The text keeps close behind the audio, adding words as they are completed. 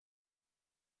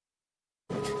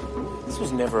This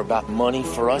was never about money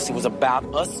for us. It was about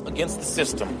us against the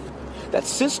system. That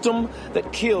system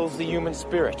that kills the human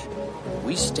spirit.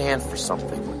 We stand for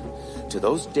something. To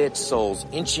those dead souls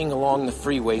inching along the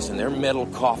freeways in their metal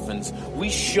coffins, we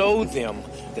show them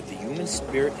that the human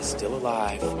spirit is still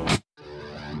alive.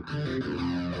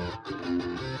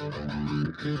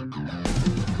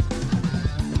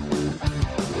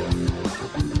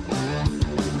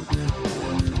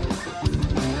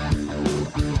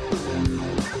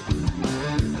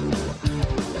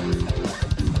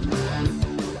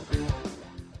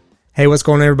 Hey, what's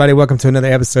going on, everybody? Welcome to another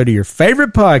episode of your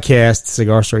favorite podcast,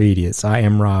 Cigar Store Idiots. I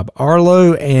am Rob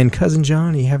Arlo, and Cousin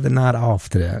Johnny have the night off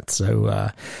today. So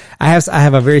I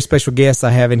have a very special guest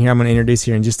I have in here I'm going to introduce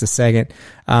here in just a second.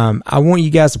 I want you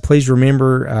guys to please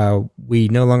remember we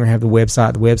no longer have the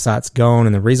website. The website's gone,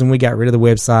 and the reason we got rid of the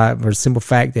website was the simple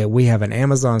fact that we have an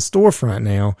Amazon storefront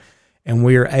now, and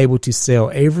we are able to sell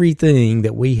everything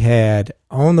that we had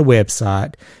on the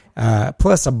website.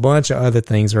 Plus a bunch of other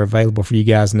things are available for you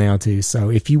guys now too.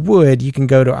 So if you would, you can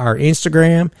go to our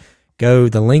Instagram, the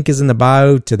link is in the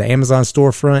bio to the Amazon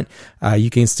storefront.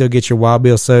 You can still get your Wild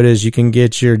Bill sodas. You can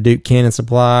get your Duke Cannon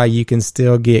Supply. You can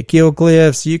still get Kill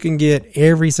Cliffs. You can get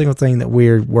every single thing that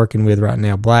we're working with right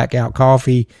now. Blackout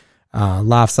Coffee,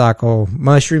 Life Cycle,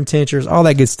 mushroom tinctures, all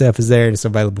that good stuff is there and it's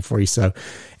available for you. So,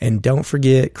 and don't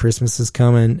forget Christmas is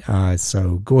coming.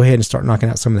 So go ahead and start knocking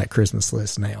out some of that Christmas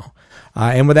list now.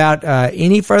 And without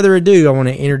any further ado, I want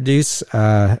to introduce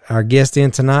our guest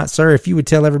in tonight. Sir, if you would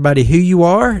tell everybody who you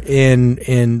are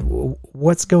and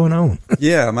what's going on.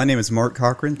 Yeah, my name is Mark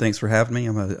Cochran. Thanks for having me.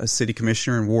 I'm a city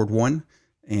commissioner in Ward 1,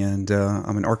 and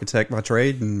I'm an architect by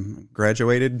trade and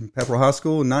graduated Pepperell High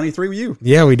School in 93 with you.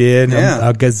 Yeah, we did. Yeah.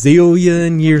 A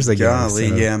gazillion years ago. Golly,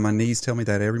 so. Yeah, my knees tell me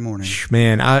that every morning.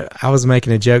 Man, I was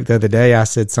making a joke the other day. I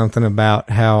said something about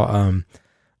how,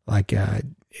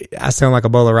 I sound like a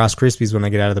bowl of Rice Krispies when I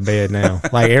get out of the bed now.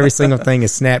 Like every single thing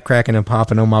is snap, cracking, and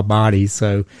popping on my body.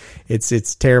 So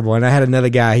it's terrible. And I had another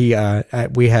guy. I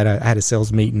had a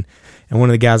sales meeting, and one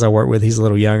of the guys I work with, he's a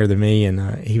little younger than me,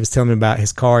 and he was telling me about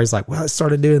his car. He's like, "Well, it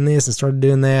started doing this and started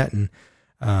doing that," and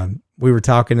we were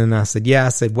talking, and I said, "Yeah," I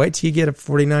said, "Wait till you get up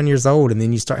 49 years old, and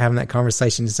then you start having that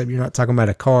conversation." Except you're not talking about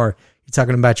a car. You're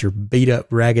talking about your beat up,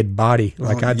 ragged body,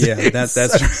 like I did. Yeah,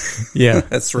 that's yeah,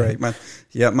 that's right.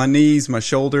 My knees, my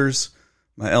shoulders,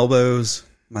 my elbows,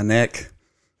 my neck.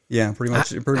 Yeah, pretty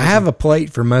much. I have a plate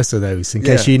for most of those in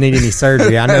case you need any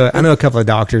surgery. I know a couple of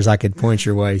doctors I could point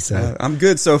your way. So I'm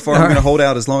good so far. I'm going to hold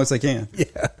out as long as I can.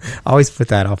 Yeah, always put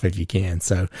that off if you can.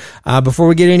 So before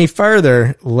we get any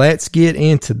further, let's get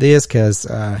into this because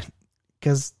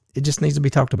it just needs to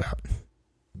be talked about.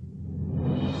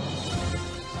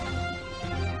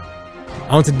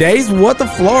 On today's What the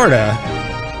Florida,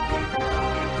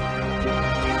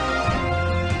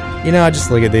 I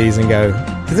just look at these and go,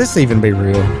 could this even be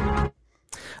real?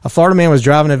 A Florida man was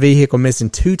driving a vehicle missing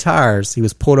 2 tires. He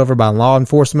was pulled over by law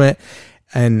enforcement,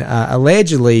 and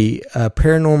allegedly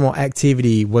paranormal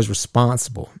activity was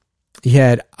responsible. He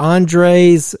had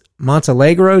Andres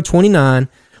Montalegro, 29,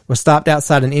 was stopped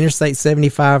outside an Interstate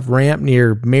 75 ramp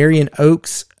near Marion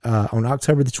Oaks on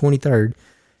October the 23rd.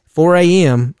 4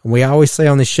 a.m. We always say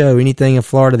on the show, anything in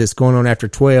Florida that's going on after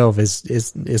 12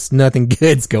 is nothing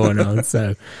good's going on.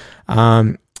 So,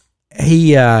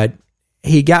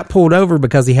 he got pulled over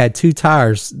because he had 2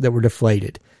 tires that were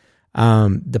deflated.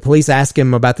 The police asked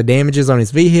him about the damages on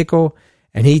his vehicle,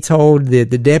 and he told the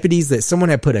deputies that someone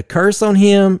had put a curse on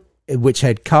him, which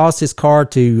had caused his car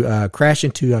to crash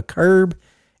into a curb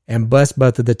and bust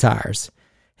both of the tires.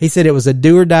 He said it was a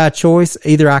do or die choice.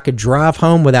 Either I could drive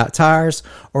home without tires,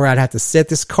 or I'd have to set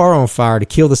this car on fire to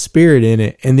kill the spirit in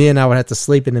it, and then I would have to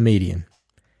sleep in the median.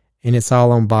 And it's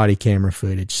all on body camera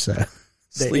footage. So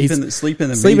sleep in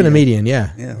the median.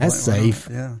 Yeah, that's safe.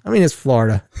 Yeah, I mean, it's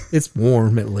Florida. It's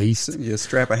warm at least. You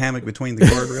strap a hammock between the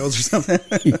guardrails or something.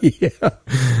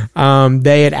 Yeah.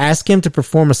 They had asked him to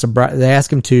perform they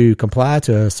asked him to comply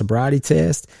to a sobriety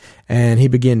test, and he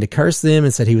began to curse them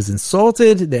and said he was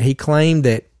insulted. That he claimed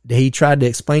that he tried to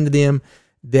explain to them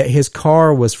that his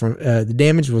car was from the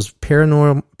damage was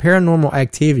paranormal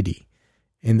activity,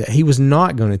 and that he was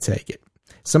not going to take it.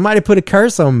 Somebody put a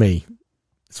curse on me.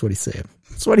 That's what he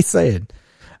said.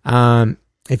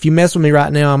 If you mess with me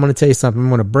right now, I'm going to tell you something. I'm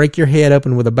going to break your head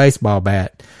open with a baseball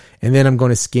bat, and then I'm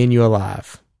going to skin you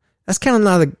alive. That's kind of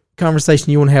not the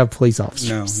conversation you want to have with police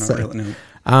officers. No, not really.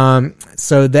 No.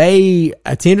 So they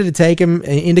attempted to take him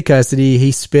into custody.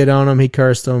 He spit on him. He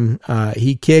cursed him.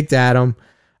 He kicked at him.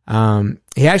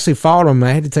 He actually fought him.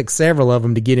 I had to take several of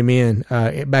them to get him in,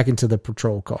 back into the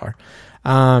patrol car.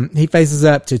 He faces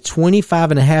up to 25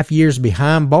 and a half years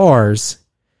behind bars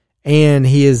and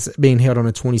he is being held on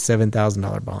a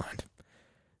 $27,000 bond.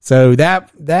 So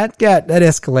that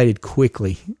escalated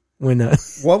quickly when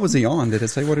what was he on? Did it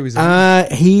say what he was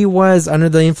on? he was under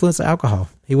the influence of alcohol.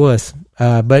 He was,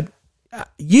 but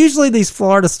usually these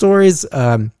Florida stories,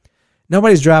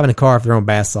 nobody's driving a car if they're on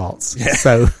bath salts. Yeah.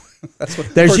 So that's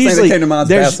what there's usually came to mind.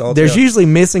 There's usually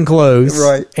missing clothes,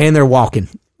 right? And they're walking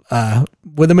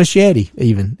with a machete,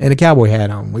 even, and a cowboy hat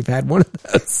on. We've had one of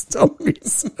those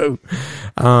stories. So,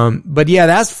 but yeah,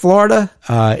 that's Florida,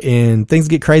 and things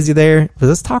get crazy there. But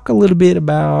let's talk a little bit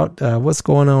about what's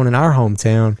going on in our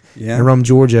hometown, in Rome,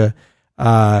 Georgia.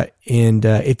 And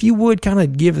if you would kind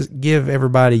of give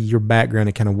everybody your background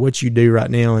and kind of what you do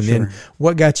right now, and then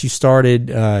what got you started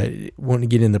wanting to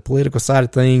get in the political side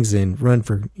of things and run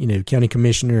for county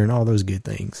commissioner and all those good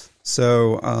things.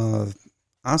 So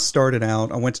I started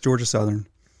out. I went to Georgia Southern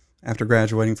after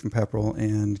graduating from Pepperell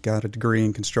and got a degree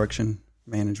in construction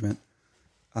management.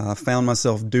 Found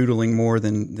myself doodling more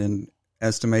than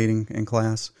estimating in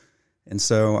class, and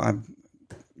so I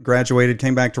graduated,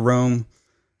 came back to Rome.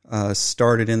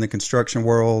 Started in the construction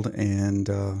world and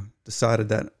decided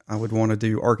that I would want to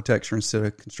do architecture instead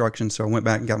of construction. So I went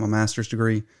back and got my master's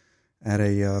degree at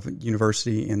a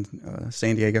university in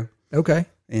San Diego. Okay.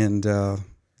 And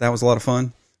that was a lot of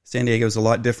fun. San Diego is a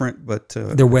lot different, but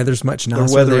their weather's much nicer.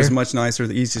 The weather there. is much nicer.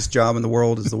 The easiest job in the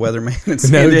world is the weatherman in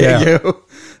San Diego.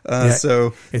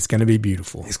 So it's going to be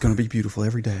beautiful. It's going to be beautiful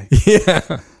every day.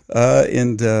 Yeah.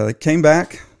 And came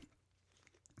back.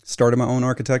 Started my own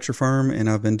architecture firm, and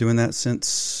I've been doing that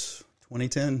since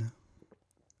 2010.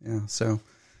 Yeah, so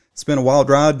it's been a wild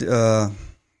ride.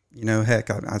 Heck,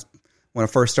 when I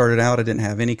first started out, I didn't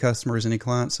have any customers, any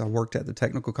clients. I worked at the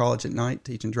technical college at night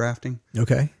teaching drafting.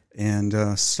 Okay.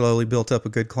 And slowly built up a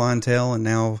good clientele, and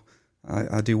now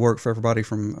I do work for everybody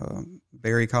from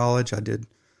Berry College.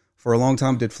 For a long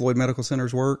time, did Floyd Medical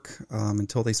Center's work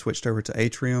until they switched over to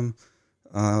Atrium.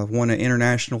 Won an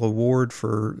international award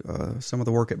for some of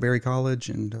the work at Berry College,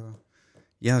 and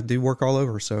do work all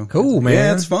over. So cool, man.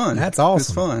 Yeah, it's fun. That's awesome.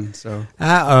 It's fun. So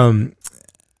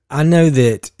I know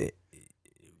that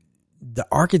the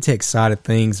architect side of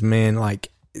things, man, like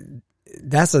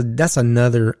that's a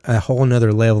whole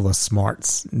nother level of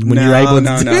smarts when you're able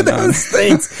to do those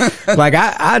things. Like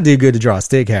I do good to draw a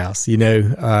stick house,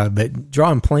 but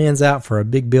drawing plans out for a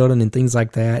big building and things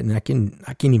like that, and I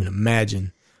can't even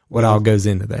imagine what all goes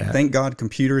into that. Thank God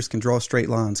computers can draw straight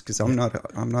lines, because I'm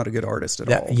not a good artist at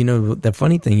all. The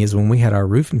funny thing is, when we had our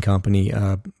roofing company,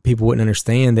 people wouldn't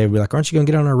understand. They'd be like, "Aren't you going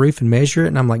to get on our roof and measure it?"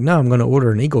 And I'm like, "No, I'm going to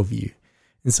order an Eagle View."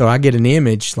 And so I get an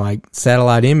image, like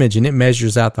satellite image, and it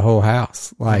measures out the whole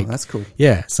house. Like, that's cool.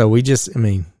 Yeah. So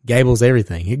Gable's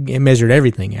everything. It measured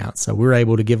everything out. So we were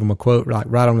able to give them a quote like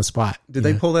right on the spot. Did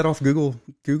they pull that off Google?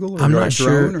 Or I'm not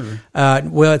sure.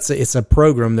 Well, it's a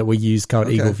program that we use called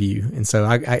Eagle View. And so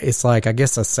it's like, I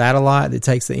guess, a satellite that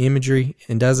takes the imagery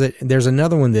and does it. And there's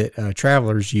another one that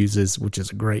Travelers uses, which is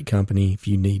a great company if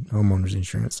you need homeowners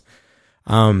insurance.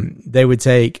 They would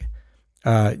take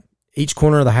each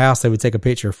corner of the house. They would take a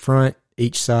picture front,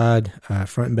 each side,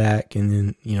 front and back,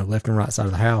 and then left and right side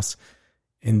of the house.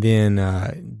 And then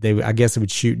they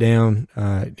would shoot down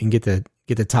and get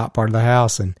the top part of the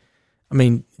house. And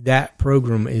that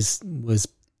program was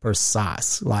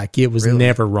precise. Like, it was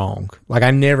never wrong. Like,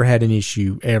 I never had an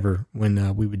issue ever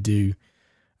when we would do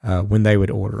when they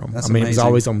would order them. That's amazing. It was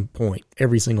always on point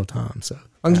every single time. So as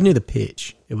long as you knew the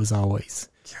pitch, it was always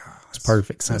it's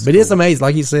perfect. So, but cool. It's amazing,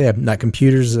 like you said, like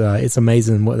computers. It's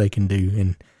amazing what they can do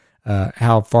and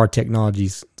how far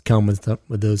technology's come with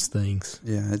those things.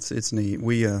 Yeah, it's neat.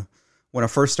 We when I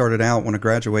first started out, when I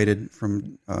graduated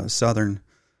from Southern,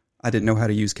 I didn't know how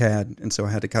to use CAD, and so I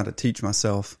had to kind of teach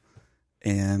myself.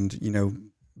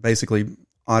 And basically,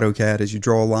 AutoCAD is you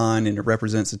draw a line and it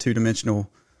represents a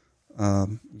two-dimensional.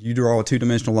 You draw a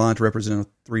two-dimensional line to represent a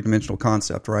three-dimensional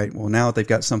concept, right? Well, now they've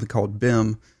got something called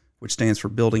BIM, which stands for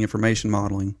Building Information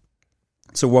Modeling.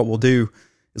 So what we'll do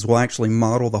is we'll actually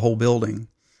model the whole building.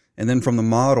 And then from the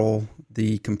model,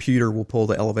 the computer will pull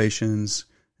the elevations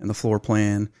and the floor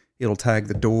plan. It'll tag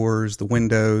the doors, the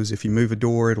windows. If you move a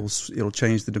door, it'll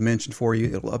change the dimension for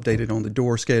you. It'll update it on the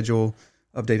door schedule,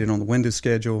 update it on the window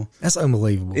schedule. That's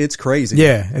unbelievable. It's crazy.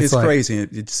 Yeah. It's crazy.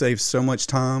 It saves so much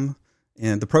time.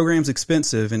 And the program's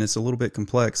expensive and it's a little bit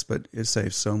complex, but it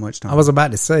saves so much time. I was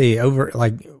about to say, over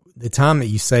like the time that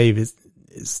you save is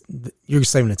you're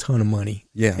saving a ton of money.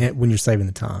 Yeah. When you're saving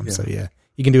the time. Yeah. So yeah,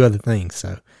 you can do other things.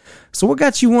 So what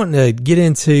got you wanting to get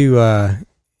into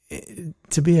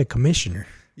to be a commissioner?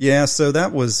 Yeah, so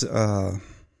that was I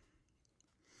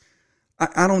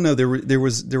don't know. There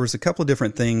was a couple of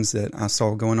different things that I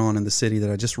saw going on in the city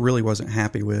that I just really wasn't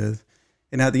happy with,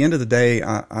 And at the end of the day,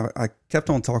 I kept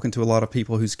on talking to a lot of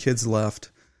people whose kids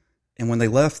left, and when they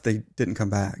left, they didn't come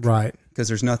back, Right. Because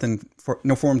there's no for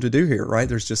them to do here, right?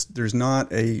 There's not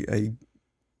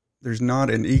there's not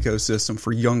an ecosystem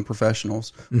for young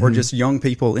professionals or just young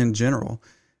people in general.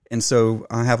 And so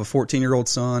I have a 14-year-old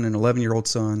son and an 11-year-old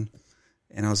son.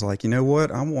 And I was like, you know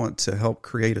what? I want to help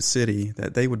create a city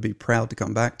that they would be proud to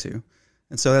come back to.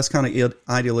 And so that's kind of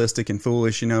idealistic and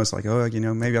foolish. It's like, oh,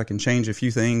 maybe I can change a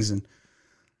few things.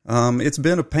 And it's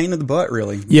been a pain in the butt,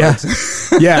 really. Yeah.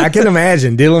 Yeah, I can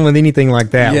imagine dealing with anything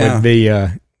like that would be,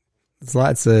 it's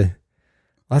lots of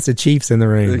chiefs in the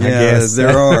room, I guess.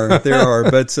 there are.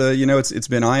 But, it's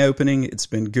been eye-opening. It's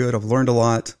been good. I've learned a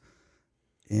lot.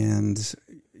 And,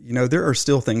 there are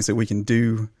still things that we can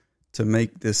do to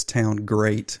make this town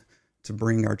great, to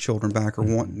bring our children back or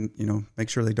make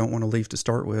sure they don't want to leave to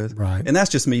start with. Right. And that's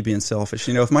just me being selfish.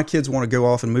 If my kids want to go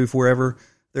off and move wherever,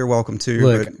 they're welcome to.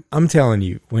 Look, I'm telling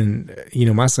you, when,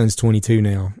 my son's 22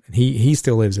 now, and he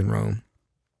still lives in Rome.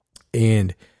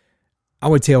 And I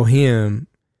would tell him,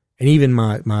 and even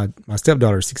my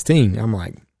stepdaughter is 16, I'm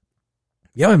like,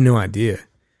 y'all have no idea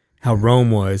how Rome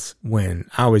was when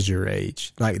I was your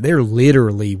age. Like, there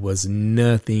literally was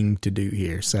nothing to do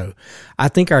here. So I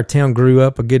think our town grew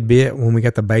up a good bit when we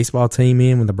got the baseball team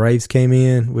in, when the Braves came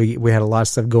in. We had a lot of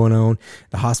stuff going on.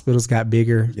 The hospitals got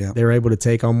bigger. Yeah. They were able to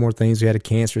take on more things. We had a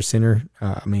cancer center.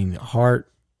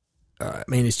 Heart.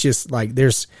 It's just like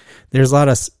there's a lot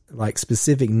of like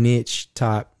specific niche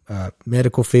type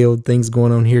medical field things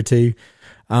going on here too.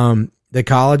 The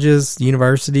colleges,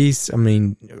 universities,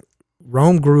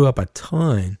 Rome grew up a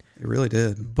ton. It really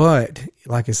did. But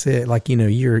like I said,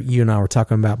 you and I were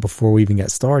talking about before we even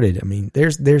got started.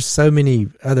 There's so many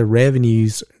other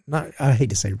revenues. I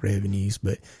hate to say revenues,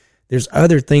 but there's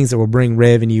other things that will bring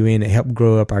revenue in that help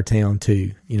grow up our town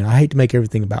too. I hate to make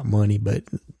everything about money, but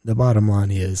the bottom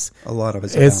line is a lot of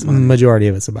it's about money. Majority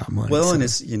of it's about money. Well, so. And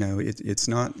it's it's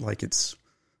not like it's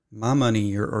my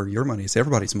money or your money. It's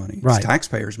everybody's money. Right. It's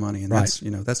taxpayers' money, and that's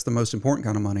that's the most important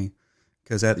kind of money.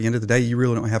 Because at the end of the day, you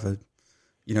really don't have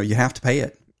you have to pay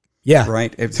it. Yeah.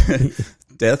 Right?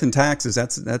 Death and taxes,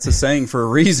 that's a saying for a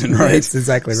reason, right? That's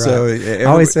exactly right. So I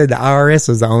always said the IRS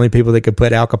was the only people that could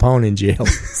put Al Capone in jail.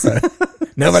 So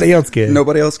nobody else could.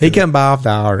 Nobody else could. He couldn't buy off the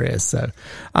IRS.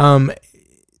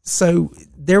 So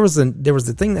there was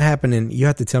the thing that happened, and you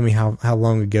have to tell me how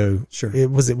long ago. Sure.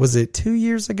 Was it 2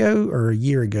 years ago or a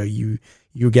year ago you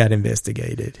got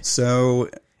investigated? So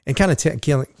and kind of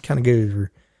go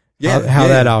over how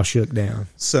that all shook down.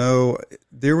 So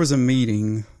there was a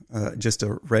meeting, just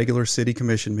a regular city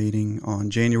commission meeting on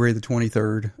January the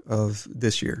 23rd of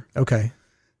this year. Okay.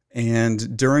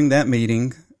 And during that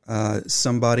meeting,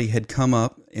 somebody had come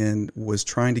up and was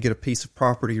trying to get a piece of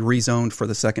property rezoned for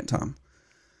the second time.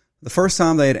 The first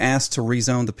time they had asked to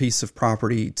rezone the piece of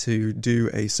property to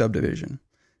do a subdivision.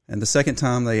 And the second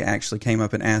time they actually came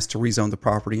up and asked to rezone the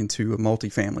property into a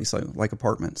multifamily, so like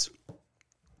apartments.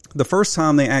 The first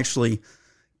time they actually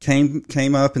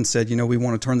came up and said, we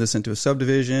want to turn this into a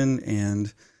subdivision.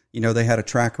 And, they had a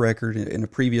track record in a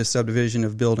previous subdivision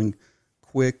of building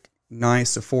quick,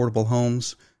 nice, affordable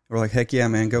homes. We're like, heck yeah,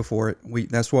 man, go for it.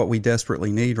 That's what we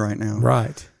desperately need right now.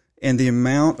 Right. And the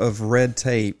amount of red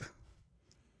tape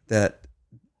that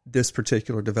this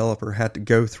particular developer had to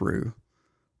go through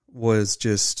was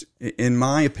just, in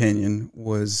my opinion,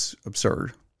 was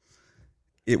absurd.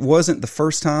 It wasn't the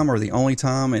first time or the only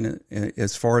time, and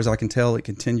as far as I can tell, it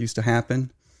continues to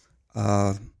happen.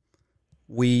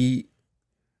 We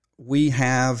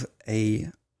have a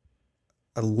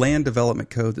land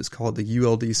development code that's called the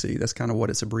ULDC. That's kind of what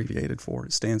it's abbreviated for.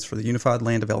 It stands for the Unified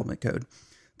Land Development Code.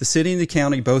 The city and the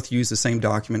county both use the same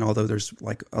document, although there's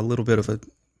like a little bit of a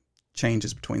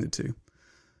changes between the two.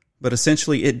 But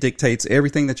essentially, it dictates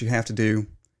everything that you have to do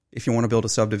if you want to build a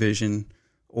subdivision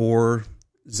or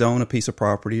zone a piece of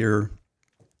property or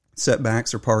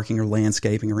setbacks or parking or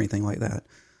landscaping or anything like that.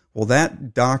 Well,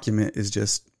 that document is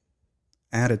just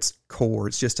at its core,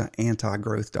 it's just an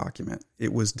anti-growth document.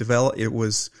 It was developed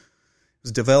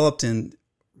in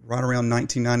right around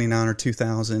 1999 or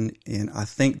 2000, and I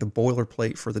think the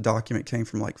boilerplate for the document came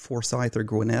from like Forsyth or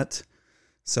Gwinnett.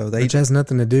 Which has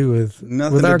nothing to do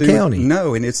with our county.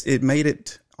 No, and it made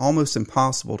it almost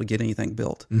impossible to get anything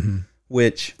built. Mm-hmm.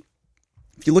 Which,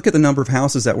 if you look at the number of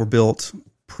houses that were built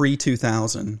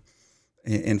pre-2000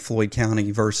 in Floyd County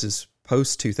versus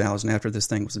post-2000 after this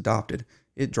thing was adopted,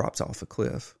 it drops off a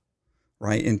cliff,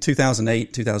 right? In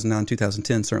 2008, 2009,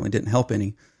 2010 certainly didn't help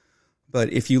any.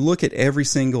 But if you look at every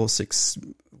single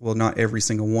not every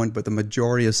single one, but the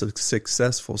majority of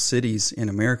successful cities in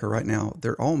America right now,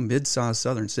 they're all mid-sized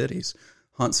southern cities.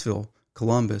 Huntsville,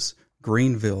 Columbus,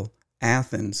 Greenville,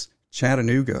 Athens,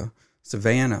 Chattanooga,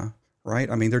 Savannah, right?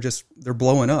 I mean, they're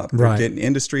blowing up. They're getting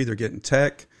industry, they're getting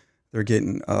tech, they're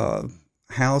getting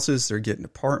houses, they're getting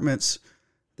apartments.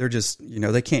 They're just,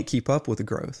 they can't keep up with the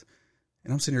growth.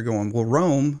 And I'm sitting here going, well,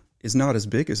 Rome is not as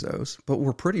big as those, but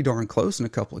we're pretty darn close in a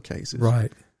couple of cases.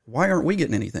 Right. Why aren't we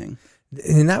getting anything?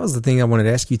 And that was the thing I wanted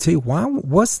to ask you too.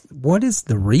 What is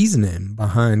the reasoning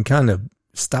behind kind of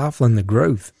stifling the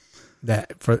growth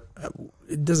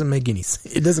it doesn't make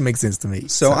sense to me.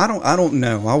 So I don't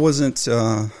know.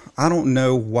 I don't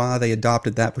know why they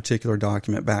adopted that particular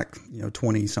document back,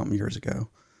 20 something years ago.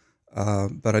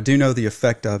 But I do know the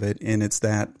effect of it. And it's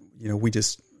that,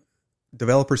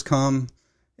 developers come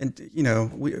and,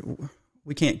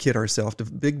 we can't kid ourselves.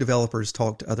 Big developers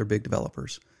talk to other big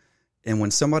developers. And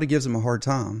when somebody gives them a hard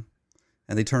time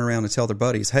and they turn around and tell their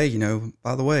buddies, hey,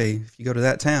 by the way, if you go to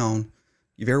that town,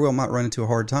 you very well might run into a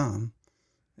hard time.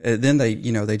 Then they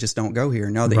just don't go here.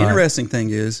 Now, the interesting thing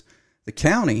is the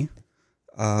county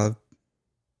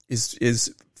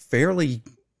is fairly,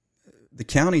 the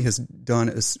county has done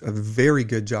a very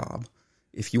good job.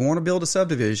 If you want to build a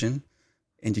subdivision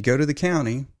and you go to the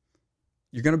county,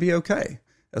 you're going to be okay.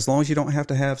 As long as you don't have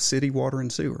to have city water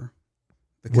and sewer.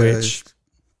 Which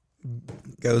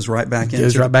goes right back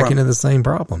into the same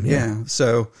problem. Yeah.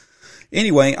 So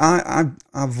anyway, I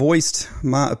voiced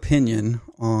my opinion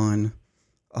on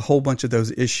a whole bunch of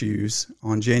those issues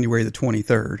on January the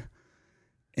 23rd.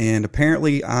 And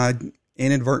apparently I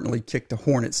inadvertently kicked a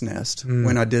hornet's nest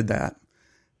when I did that.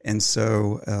 And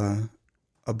so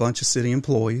a bunch of city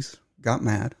employees got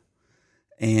mad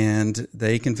and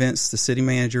they convinced the city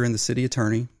manager and the city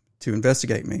attorney to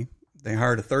investigate me. They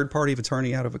hired a third-party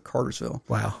attorney out of Cartersville.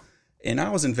 Wow. And I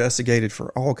was investigated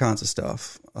for all kinds of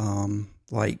stuff,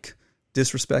 like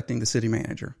disrespecting the city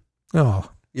manager. Oh.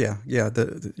 Yeah.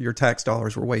 Your tax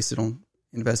dollars were wasted on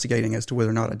investigating as to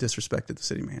whether or not I disrespected the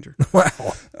city manager.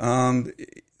 Wow.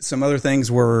 Some other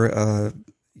things were,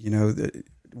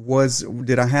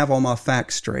 did I have all my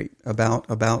facts straight about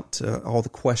all the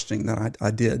questioning that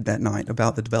I did that night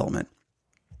about the development?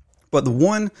 But the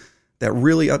one that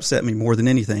really upset me more than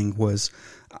anything was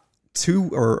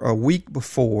a week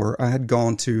before I had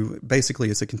gone to, basically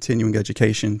it's a continuing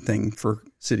education thing for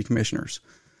city commissioners.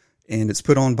 And it's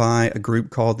put on by a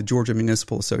group called the Georgia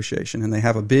Municipal Association. And they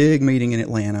have a big meeting in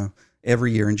Atlanta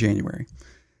every year in January.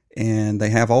 And they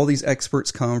have all these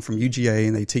experts come from UGA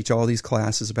and they teach all these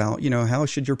classes about, how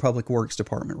should your public works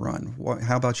department run?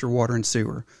 How about your water and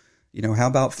sewer? How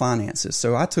about finances?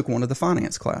 So I took one of the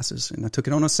finance classes and I took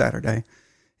it on a Saturday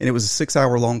and it was a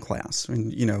 6-hour long class.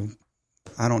 And,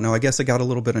 I don't know, I guess I got a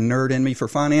little bit of nerd in me for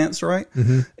finance, right?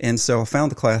 Mm-hmm. And so I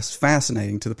found the class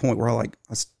fascinating to the point where I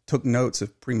took notes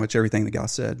of pretty much everything the guy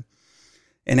said.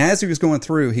 And as he was going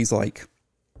through, he's like,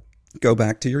 go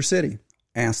back to your city,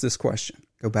 ask this question.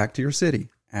 Go back to your city,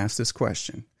 ask this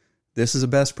question. This is a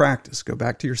best practice. Go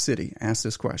back to your city, ask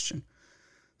this question.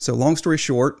 So long story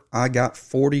short, I got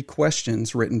 40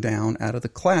 questions written down out of the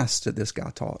class that this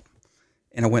guy taught.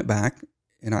 And I went back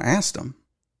and I asked him.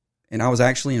 And I was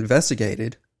actually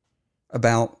investigated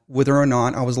about whether or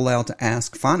not I was allowed to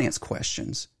ask finance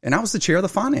questions. And I was the chair of the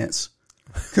finance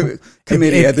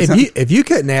committee at the time. If you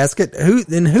couldn't ask it, who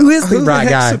is the right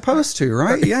guy? Supposed to,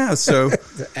 right? Yeah. So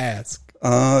to ask.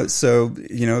 I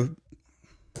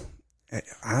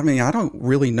don't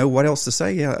really know what else to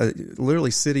say. Yeah,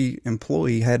 literally, city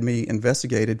employee had me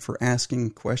investigated for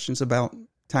asking questions about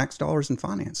tax dollars and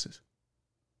finances.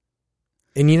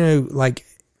 And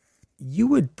you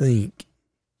would think,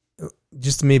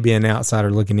 just me being an outsider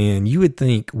looking in, you would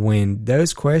think when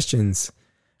those questions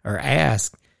are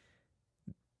asked,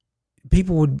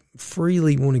 people would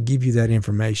freely want to give you that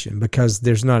information because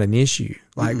there's not an issue.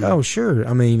 Oh, sure.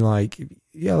 I mean,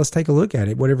 let's take a look at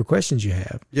it, whatever questions you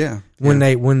have. Yeah. When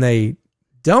they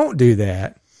don't do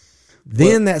that,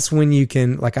 then that's when you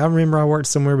can, I remember I worked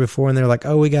somewhere before and they're like,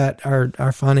 oh, we got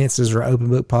our finances are open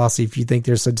book policy. If you think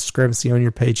there's a discrepancy on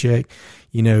your paycheck,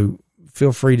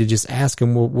 feel free to just ask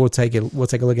them. We'll take a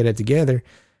look at it together.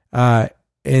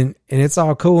 And it's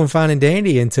all cool and fine and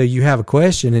dandy until you have a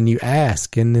question and you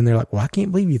ask, and then they're like, well, I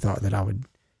can't believe you thought that I would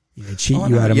cheat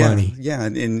you out of money. Yeah.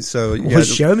 And so, well,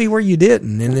 show me where you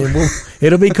didn't, and then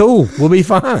it'll be cool. We'll be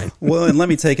fine. Well, and let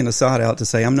me take an aside out to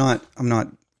say, I'm not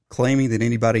claiming that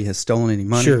anybody has stolen any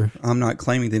money. Sure. I'm not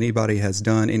claiming that anybody has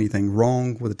done anything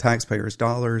wrong with the taxpayers'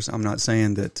 dollars. I'm not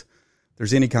saying that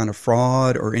there's any kind of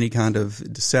fraud or any kind of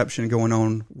deception going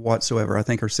on whatsoever. I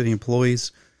think our city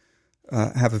employees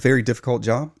have a very difficult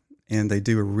job, and they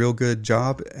do a real good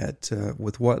job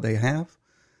with what they have.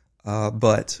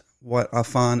 But what I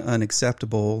find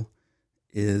unacceptable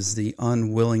is the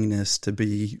unwillingness to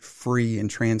be free and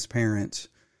transparent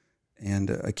and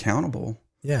accountable.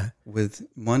 Yeah. With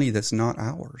money that's not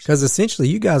ours. Because essentially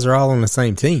you guys are all on the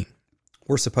same team.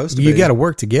 We're supposed to You be. got to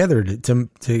work together to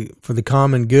for the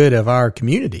common good of our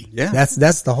community. Yeah.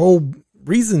 That's the whole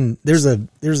reason there's a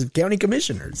county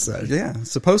commissioner. So yeah,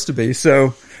 it's supposed to be.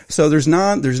 So there's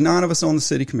nine of us on the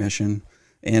city commission.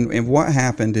 And what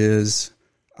happened is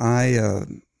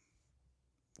when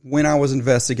I was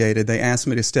investigated, they asked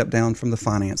me to step down from the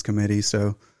finance committee.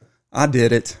 So I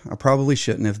did it. I probably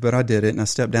shouldn't have, but I did it, and I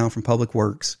stepped down from public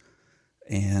works,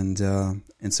 and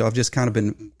so I've just kind of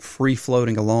been free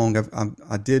floating along.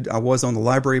 I was on the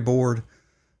library board,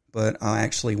 but I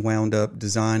actually wound up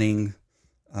designing,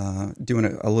 doing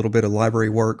a little bit of library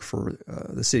work for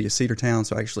the city of Cedartown.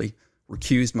 So I actually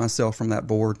recused myself from that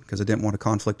board because I didn't want a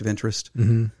conflict of interest.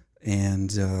 Mm-hmm.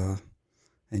 And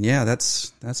yeah,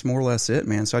 that's more or less it,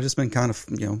 man. So I've just been kind of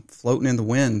floating in the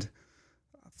wind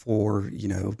for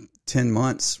 10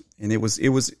 months, and it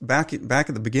was back at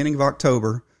the beginning of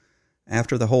October,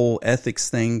 after the whole ethics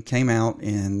thing came out,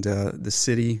 and the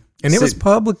city, and it was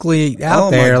publicly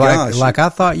out there. Like I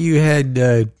thought you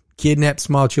had kidnapped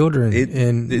small children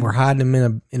and were hiding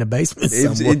them in a basement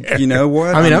somewhere. You know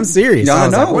what? I mean, I'm serious. No, I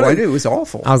know. Like, it was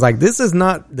awful. I was like, this is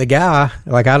not the guy.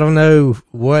 Like, I don't know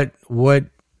what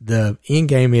the end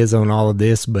game is on all of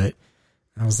this, but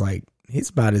I was like, he's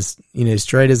about as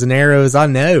straight as an arrow as I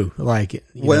know. Like,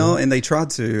 and they tried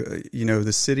to,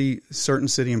 certain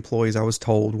city employees, I was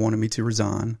told, wanted me to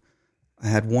resign. I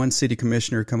had one city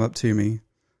commissioner come up to me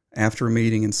after a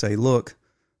meeting and say, "Look,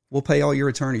 we'll pay all your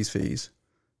attorney's fees,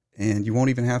 and you won't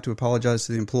even have to apologize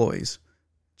to the employees.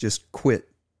 Just quit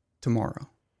tomorrow."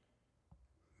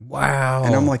 Wow.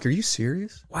 And I'm like, "Are you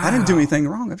serious? Wow. I didn't do anything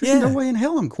wrong. There's no way in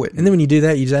hell I'm quitting." And then when you do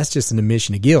that, that's just an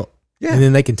admission of guilt. Yeah. And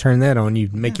then they can turn that on you,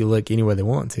 make you look any way they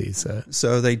want to.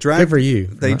 So they dragged good for you.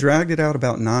 They dragged it out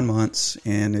about 9 months,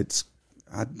 and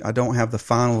I don't have the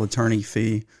final attorney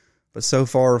fee, but so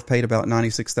far I've paid about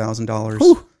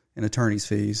 $96,000 in attorney's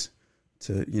fees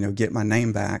to get my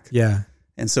name back. Yeah.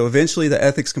 And so eventually the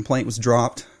ethics complaint was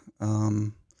dropped,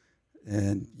 and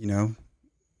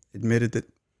admitted that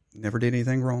never did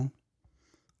anything wrong.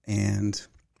 And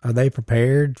are they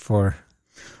prepared for?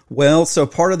 Well, so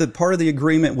part of the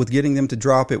agreement with getting them to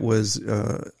drop it was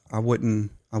I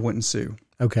wouldn't sue.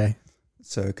 Okay.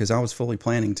 So because I was fully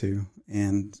planning to,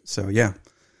 and so yeah,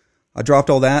 I dropped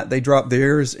all that. They dropped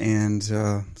theirs, and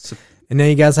now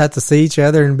you guys have to see each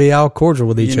other and be all cordial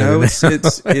with each other.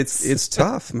 It's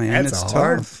tough, man. That's it's a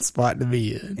hard tough spot to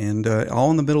be in, and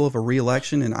all in the middle of a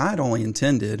re-election. And I'd only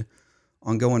intended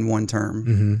on going one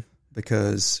term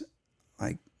because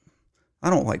I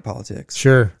don't like politics.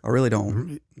 Sure. I really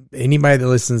don't. Anybody that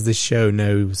listens to this show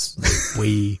knows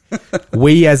we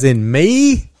as in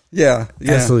me,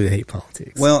 absolutely hate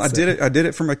politics. Well, I did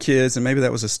it for my kids, and maybe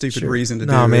that was a stupid reason to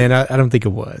do it. No, man, I don't think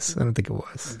it was.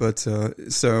 But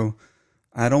so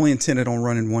I'd only intended on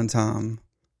running one time,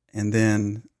 and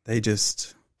then they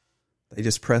just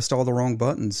pressed all the wrong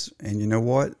buttons. And you know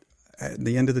what? At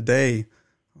the end of the day,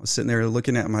 I was sitting there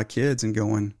looking at my kids and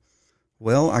going,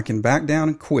 well, I can back down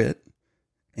and quit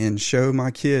and show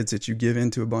my kids that you give in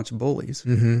to a bunch of bullies.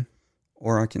 Mm-hmm.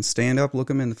 Or I can stand up, look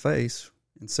them in the face,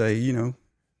 and say,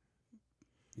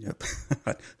 yep,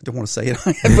 I don't want to say it,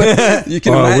 but you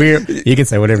can. You can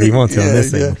say whatever you want to on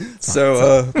this thing.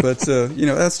 So,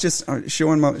 that's just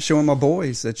showing my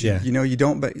boys that you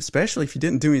don't, especially if you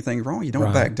didn't do anything wrong, you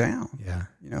don't back down. Yeah,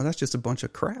 that's just a bunch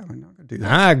of crap. I'm not gonna do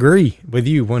that. I agree with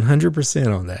you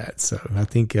 100% on that. So I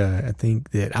think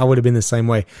that I would have been the same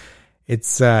way.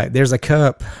 It's there's a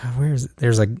cup. Where is it?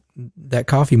 There's that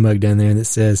coffee mug down there that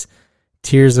says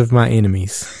 "Tears of My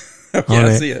Enemies."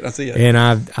 I see it. And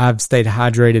I've stayed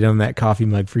hydrated on that coffee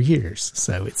mug for years,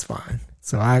 so it's fine.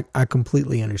 So I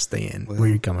completely understand where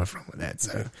you're coming from with that.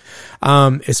 So,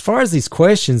 as far as these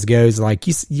questions goes, like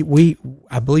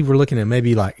I believe we're looking at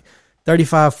maybe like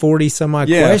 35, 40 some odd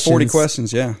questions. 40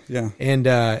 questions. Yeah.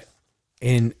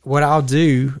 And what I'll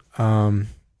do,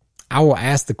 I will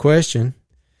ask the question,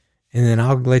 and then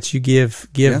I'll let you give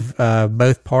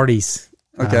both parties.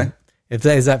 Okay.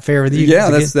 Is that fair with you? Yeah,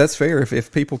 that's fair.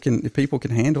 If people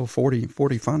can handle 40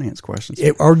 finance questions.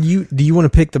 Do you want to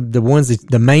pick the ones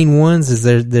the main ones? Is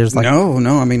there's like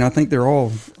no. I mean, I think they're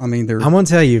all. I mean, they're. I'm gonna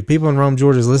tell you, if people in Rome,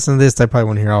 Georgia, listen to this, they probably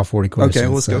want to hear all 40 questions. Okay,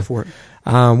 well, let's go for it.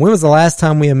 When was the last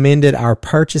time we amended our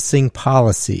purchasing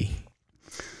policy?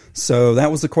 So that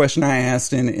was the question I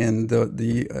asked, and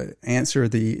the answer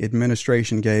the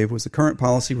administration gave was the current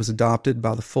policy was adopted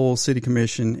by the full city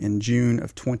commission in June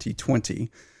of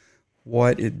 2020.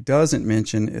 What it doesn't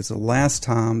mention is the last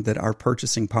time that our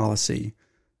purchasing policy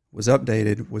was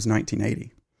updated was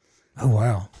 1980. Oh,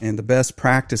 wow. And the best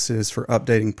practices for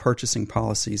updating purchasing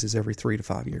policies is every 3 to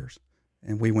 5 years.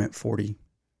 And we went 40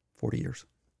 years.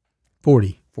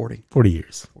 40 years. 40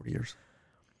 years.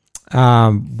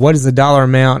 What is the dollar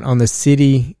amount on the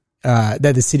city that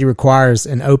the city requires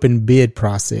an open bid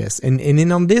process? And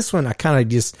then on this one, I kind of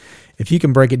just, if you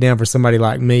can break it down for somebody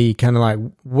like me, kind of like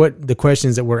what the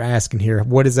questions that we're asking here,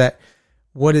 what is that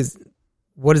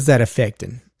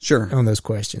affecting? Sure. On those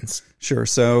questions. Sure.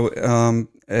 So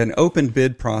an open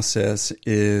bid process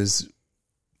is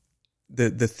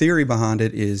the theory behind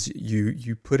it is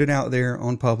you put it out there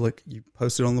on public, you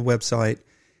post it on the website,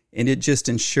 and it just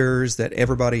ensures that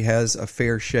everybody has a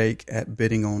fair shake at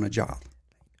bidding on a job.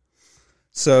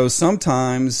 So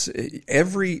sometimes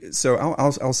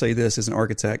I'll say this as an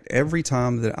architect, every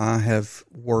time that I have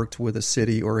worked with a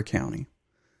city or a county,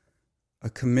 a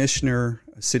commissioner,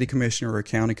 a city commissioner or a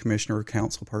county commissioner or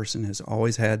council person has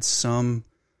always had some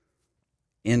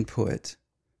input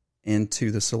into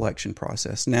the selection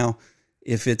process. Now,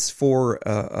 if it's for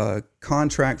a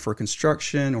contract for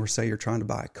construction, or say you're trying to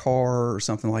buy a car or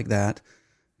something like that,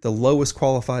 the lowest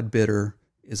qualified bidder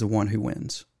is the one who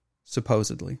wins,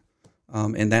 supposedly.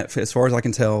 And that, as far as I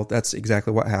can tell, that's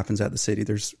exactly what happens at the city.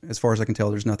 As far as I can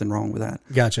tell, there's nothing wrong with that.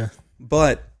 Gotcha.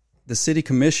 But the city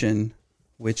commission,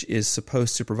 which is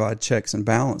supposed to provide checks and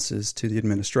balances to the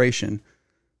administration,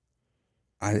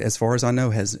 as far as I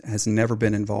know, has never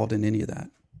been involved in any of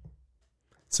that.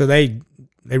 So they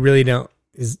really don't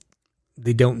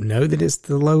know that it's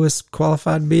the lowest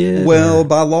qualified bid? Well,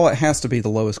 by law, it has to be the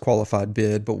lowest qualified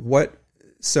bid. But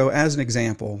so as an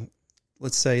example,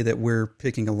 let's say that we're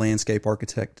picking a landscape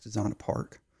architect to design a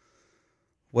park.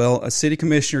 Well, a city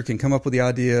commissioner can come up with the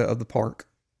idea of the park.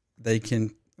 They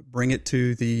can bring it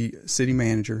to the city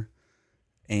manager,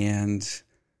 and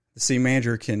the city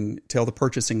manager can tell the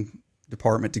purchasing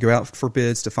department to go out for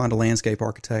bids to find a landscape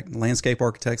architect. And landscape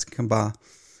architects can come by.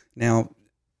 Now,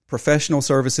 professional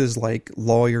services like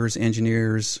lawyers,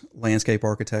 engineers, landscape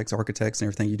architects, and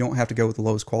everything, you don't have to go with the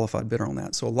lowest qualified bidder on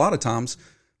that. So a lot of times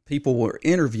people will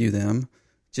interview them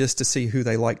just to see who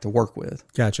they like to work with.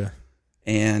 Gotcha.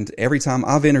 And every time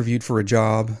I've interviewed for a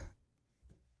job,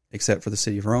 except for the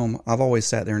city of Rome, I've always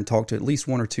sat there and talked to at least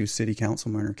one or two city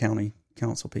councilmen or county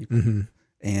council people. Mm-hmm.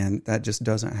 And that just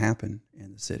doesn't happen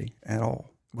in the city at all.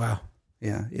 Wow.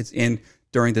 Yeah. And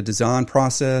during the design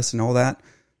process and all that,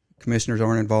 commissioners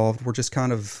aren't involved. We're just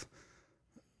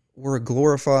we're a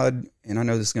glorified, and I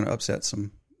know this is going to upset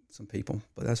some people,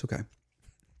 but that's okay.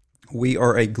 We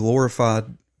are a glorified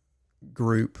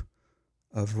group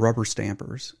of rubber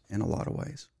stampers in a lot of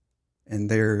ways. And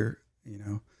they're,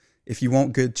 if you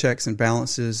want good checks and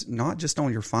balances, not just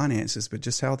on your finances, but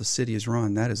just how the city is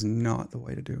run, that is not the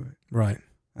way to do it. Right.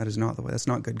 That is not the way. That's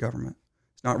not good government.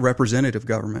 It's not representative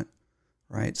government,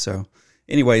 right? So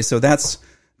anyway, so that's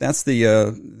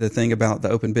the thing about the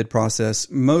open bid process.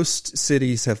 Most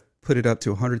cities have put it up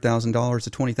to $100,000 to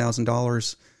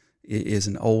 $20,000 is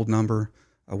an old number.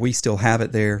 We still have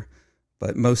it there,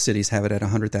 but most cities have it at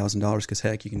 $100,000 because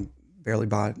heck, you can barely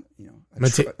buy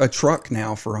a truck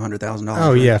now for $100,000.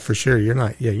 Oh right? Yeah, for sure. You're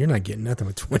not getting nothing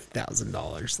with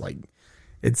 $20,000. Like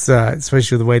it's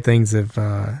especially the way things have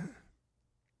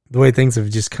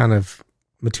just kind of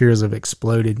materials have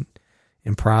exploded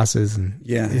in prices, and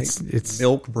it's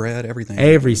milk, bread, everything,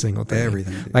 every single thing,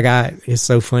 everything. Like it's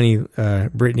so funny.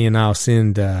 Brittany and I'll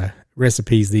send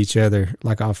recipes to each other,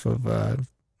 like off of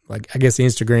like I guess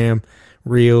Instagram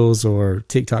Reels or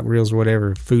TikTok Reels or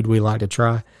whatever food we like to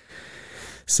try.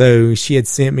 So she had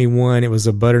sent me one. It was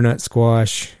a butternut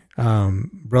squash,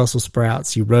 Brussels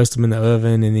sprouts. You roast them in the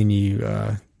oven, and then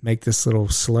you make this little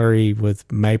slurry with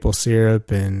maple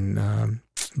syrup and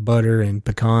butter and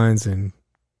pecans and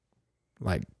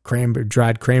like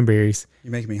dried cranberries. You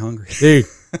make me hungry, dude.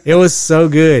 It was so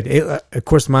good. Of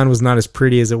course, mine was not as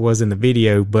pretty as it was in the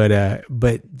video,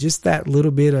 but just that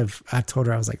little bit of. I told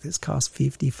her, I was like, this cost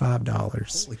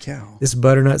 $55. Holy cow! This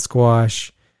butternut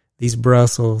squash, these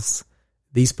Brussels,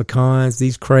 these pecans,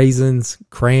 these craisins,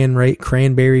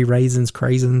 cranberry raisins,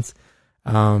 craisins.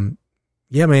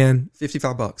 Yeah, man.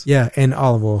 $55. Yeah, and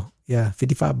olive oil. Yeah,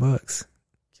 $55. Golly.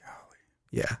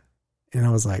 Yeah. And I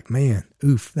was like, man,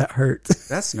 oof, that hurts.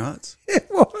 That's nuts. It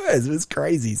was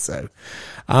crazy. So,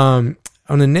 on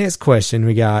the next question,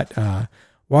 we got,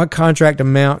 what contract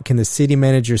amount can the city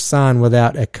manager sign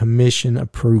without a commission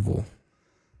approval?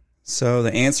 So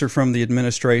the answer from the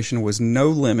administration was no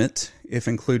limit if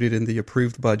included in the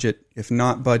approved budget. If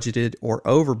not budgeted or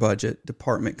over budget,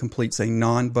 department completes a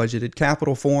non-budgeted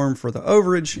capital form for the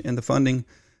overage and the funding.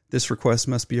 This request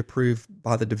must be approved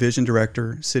by the division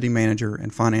director, city manager,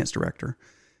 and finance director.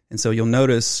 And so you'll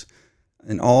notice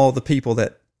in all the people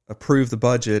that approve the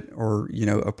budget or,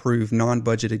 approve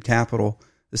non-budgeted capital,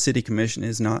 the city commission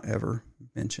is not ever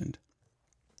mentioned.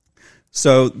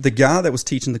 So the guy that was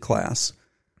teaching the class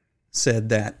said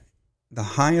that the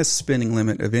highest spending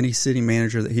limit of any city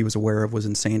manager that he was aware of was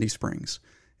in Sandy Springs,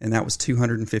 and that was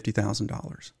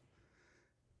 $250,000.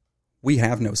 We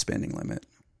have no spending limit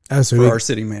for our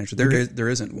city manager. There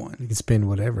isn't one. You can spend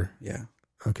whatever. Yeah.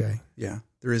 Okay. Yeah.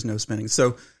 There is no spending.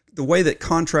 So the way that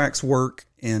contracts work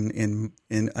in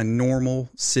a normal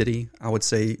city, I would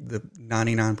say the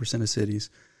 99% of cities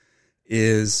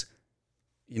is,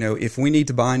 if we need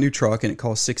to buy a new truck and it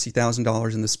costs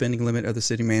 $60,000 and the spending limit of the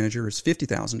city manager is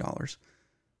 $50,000,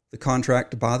 the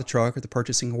contract to buy the truck or the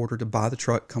purchasing order to buy the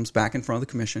truck comes back in front of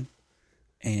the commission,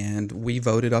 and we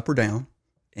vote it up or down.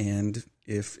 And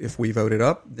if we vote it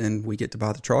up, then we get to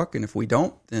buy the truck. And if we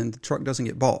don't, then the truck doesn't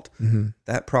get bought. Mm-hmm.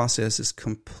 That process is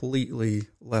completely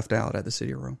left out at the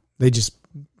city of Rome. They just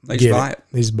buy it.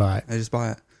 They just buy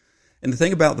it. And the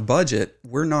thing about the budget,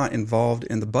 we're not involved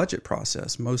in the budget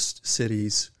process. Most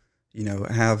cities,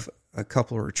 have a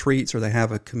couple of retreats or they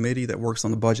have a committee that works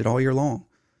on the budget all year long.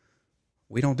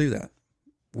 We don't do that.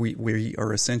 We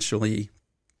are essentially,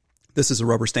 this is a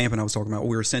rubber stamp, and I was talking about,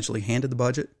 we're essentially handed the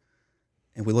budget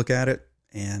and we look at it,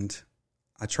 and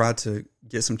I tried to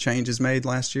get some changes made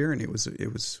last year, and it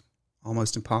was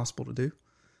almost impossible to do.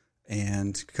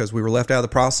 And because we were left out of the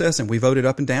process, and we voted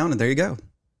up and down, and there you go.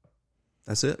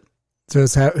 That's it. So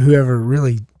it's whoever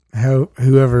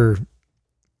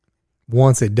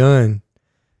wants it done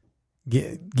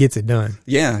gets it done.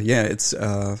 Yeah. It's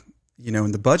and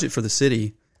the budget for the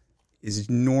city is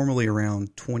normally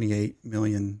around $28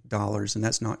 million, and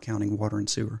that's not counting water and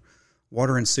sewer.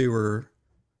 Water and sewer,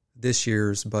 this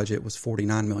year's budget was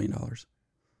 $49 million.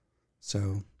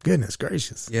 So goodness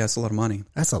gracious. Yeah, it's a lot of money.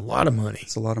 That's a lot of money.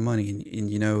 It's a lot of money. And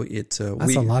that's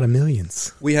a lot of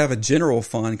millions. We have a general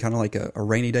fund, kind of like a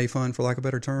rainy day fund, for lack of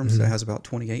better terms, that has about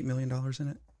 $28 million in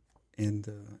it.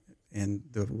 And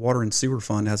the water and sewer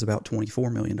fund has about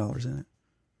 $24 million in it.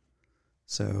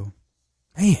 So,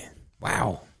 man,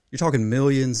 wow. You're talking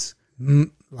millions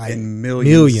and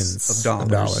millions of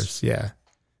dollars. Yeah.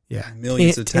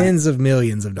 Millions of tens of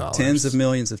millions of dollars. Tens of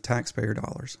millions of taxpayer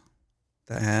dollars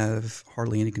that have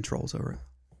hardly any controls over it.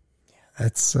 Yeah,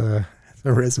 that's a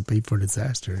recipe for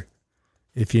disaster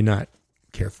if you're not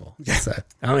careful. Yeah. So,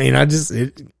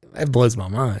 it blows my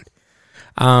mind.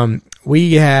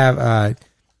 We have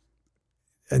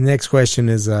the next question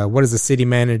is what is the city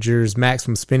manager's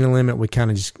maximum spending limit? We kind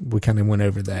of went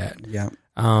over that. Yeah.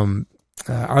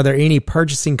 Are there any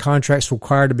purchasing contracts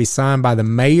required to be signed by the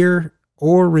mayor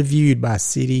or reviewed by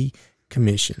city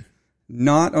commission?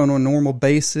 Not on a normal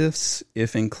basis.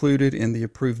 If included in the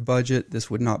approved budget, this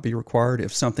would not be required.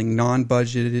 If something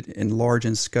non-budgeted and large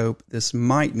in scope, this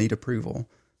might need approval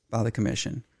by the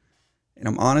commission. And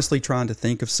I'm honestly trying to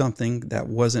think of something that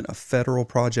wasn't a federal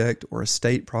project or a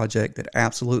state project that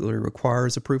absolutely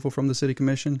requires approval from the city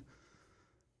commission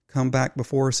come back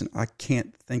before us, and I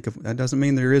can't think of. That doesn't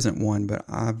mean there isn't one, but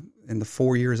in the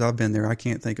 4 years I've been there, I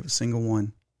can't think of a single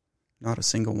one. Not a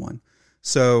single one.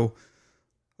 So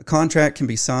a contract can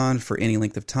be signed for any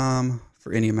length of time,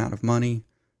 for any amount of money,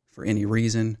 for any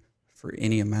reason, for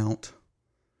any amount,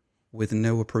 with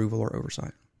no approval or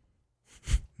oversight.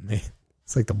 Man,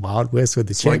 it's like the Wild West with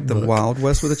the checkbook. It's like the Wild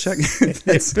West with a check.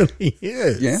 It really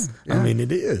is. Yeah. I mean,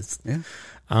 it is. Yeah.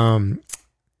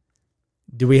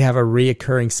 Do we have a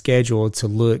reoccurring schedule to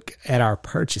look at our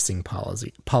purchasing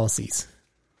policies?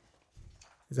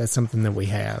 Is that something that we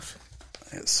have?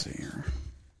 Let's see here.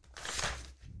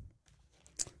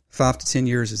 5 to 10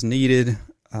 years is needed.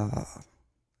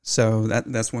 So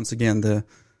that's once again the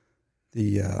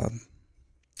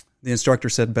instructor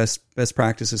said best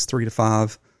practice is 3 to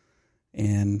 5,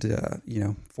 and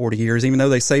 40 years. Even though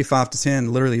they say 5 to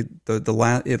 10, literally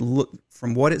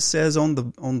from what it says on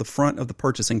the front of the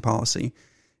purchasing policy,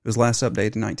 it was last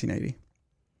updated in 1980.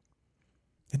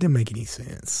 It didn't make any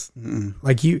sense. Mm-mm.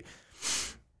 Like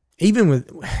even with.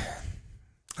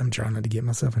 I'm trying not to get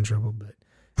myself in trouble, but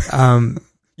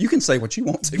you can say what you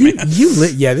want to, man.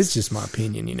 Yeah, this is just my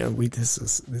opinion.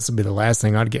 This will be the last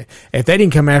thing I'd get. If they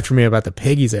didn't come after me about the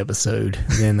Peggy's episode,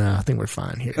 then I think we're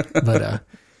fine here. But I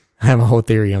have a whole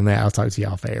theory on that. I'll talk to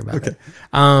y'all fair about it.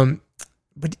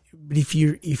 But if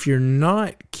you're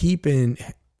not keeping,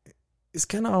 it's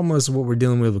kind of almost what we're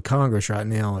dealing with Congress right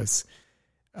now. Is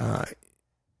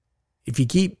if you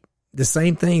keep the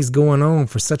same things going on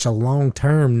for such a long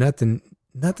term,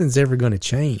 nothing's ever going to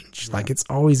change. Yeah. Like it's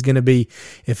always going to be,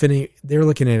 they're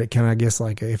looking at it kind of, I guess,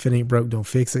 like if it ain't broke, don't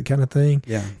fix it kind of thing.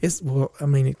 Yeah. It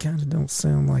kind of don't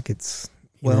sound like it's,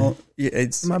 Well, There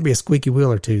might be a squeaky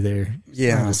wheel or two there. It's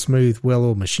not a smooth,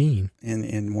 well-oiled machine.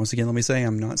 And once again, let me say,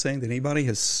 I'm not saying that anybody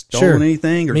has stolen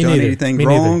anything or done anything Me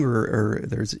wrong or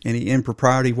there's any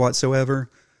impropriety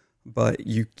whatsoever, but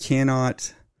you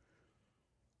cannot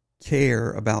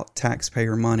care about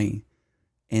taxpayer money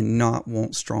and not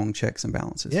want strong checks and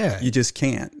balances. Yeah. You just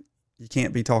can't. You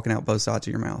can't be talking out both sides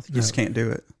of your mouth. You just can't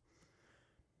do it.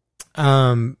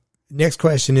 Next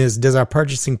question is, does our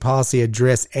purchasing policy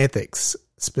address ethics?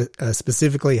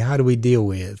 Specifically, how do we deal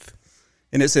with?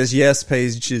 And it says yes,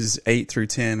 pages 8 through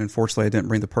 10. Unfortunately, I didn't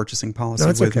bring the purchasing policy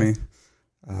with me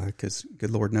because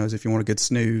good Lord knows if you want a good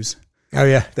snooze. Oh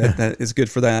yeah, that is good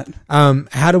for that.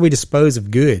 How do we dispose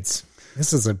of goods?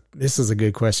 This is a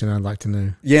good question. I'd like to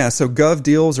know. Yeah, so gov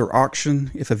deals or auction.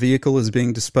 If a vehicle is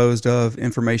being disposed of,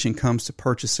 information comes to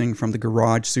purchasing from the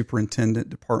garage superintendent,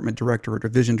 department director, or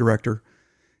division director.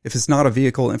 If it's not a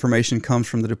vehicle, information comes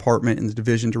from the department and the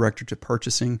division director to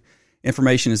purchasing.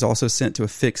 Information is also sent to a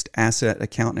fixed asset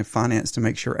account in finance to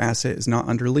make sure asset is not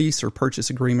under lease or purchase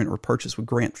agreement or purchase with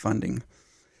grant funding.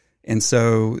 And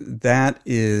so that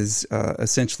is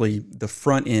essentially the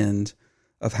front end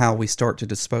of how we start to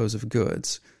dispose of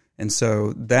goods. And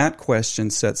so that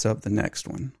question sets up the next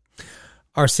one.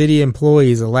 Are city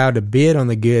employees allowed to bid on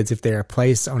the goods if they are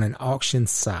placed on an auction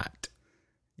site?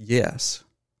 Yes.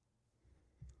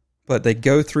 But they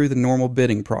go through the normal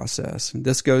bidding process. And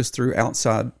this goes through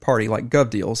outside party like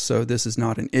GovDeals, so this is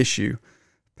not an issue.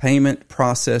 Payment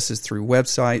processes through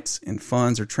websites and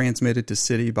funds are transmitted to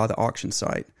city by the auction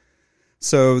site.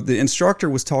 So the instructor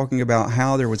was talking about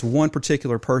how there was one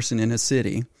particular person in a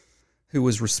city who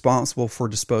was responsible for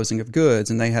disposing of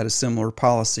goods, and they had a similar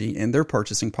policy in their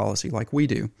purchasing policy like we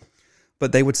do.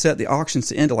 But they would set the auctions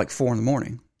to end at like 4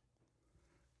 a.m.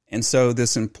 And so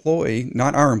this employee,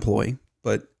 not our employee,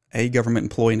 but a government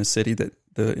employee in a city that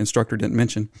the instructor didn't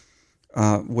mention,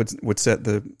 would set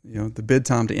the bid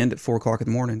time to end at 4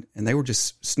 a.m, and they were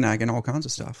just snagging all kinds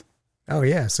of stuff. Oh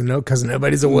yeah, so because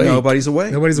nobody's awake. Nobody's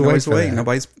awake. Nobody's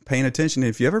Nobody's paying attention.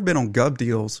 If you ever been on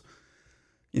GovDeals,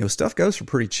 stuff goes for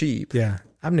pretty cheap. Yeah,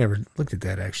 I've never looked at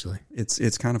that actually.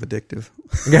 It's kind of addictive.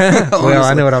 Well,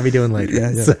 I know what I'll be doing later.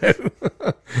 Yeah.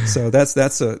 So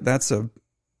that's a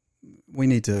we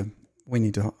need to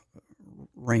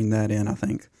rein that in, I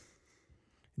think.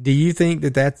 Do you think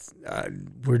that's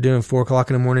we're doing 4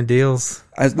 a.m. deals?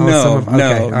 No.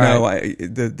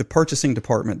 The purchasing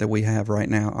department that we have right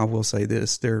now, I will say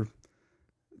this: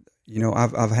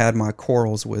 I've had my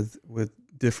quarrels with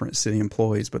different city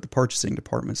employees, but the purchasing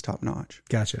department's top notch.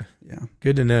 Gotcha. Yeah,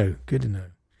 good to know.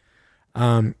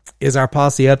 Is our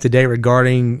policy up to date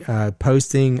regarding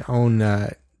posting on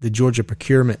the Georgia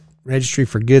Procurement Registry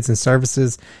for Goods and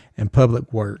Services and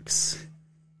Public Works?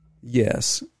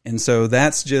 Yes. And so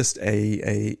that's just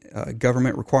a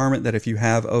government requirement that if you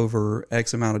have over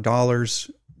X amount of dollars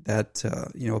that,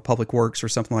 a Public Works or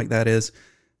something like that is,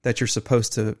 that you're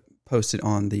supposed to post it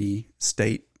on the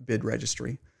state bid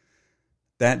registry.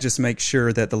 That just makes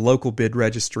sure that the local bid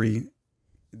registry,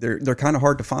 they're kind of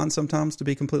hard to find sometimes, to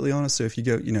be completely honest. So if you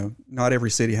go, not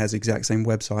every city has the exact same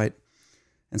website.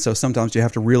 And so sometimes you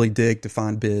have to really dig to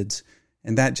find bids.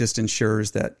 And that just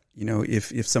ensures that,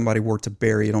 if somebody were to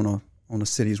bury it on a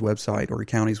city's website or a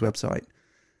county's website,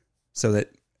 so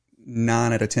that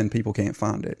 9 out of 10 people can't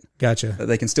find it. Gotcha.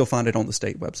 They can still find it on the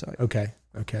state website. Okay.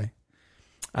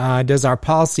 Does our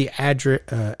policy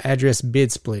address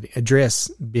bid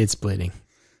splitting?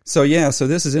 So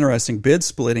this is interesting. Bid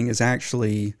splitting is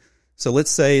actually, so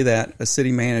let's say that a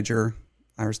city manager,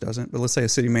 ours doesn't, but let's say a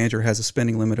city manager has a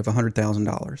spending limit of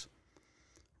 $100,000.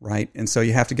 Right? And so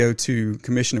you have to go to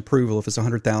commission approval if it's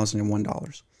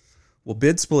 $100,001. Well,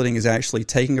 bid splitting is actually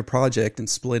taking a project and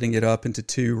splitting it up into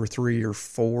 2 or 3 or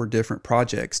 4 different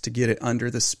projects to get it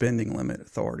under the spending limit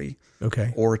authority.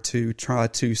 Okay. Or to try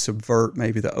to subvert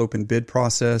maybe the open bid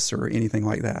process or anything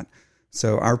like that.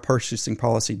 So our purchasing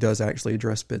policy does actually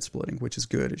address bid splitting, which is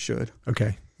good. It should.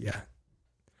 Okay. Yeah.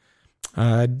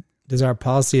 Does our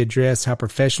policy address how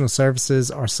professional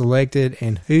services are selected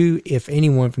and who, if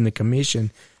anyone from the commission,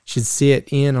 should sit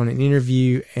in on an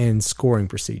interview and scoring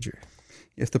procedure?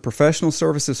 If the professional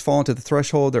services fall into the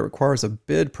threshold that requires a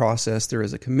bid process, there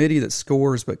is a committee that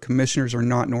scores, but commissioners are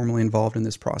not normally involved in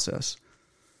this process.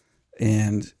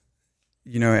 And,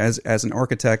 as an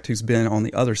architect who's been on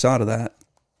the other side of that,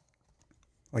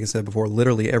 like I said before,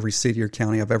 literally every city or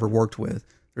county I've ever worked with,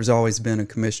 there's always been a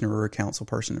commissioner or a council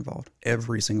person involved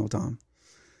every single time.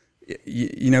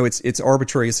 It's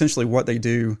arbitrary. Essentially what they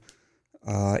do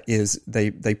is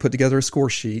they put together a score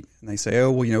sheet and they say,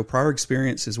 prior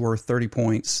experience is worth 30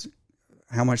 points.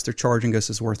 How much they're charging us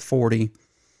is worth 40.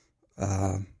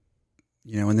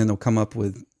 and then they'll come up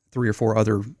with 3 or 4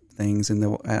 other things, and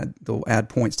they'll add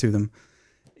points to them.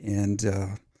 And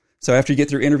so after you get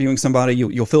through interviewing somebody,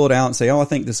 you'll fill it out and say, oh, I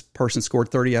think this person scored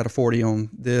 30 out of 40 on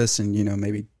this, and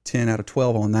maybe 10 out of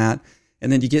 12 on that.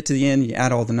 And then you get to the end, you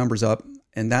add all the numbers up,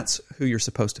 and that's who you're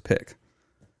supposed to pick.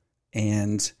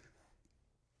 And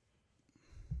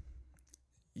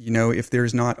if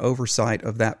there's not oversight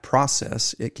of that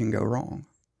process, it can go wrong.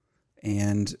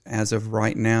 And as of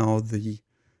right now, the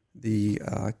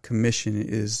commission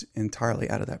is entirely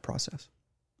out of that process.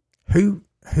 Who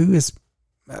is,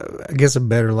 I guess, a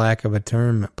better lack of a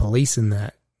term, policing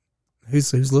that?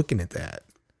 Who's looking at that?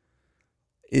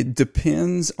 It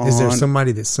depends on. Is there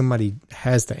somebody that somebody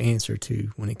has to answer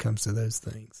to when it comes to those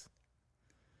things?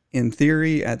 In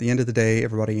theory, at the end of the day,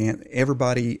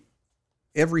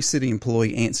 every city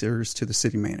employee answers to the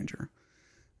city manager,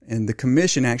 and the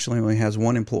commission actually only has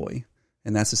one employee,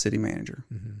 and that's the city manager.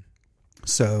 Mm-hmm.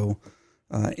 So,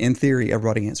 in theory,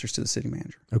 everybody answers to the city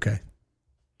manager. Okay.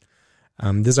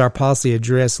 Does our policy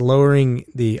address lowering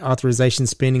the authorization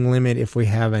spending limit if we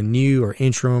have a new or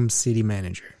interim city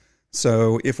manager?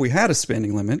 So if we had a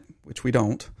spending limit, which we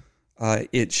don't,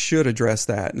 it should address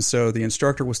that. And so the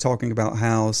instructor was talking about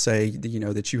how, say,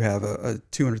 that you have a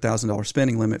 $200,000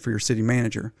 spending limit for your city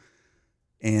manager,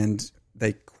 and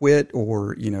they quit,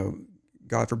 or,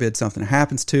 God forbid something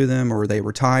happens to them, or they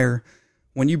retire.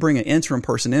 When you bring an interim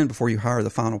person in before you hire the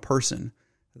final person,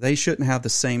 they shouldn't have the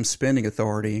same spending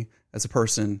authority as a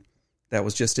person that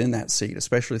was just in that seat,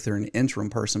 especially if they're an interim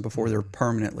person before they're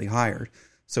permanently hired.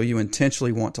 So you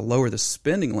intentionally want to lower the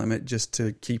spending limit just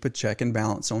to keep a check and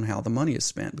balance on how the money is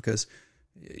spent, because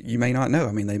you may not know.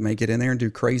 I mean, they may get in there and do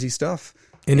crazy stuff.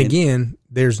 And again,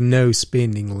 there's no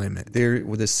spending limit.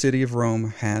 The city of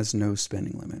Rome has no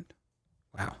spending limit.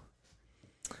 Wow.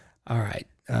 All right.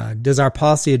 Does our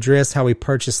policy address how we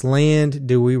purchase land?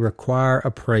 Do we require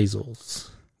appraisals?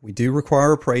 We do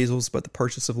require appraisals, but the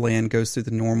purchase of land goes through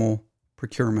the normal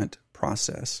procurement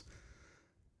process.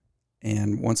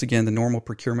 And once again, the normal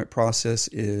procurement process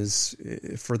is,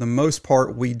 for the most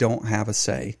part, we don't have a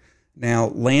say. Now,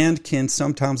 land can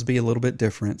sometimes be a little bit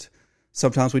different.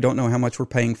 Sometimes we don't know how much we're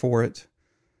paying for it.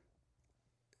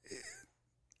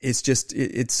 It's just,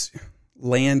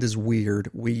 land is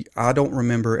weird. I don't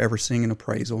remember ever seeing an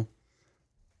appraisal.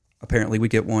 Apparently we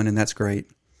get one, and that's great.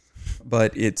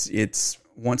 But it's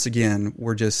once again,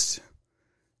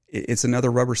 it's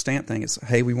another rubber stamp thing. It's,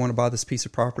 hey, we want to buy this piece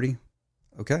of property.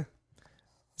 Okay.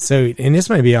 So, and this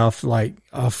may be off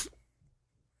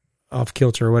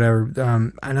kilter or whatever.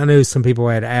 And I know some people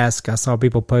had asked, I saw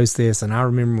people post this, and I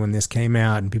remember when this came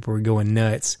out and people were going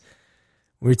nuts.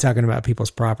 We were talking about people's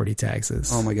property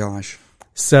taxes. Oh my gosh.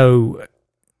 So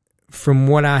from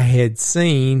what I had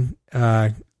seen,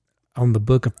 on the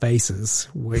Book of Faces,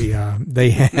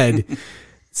 they had,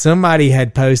 somebody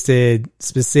had posted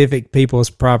specific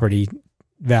people's property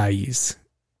values,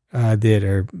 that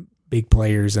are big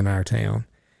players in our town.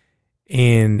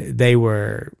 And they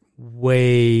were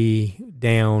way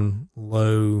down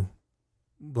low,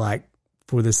 like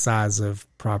for the size of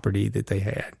property that they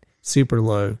had, super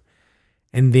low.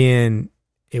 And then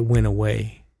it went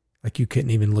away. Like you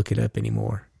couldn't even look it up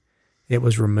anymore. It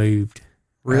was removed.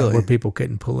 Really? Where people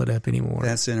couldn't pull it up anymore.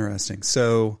 That's interesting.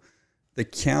 So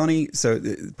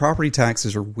the property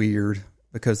taxes are weird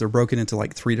because they're broken into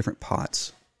like 4 different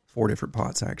pots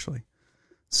actually.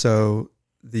 So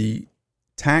the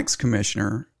tax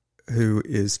commissioner, who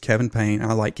is Kevin Payne,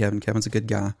 I like Kevin. Kevin's a good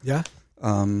guy. Yeah.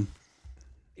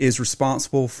 Is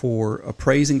responsible for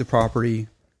appraising the property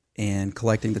and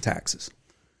collecting the taxes.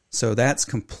 So that's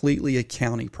completely a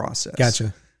county process.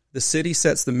 Gotcha. The city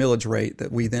sets the millage rate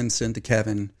that we then send to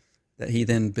Kevin, that he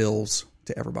then bills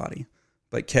to everybody.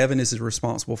 But Kevin is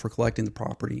responsible for collecting the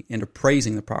property and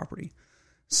appraising the property.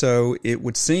 So it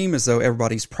would seem as though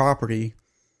everybody's property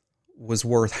was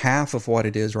worth half of what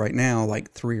it is right now,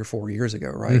 like 3 or 4 years ago,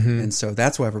 right? Mm-hmm. And so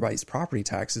that's why everybody's property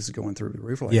taxes is going through the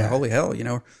roof. Like, holy hell,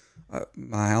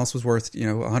 my house was worth,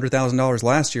 $100,000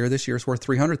 last year. This year it's worth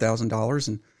 $300,000,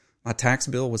 and my tax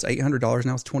bill was $800.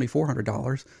 Now it's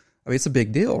 $2,400. I mean, it's a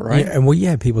big deal, right? Yeah, and you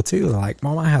had people too, like,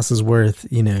 well, my house is worth,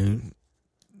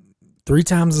 3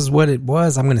 times as what it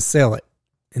was. I'm going to sell it.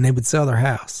 And they would sell their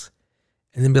house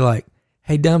and then be like,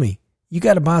 hey, dummy, you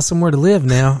got to buy somewhere to live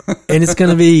now. And it's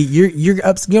going to be, you're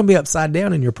going to be upside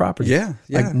down in your property. Yeah.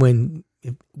 Like when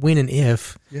and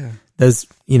if those,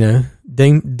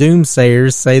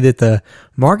 doomsayers say that the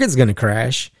market's going to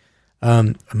crash. I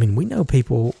know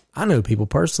people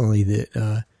personally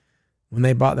that, when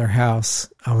they bought their house,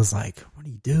 I was like, what are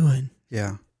you doing?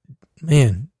 Yeah,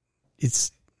 man,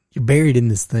 you're buried in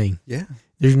this thing. Yeah.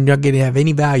 You're not going to have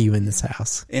any value in this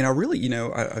house. And I really,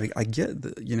 I get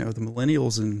the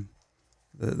millennials and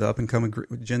the up and coming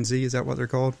Gen Z. Is that what they're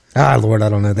called? Ah, Lord, I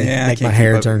don't know. They make my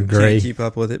hair turn gray. Can't keep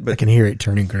up with it, but I can hear it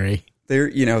turning gray.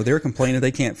 They're complaining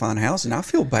they can't find a house, and I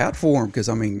feel bad for them because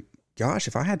I mean, gosh,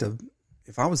 if I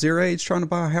was their age trying to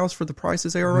buy a house for the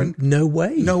prices they are running, no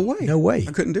way,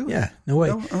 I couldn't do it. Yeah, no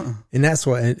way. And that's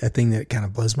what a thing that kind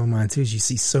of blows my mind too is you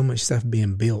see so much stuff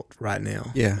being built right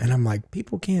now. Yeah, and I'm like,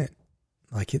 people can't.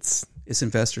 Like it's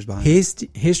investors buying.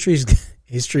 History's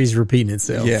repeating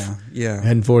itself. Yeah.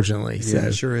 Unfortunately, yeah,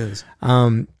 it sure is.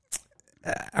 All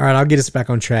right, I'll get us back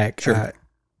on track. Sure.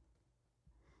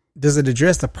 Does it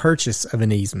address the purchase of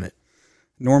an easement?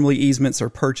 Normally, easements are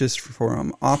purchased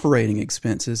from operating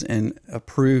expenses and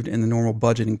approved in the normal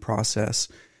budgeting process.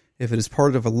 If it is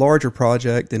part of a larger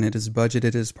project, then it is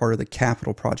budgeted as part of the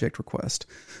capital project request.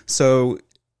 So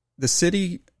the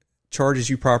city charges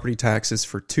you property taxes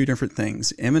for two different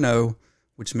things, M&O,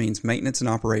 which means maintenance and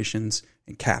operations,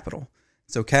 and capital.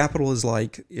 So capital is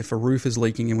like if a roof is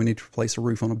leaking and we need to replace a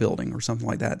roof on a building or something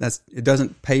like that. It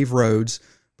doesn't pave roads,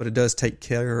 but it does take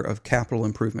care of capital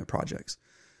improvement projects.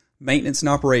 Maintenance and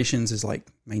operations is like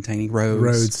maintaining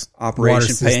roads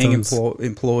operation, paying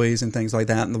employees and things like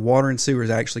that. And the water and sewers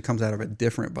actually comes out of a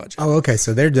different budget. Oh, okay.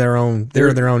 So they're their own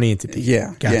entity.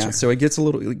 Yeah. Gotcha. Yeah. So it gets a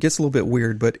little bit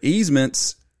weird, but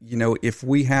easements, if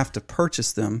we have to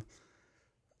purchase them,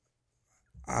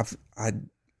 I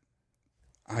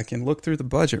can look through the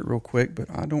budget real quick, but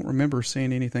I don't remember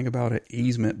seeing anything about an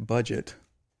easement budget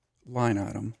line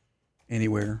item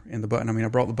anywhere in the button. I mean, I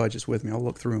brought the budgets with me. I'll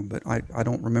look through them, but I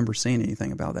don't remember seeing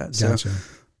anything about that. Gotcha. So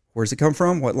where does it come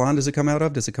from? What line does it come out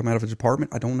of? Does it come out of a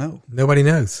department? I don't know. Nobody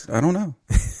knows. I don't know.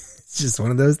 It's just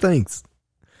one of those things.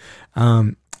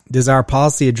 Does our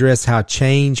policy address how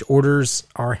change orders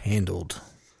are handled?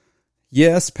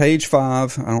 Yes, page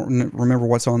 5. I don't remember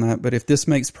what's on that, but if this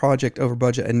makes project over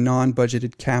budget, a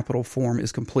non-budgeted capital form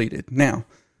is completed. Now,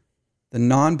 the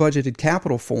non-budgeted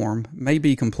capital form may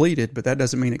be completed, but that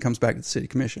doesn't mean it comes back to the city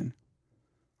commission.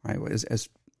 Right? As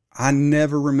I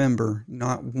never remember,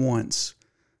 not once,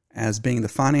 as being the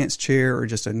finance chair or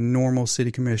just a normal city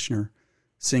commissioner,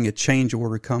 seeing a change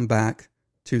order come back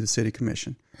to the city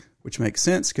commission, which makes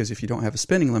sense because if you don't have a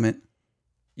spending limit,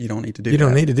 you don't need to do that. You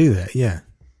don't need to do that, yeah.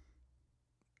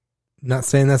 Not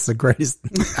saying that's the greatest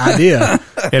idea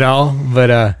at all,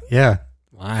 but yeah,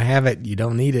 I have it. You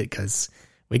don't need it because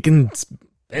we can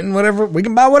spend whatever, we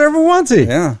can buy whatever we want to.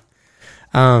 Yeah.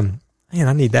 Man,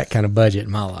 I need that kind of budget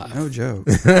in my life. No joke.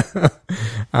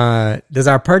 Does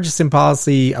our purchasing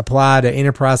policy apply to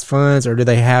enterprise funds, or do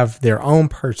they have their own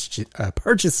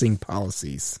purchasing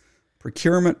policies?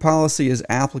 Procurement policy is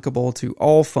applicable to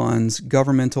all funds,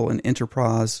 governmental and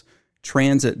enterprise.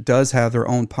 Transit does have their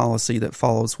own policy that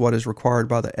follows what is required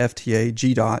by the FTA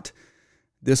GDOT.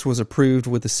 This was approved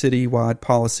with the citywide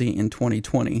policy in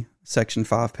 2020, Section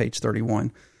 5, page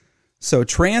 31. So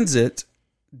transit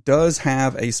does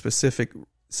have a specific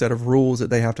set of rules that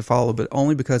they have to follow, but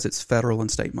only because it's federal and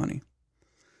state money.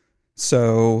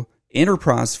 So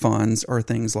enterprise funds are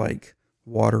things like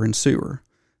water and sewer.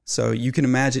 So you can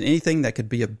imagine anything that could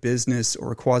be a business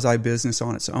or a quasi-business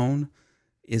on its own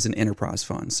is an enterprise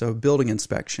fund. So building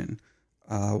inspection,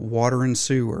 water and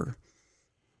sewer.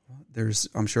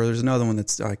 I'm sure there's another one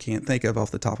that's I can't think of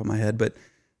off the top of my head, but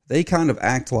they kind of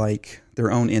act like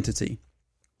their own entity.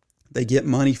 They get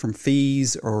money from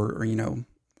fees or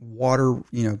water,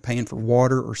 paying for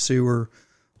water or sewer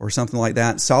or something like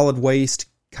that. Solid waste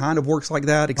kind of works like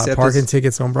that, except parking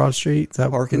tickets on Broad Street. Is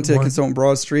that parking tickets on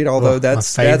Broad Street. Although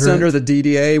that's under the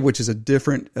DDA, which is a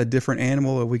different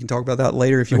animal. We can talk about that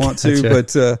later if you want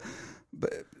to.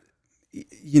 But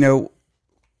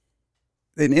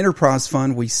an enterprise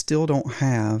fund, we still don't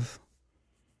have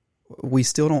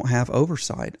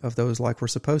oversight of those like we're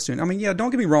supposed to. I mean, yeah, don't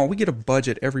get me wrong. We get a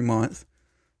budget every month,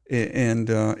 and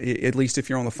at least if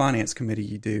you're on the finance committee,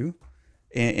 you do.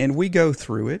 And we go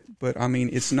through it, but I mean,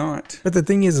 it's not. But the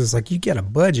thing is like you get a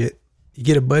budget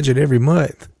every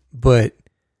month. But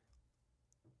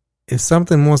if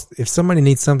somebody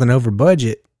needs something over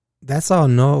budget, that's all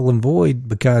null and void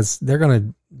because they're going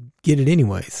to get it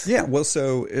anyways. Yeah. Well,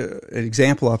 so an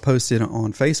example I posted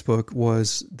on Facebook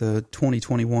was the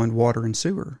 2021 water and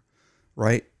sewer,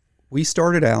 right? We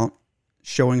started out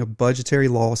showing a budgetary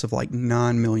loss of like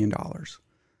 $9 million.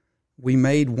 We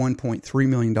made $1.3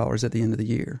 million at the end of the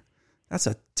year. That's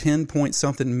a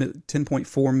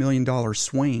 $10.4 million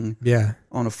swing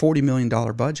on a $40 million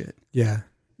budget. Yeah.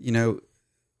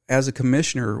 As a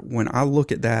commissioner, when I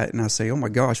look at that and I say, oh my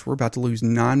gosh, we're about to lose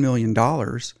 $9 million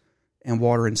in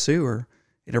water and sewer,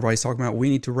 and everybody's talking about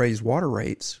we need to raise water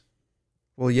rates.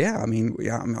 Well, yeah. I mean,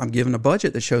 I'm given a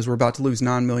budget that shows we're about to lose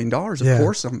 $9 million. Of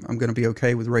course, I'm going to be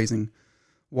okay with raising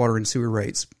water and sewer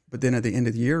rates. But then at the end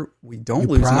of the year, we don't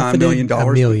lose $9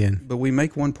 million, but we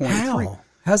make 1.3.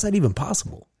 How's that even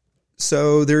possible?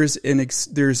 So there's a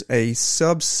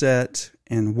subset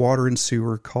in water and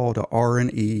sewer called a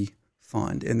R&E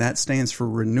fund, and that stands for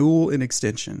renewal and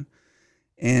extension.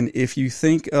 And if you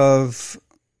think of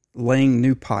laying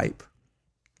new pipe,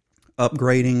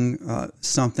 upgrading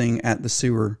something at the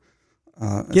sewer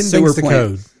things to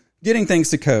code. Getting things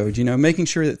to code, making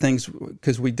sure that things,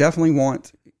 because we definitely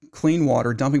want clean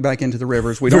water dumping back into the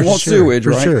rivers. We don't want sewage,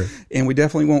 right? Sure. And we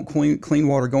definitely want clean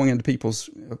water going into people's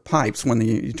pipes when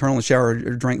you turn on the shower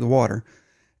or drink the water.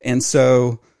 And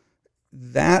so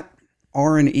that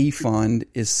R&E fund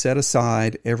is set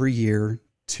aside every year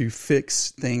to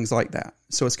fix things like that.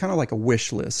 So it's kind of like a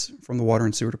wish list from the Water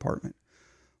and Sewer Department.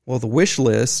 Well, the wish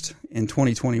list in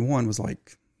 2021 was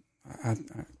like $17,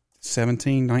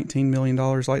 $19 million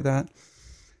like that,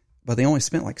 but they only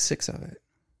spent like $6 of it.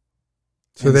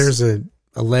 So and there's a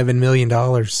 $11 million.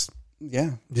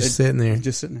 Yeah. Sitting there.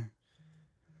 Just sitting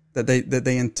there. That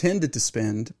they intended to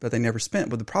spend, but they never spent.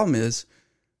 But the problem is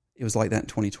it was like that in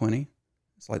 2020.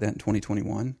 It's like that in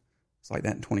 2021. It's like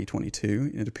that in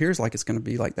 2022. It appears like it's going to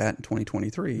be like that in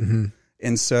 2023. Mm-hmm.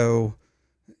 And so,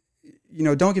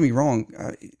 don't get me wrong.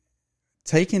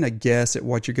 Taking a guess at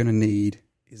what you're going to need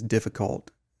is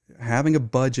difficult. Having a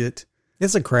budget.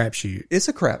 It's a crapshoot. It's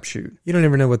a crapshoot. You don't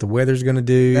ever know what the weather's going to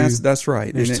do. That's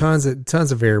right. There's tons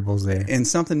of variables there, and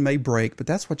something may break. But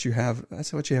that's what you have.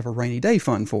 That's what you have a rainy day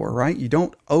fund for, right? You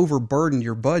don't overburden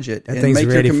your budget and make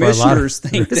your commissioners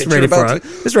think that you're about to.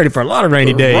 It's ready for a lot of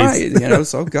rainy days, right?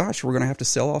 So gosh, we're going to have to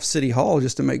sell off City Hall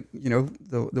just to make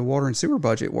the water and sewer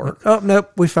budget work. Oh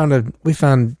nope, we found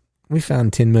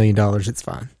 $10 million. It's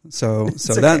fine. So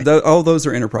that all those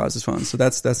are enterprises funds. So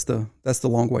that's the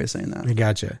long way of saying that. I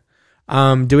gotcha.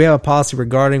 Do we have a policy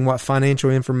regarding what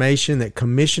financial information that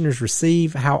commissioners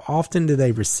receive? How often do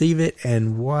they receive it,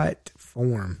 and what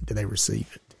form do they receive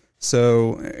it?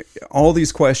 So all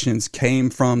these questions came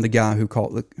from the guy who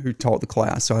taught the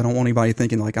class. So I don't want anybody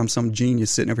thinking like I'm some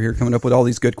genius sitting over here coming up with all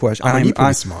these good questions.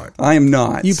 I'm smart. I am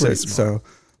not. You play smart.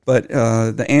 But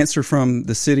the answer from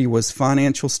the city was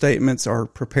financial statements are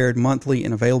prepared monthly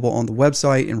and available on the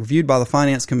website and reviewed by the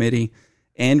finance committee.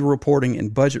 And reporting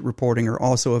and budget reporting are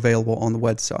also available on the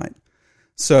website.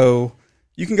 So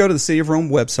you can go to the City of Rome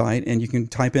website and you can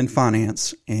type in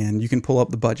finance and you can pull up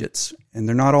the budgets. And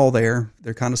they're not all there.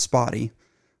 They're kind of spotty.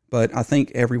 But I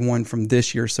think everyone from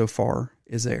this year so far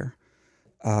is there.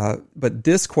 But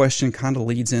this question kind of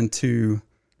leads into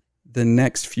the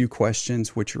next few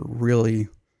questions, which are really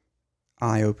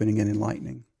eye-opening and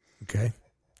enlightening. Okay.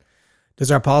 Does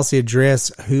our policy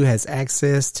address who has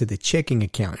access to the checking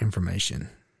account information?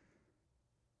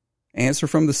 Answer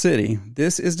from the city.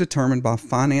 This is determined by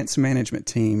finance management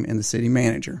team and the city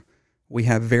manager. We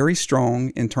have very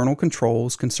strong internal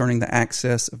controls concerning the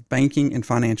access of banking and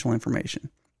financial information.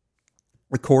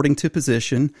 According to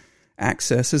position,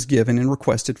 access is given and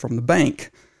requested from the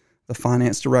bank. The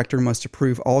finance director must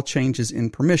approve all changes in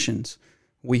permissions.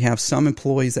 We have some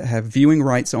employees that have viewing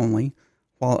rights only,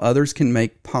 while others can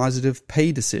make positive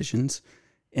pay decisions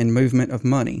and movement of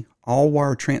money. All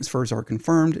wire transfers are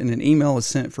confirmed, and an email is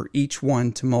sent for each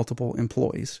one to multiple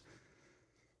employees.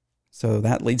 So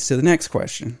that leads to the next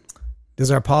question. Does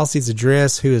our policies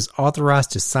address who is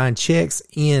authorized to sign checks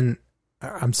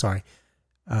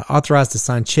authorized to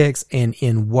sign checks and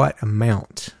in what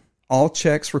amount? All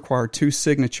checks require 2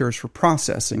 signatures for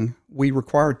processing. We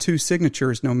require 2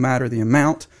 signatures no matter the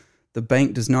amount. The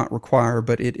bank does not require,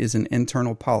 but it is an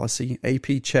internal policy.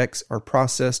 AP checks are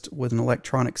processed with an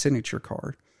electronic signature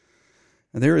card.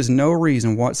 Now, there is no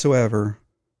reason whatsoever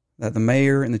that the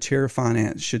mayor and the chair of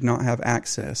finance should not have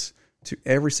access to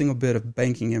every single bit of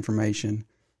banking information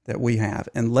that we have,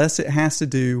 unless it has to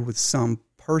do with some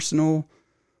personal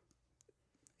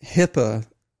HIPAA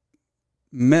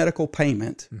medical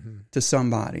payment to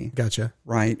somebody. Gotcha.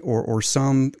 Right? Or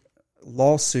some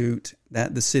lawsuit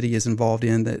that the city is involved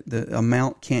in that the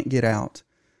amount can't get out.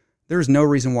 There's no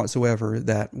reason whatsoever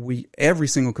that every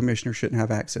single commissioner shouldn't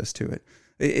have access to it.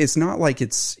 It's not like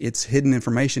it's hidden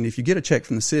information. If you get a check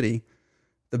from the city,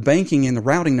 the banking and the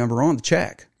routing number on the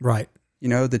check. Right.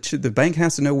 The bank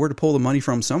has to know where to pull the money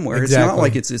from somewhere. Exactly. It's not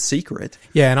like it's a secret.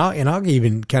 Yeah, and I'll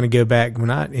even kind of go back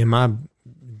in my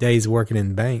days working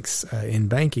in banks, in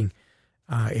banking.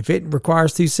 If it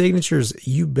requires 2 signatures,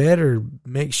 you better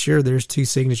make sure there's 2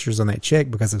 signatures on that check,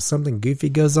 because if something goofy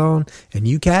goes on and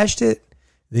you cashed it,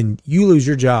 then you lose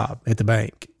your job at the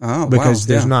bank. Oh, because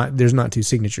wow. there's not 2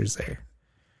 signatures there.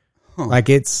 Huh. Like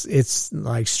it's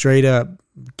like straight up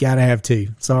Gotta have two.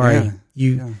 Sorry.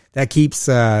 Yeah. That keeps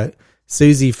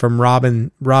Susie from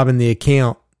robbing the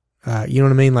account. You know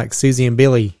what I mean? Like Susie and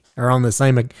Billy are on the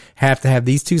same, have to have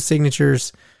these two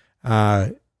signatures.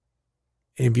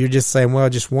 If you're just saying, well,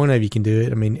 just one of you can do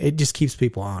it, I mean, it just keeps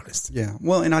people honest. Yeah.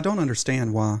 Well, and I don't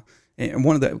understand why. And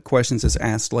one of the questions that's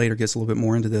asked later gets a little bit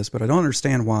more into this, but I don't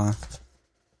understand why,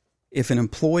 if an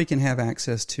employee can have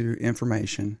access to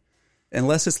information,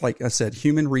 unless it's, like I said,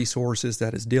 human resources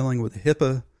that is dealing with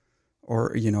HIPAA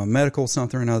or, a medical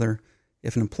something or another,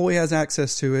 if an employee has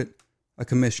access to it, a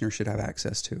commissioner should have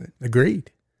access to it.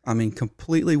 Agreed. I mean,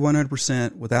 completely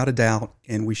 100% without a doubt.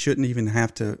 And we shouldn't even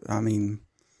have to,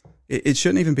 it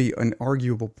shouldn't even be an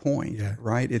arguable point,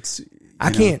 right? It's,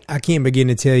 I can't begin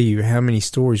to tell you how many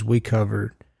stories we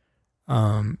covered.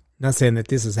 Not saying that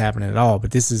this is happening at all,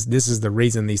 but this is the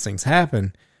reason these things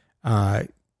happen.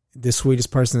 The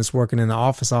sweetest person that's working in the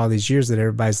office all these years that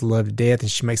everybody's loved to death,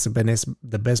 and she makes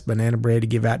the best banana bread to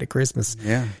give out at Christmas.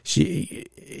 Yeah.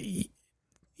 She,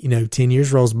 10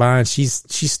 years rolls by and she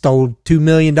stole $2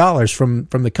 million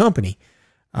from the company.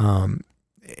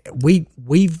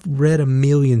 We've read a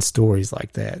million stories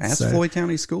like that. Ask Floyd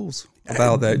County Schools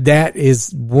about that. That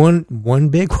is one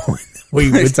big one we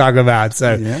would talk about.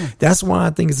 So that's why I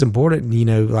think it's important.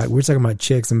 Like we're talking about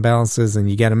checks and balances,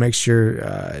 and you got to make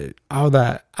sure all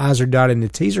the I's are dotted and the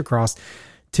T's are crossed.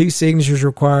 2 signatures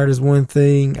required is one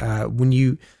thing. When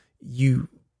you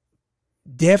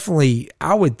definitely,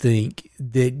 I would think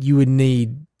that you would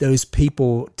need those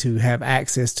people to have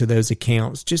access to those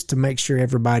accounts just to make sure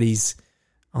everybody's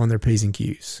on their P's and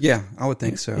Q's. Yeah, I would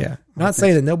think so. Yeah. Not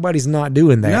saying that nobody's not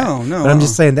doing that. No. But I'm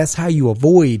just saying that's how you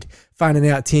avoid finding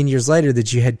out 10 years later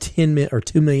that you had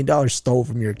 $2 million stole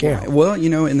from your account. Right. Well,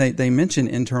 and they mention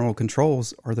internal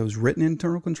controls. Are those written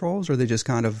internal controls, or are they just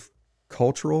kind of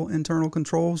cultural internal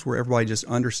controls where everybody just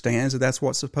understands that that's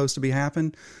what's supposed to be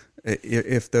happening?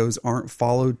 If those aren't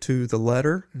followed to the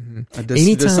letter,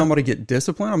 does somebody get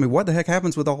disciplined? I mean, what the heck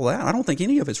happens with all that? I don't think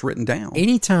any of it's written down.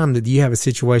 Anytime that you have a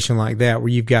situation like that where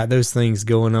you've got those things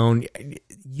going on,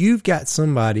 you've got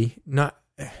somebody, not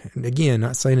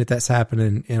saying that that's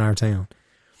happening in our town,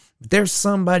 but there's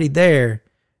somebody there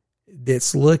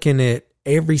that's looking at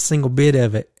every single bit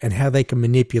of it and how they can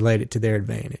manipulate it to their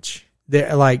advantage.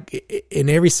 They're like in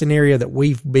every scenario that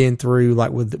we've been through,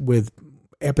 like with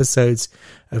episodes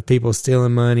of people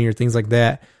stealing money or things like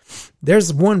that,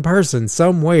 there's one person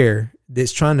somewhere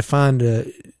that's trying to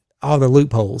find all the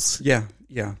loopholes. Yeah.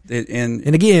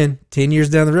 And again, 10 years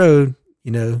down the road,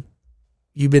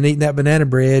 you've been eating that banana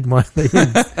bread while they've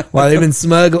been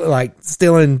smuggling, like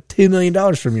stealing $2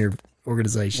 million from your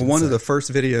organization. Well, one of the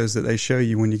first videos that they show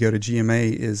you when you go to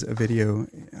GMA is a video.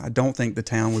 I don't think the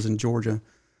town was in Georgia,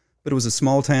 but it was a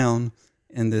small town,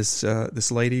 and this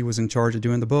lady was in charge of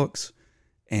doing the books,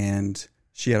 and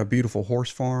she had a beautiful horse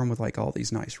farm with like all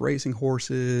these nice racing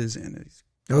horses and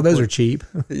those are cheap.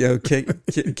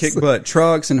 Kick butt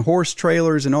trucks and horse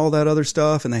trailers and all that other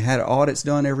stuff, and they had audits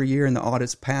done every year, and the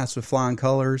audits passed with flying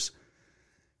colors.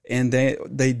 And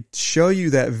they show you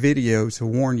that video to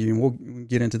warn you, and we'll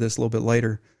get into this a little bit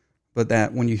later, but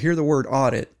that when you hear the word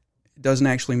audit, it doesn't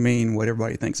actually mean what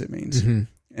everybody thinks it means. Mm-hmm.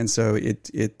 And so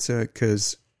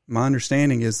because my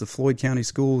understanding is the Floyd County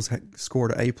Schools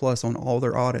scored an A+ on all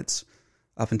their audits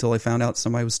up until they found out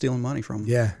somebody was stealing money from them.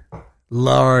 Yeah.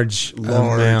 Large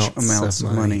amounts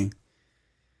of money.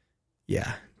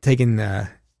 Yeah. We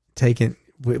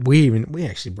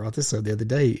actually brought this up the other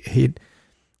day.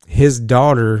 His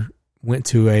daughter went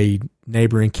to a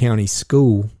neighboring county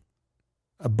school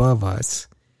above us,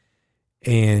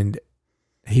 and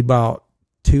he bought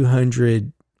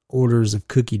 200 orders of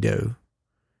cookie dough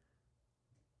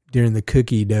during the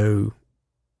cookie dough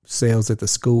sales at the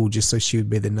school just so she would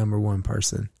be the number one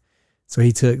person. So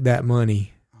he took that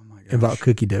money and bought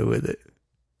cookie dough with it.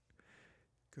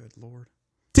 Good Lord.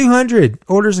 200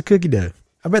 orders of cookie dough.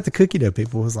 I bet the cookie dough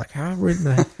people was like, how in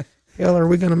the hell are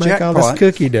we going to make all this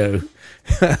cookie dough?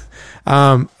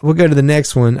 We'll go to the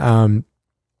next one.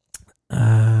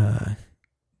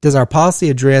 Does our policy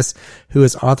address who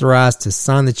is authorized to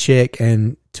sign the check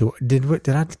and to did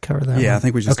I cover that? Yeah, one? I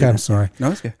think we just okay. I'm sorry.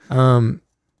 No, it's good.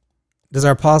 Does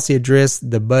our policy address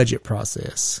the budget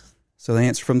process? So the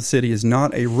answer from the city is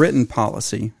not a written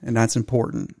policy, and that's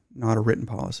important. Not a written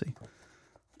policy,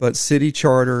 but city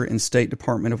charter and State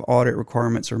Department of Audit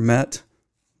requirements are met.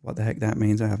 What the heck that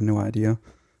means, I have no idea.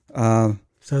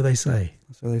 So they say.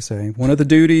 One of the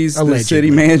duties of the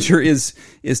city manager is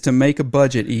to make a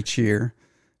budget each year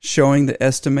showing the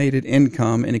estimated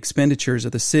income and expenditures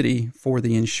of the city for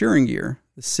the ensuing year.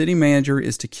 The city manager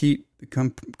is to keep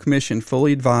the commission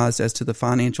fully advised as to the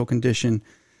financial condition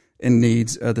and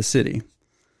needs of the city.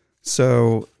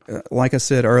 So, like I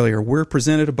said earlier, we're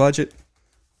presented a budget.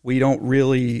 We don't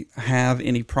really have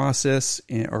any process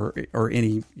or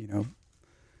any,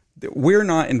 we're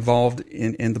not involved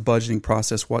in the budgeting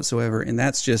process whatsoever. And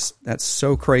that's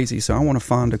so crazy. So I want to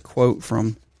find a quote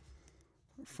from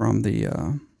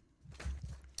the,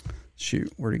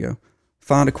 where'd he go?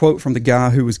 Find a quote from the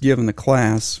guy who was giving the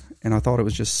class, and I thought it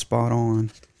was just spot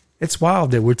on. It's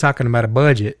wild that we're talking about a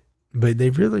budget, but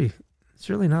it's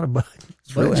really not a budget.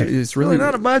 It's really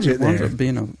not a budget. It winds up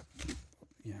being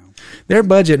their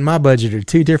budget and my budget are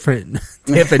two different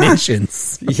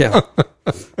definitions. Yeah.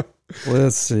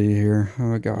 Let's see here.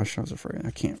 Oh gosh, I was afraid.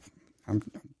 I'm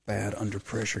bad under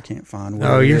pressure. Can't find where.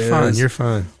 Oh, you're fine. You're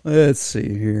fine. Let's see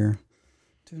here.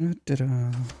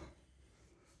 I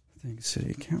think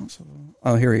city council.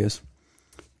 Oh, here he is.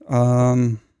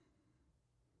 I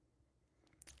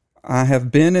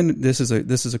have been in. This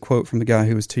is a quote from the guy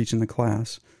who was teaching the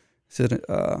class. He said,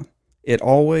 "It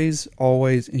always."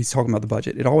 He's talking about the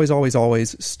budget. It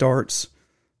always starts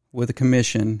with a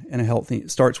commission in a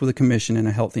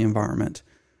healthy environment.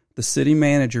 The city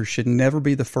manager should never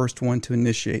be the first one to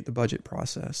initiate the budget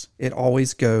process. It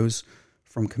always goes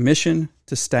from commission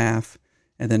to staff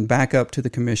and then back up to the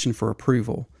commission for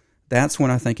approval. That's when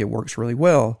I think it works really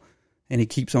well. And he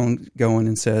keeps on going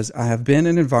and says, I have been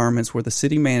in environments where the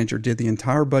city manager did the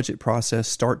entire budget process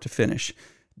start to finish.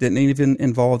 Didn't even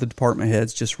involve the department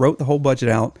heads, just wrote the whole budget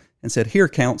out and said, here,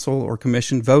 council or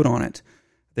commission, vote on it.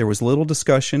 There was little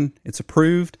discussion. It's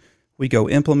approved. We go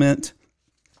implement.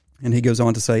 And he goes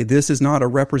on to say, this is not a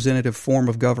representative form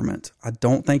of government. I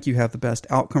don't think you have the best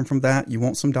outcome from that. You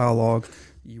want some dialogue.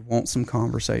 You want some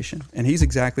conversation. And he's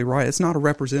exactly right. It's not a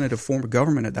representative form of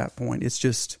government at that point. It's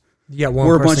just,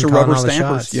 we're a bunch of rubber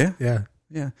stampers. Yeah.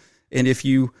 And if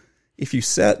you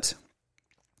set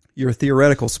your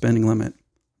theoretical spending limit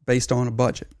based on a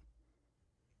budget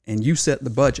and you set the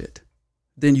budget,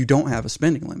 then you don't have a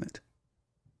spending limit.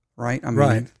 Right? I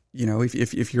mean,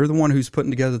 if you're the one who's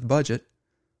putting together the budget,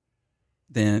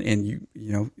 then, and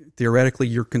you theoretically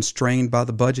you're constrained by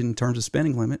the budget in terms of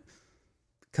spending limit,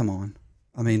 come on.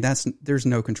 I mean, there's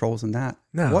no controls in that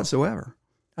whatsoever.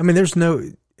 I mean,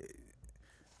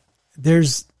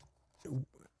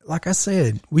 like I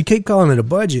said, we keep calling it a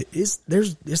budget. It's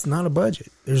not a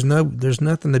budget. There's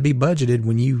nothing to be budgeted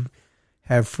when you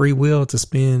have free will to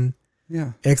spend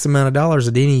X amount of dollars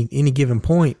at any given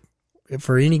point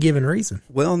for any given reason.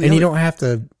 Well, and you don't have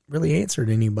to really answer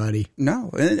to anybody. No.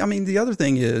 And I mean, the other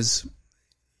thing is,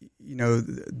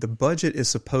 the budget is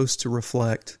supposed to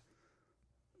reflect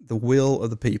the will of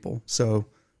the people. So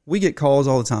we get calls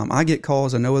all the time. I get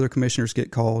calls. I know other commissioners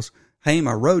get calls. Hey,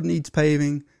 my road needs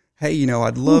paving. Hey,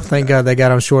 I'd love. Thank God they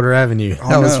got on Shorter Avenue.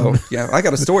 Oh, no. Yeah, I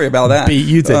got a story about that. Beat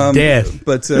you to death.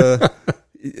 But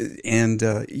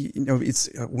it's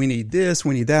we need this,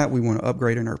 we need that. We want to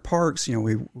upgrade in our parks.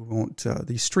 We want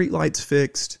these street lights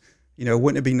fixed.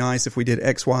 Wouldn't it be nice if we did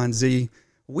X, Y, and Z?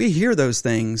 We hear those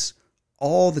things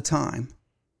all the time,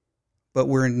 but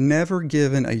we're never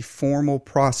given a formal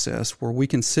process where we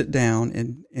can sit down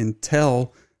and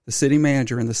tell the city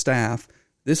manager and the staff,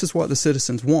 this is what the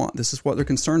citizens want. This is what they're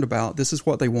concerned about. This is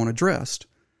what they want addressed.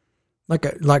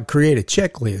 Like create a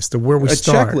checklist of where we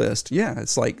start. A checklist, yeah.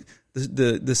 It's like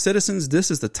the citizens,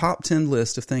 this is the top 10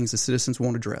 list of things the citizens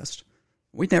want addressed.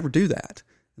 We never do that.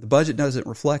 The budget doesn't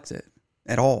reflect it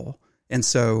at all. And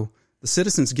so the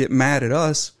citizens get mad at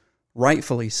us,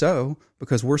 rightfully so,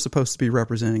 because we're supposed to be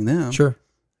representing them. Sure.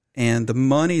 And the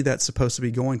money that's supposed to be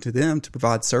going to them to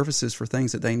provide services for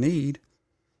things that they need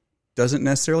doesn't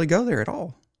necessarily go there at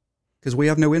all because we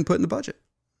have no input in the budget.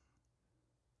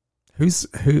 Whose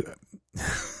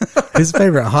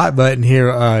favorite hot button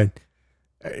here?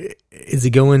 Is it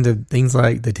going to things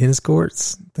like the tennis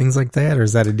courts, things like that, or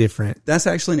is that a different? That's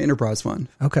actually an enterprise fund.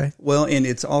 Okay. Well, and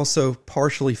it's also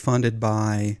partially funded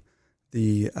by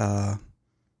the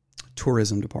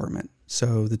tourism department.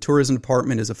 So the tourism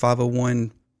department is a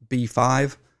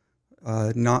 501(b)(5),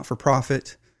 not for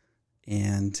profit,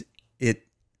 and it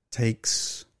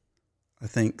takes, I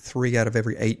think, 3 out of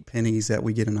every 8 pennies that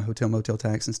we get in a hotel motel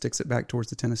tax and sticks it back towards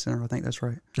the tennis center. I think that's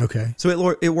right. Okay. So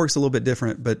it works a little bit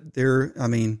different, but there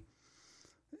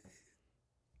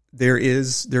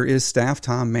is staff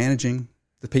time managing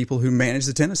the people who manage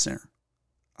the tennis center.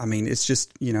 I mean, it's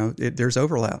just, there's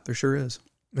overlap. There sure is.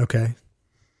 Okay.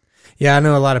 Yeah, I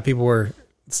know a lot of people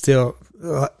still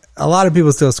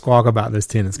squawk about those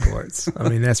tennis courts. I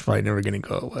mean, that's probably never going to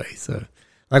go away. So,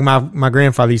 like my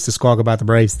grandfather used to squawk about the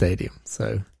Braves Stadium.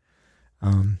 So,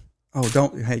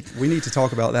 we need to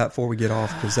talk about that before we get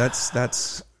off because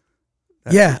that's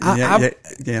We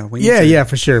need yeah,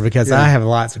 for sure, because Yeah. I have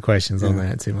lots of questions on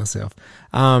that too myself.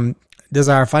 Does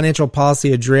our financial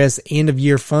policy address end of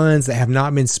year funds that have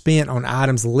not been spent on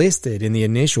items listed in the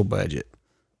initial budget?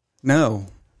 No,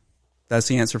 that's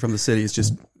the answer from the city. It's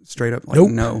just straight up like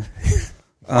Nope. no.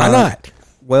 Why not?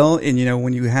 Well, and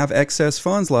when you have excess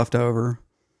funds left over,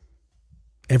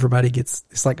 Everybody gets,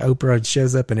 it's like Oprah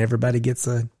shows up and everybody gets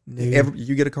a new.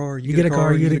 you get a car, You get a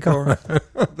car, you get a car.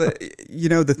 But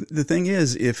the thing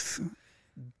is, if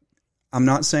I'm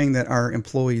not saying that our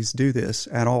employees do this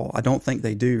at all, I don't think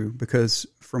they do, because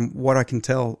from what I can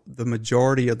tell, the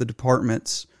majority of the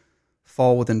departments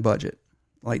fall within budget.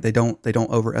 Like they don't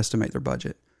overestimate their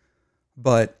budget.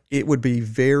 But it would be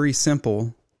very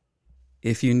simple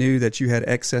if you knew that you had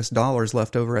excess dollars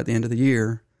left over at the end of the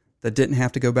year that didn't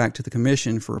have to go back to the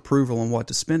commission for approval on what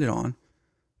to spend it on,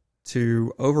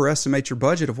 to overestimate your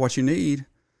budget of what you need.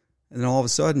 And then all of a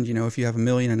sudden, if you have $1.5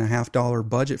 million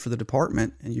budget for the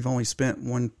department and you've only spent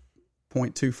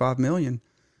 $1.25 million,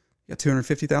 you got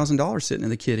 $250,000 sitting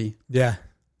in the kitty. Yeah.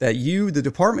 That the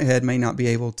department head, may not be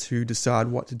able to decide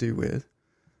what to do with,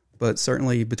 but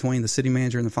certainly between the city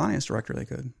manager and the finance director, they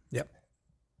could. Yep.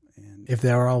 And If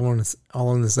they were all on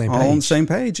the same page. all on the same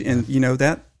page. And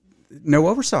that, no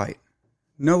oversight.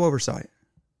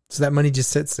 So that money just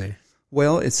sits there.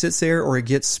 Well, it sits there or it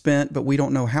gets spent, but we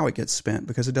don't know how it gets spent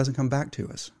because it doesn't come back to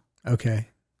us. Okay.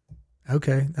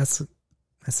 That's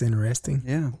interesting.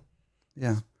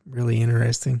 Yeah. Really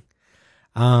interesting.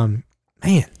 Man,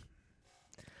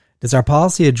 does our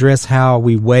policy address how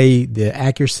we weigh the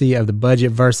accuracy of the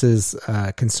budget versus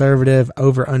conservative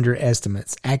over-under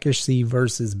estimates? Accuracy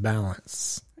versus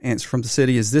balance. Answer from the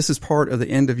city is, this is part of the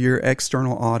end-of-year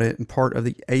external audit and part of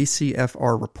the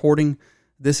ACFR reporting.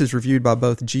 This is reviewed by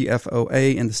both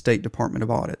GFOA and the State Department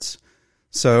of Audits.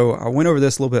 So I went over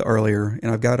this a little bit earlier,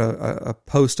 and I've got a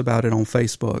post about it on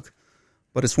Facebook.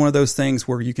 But it's one of those things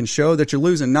where you can show that you're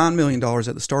losing $9 million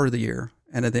at the start of the year,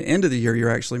 and at the end of the year, you're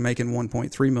actually making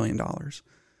 $1.3 million.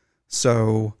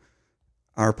 So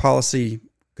our policy,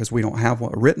 because we don't have a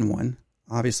written one,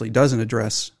 obviously doesn't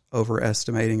address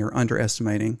overestimating or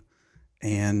underestimating.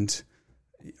 And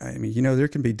I mean, there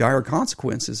can be dire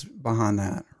consequences behind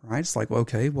that, right? It's like, well,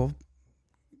 okay, well,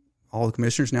 all the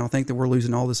commissioners now think that we're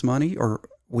losing all this money, or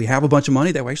we have a bunch of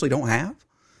money that we actually don't have.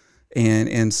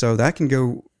 And so that can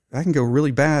go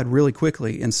really bad really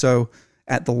quickly. And so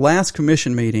at the last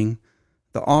commission meeting,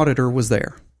 the auditor was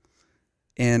there,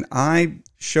 and I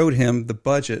showed him the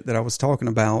budget that I was talking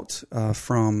about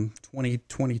from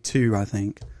 2022, I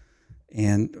think.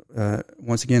 And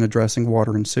once again, addressing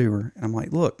water and sewer. And I'm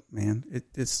like, look, man,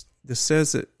 this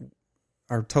says that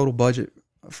our total budget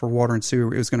for water and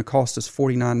sewer, it was going to cost us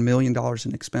 $49 million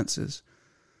in expenses.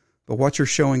 But what you're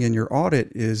showing in your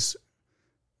audit is,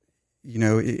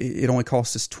 it only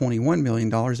cost us $21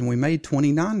 million, and we made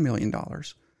 $29 million.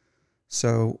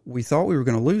 So we thought we were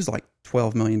going to lose like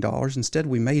 $12 million. Instead,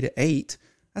 we made it $8 million.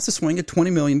 That's a swing of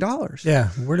 $20 million. Yeah.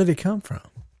 Where did it come from?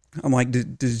 I'm like,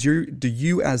 do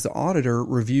you as the auditor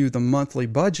review the monthly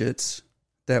budgets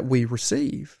that we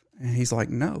receive? And he's like,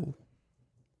 no,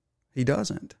 he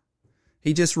doesn't.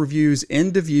 He just reviews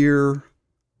end of year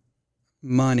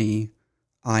money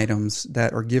items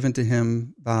that are given to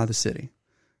him by the city.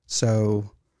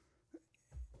 So,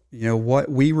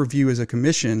 what we review as a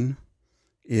commission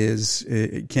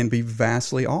it can be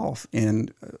vastly off.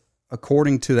 And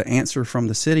according to the answer from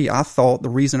the city, I thought the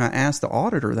reason I asked the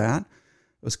auditor that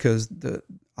was because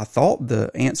I thought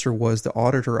the answer was the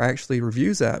auditor actually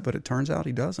reviews that, but it turns out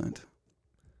he doesn't.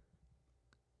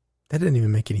 That doesn't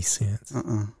even make any sense.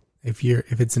 If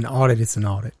it's an audit, it's an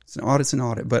audit. It's an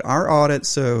audit. But our audit,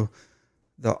 so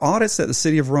the audits that the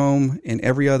city of Rome and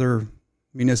every other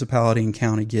municipality and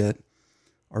county get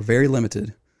are very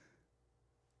limited.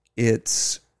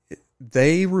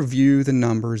 They review the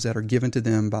numbers that are given to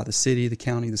them by the city, the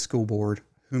county, the school board,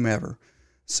 whomever.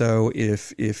 So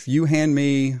if you hand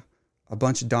me a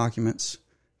bunch of documents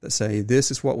that say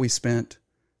this is what we spent,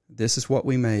 this is what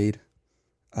we made,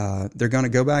 they're going to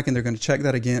go back and they're going to check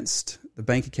that against the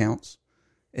bank accounts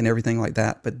and everything like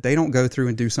that. But they don't go through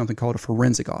and do something called a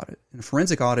forensic audit. And a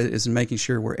forensic audit is making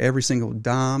sure where every single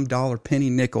dime, dollar, penny,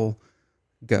 nickel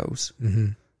goes. Mm-hmm.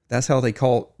 That's how they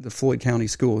call it the Floyd County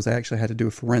schools. They actually had to do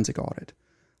a forensic audit.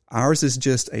 Ours is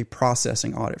just a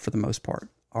processing audit for the most part.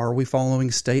 Are we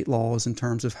following state laws in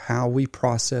terms of how we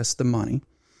process the money?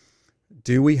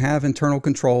 Do we have internal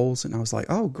controls? And I was like,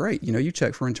 oh, great. You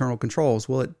check for internal controls.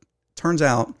 Well, it turns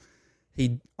out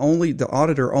the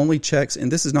auditor only checks,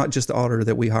 and this is not just the auditor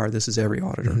that we hire. This is every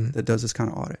auditor that does this kind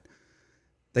of audit.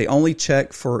 They only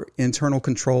check for internal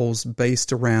controls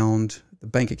based around the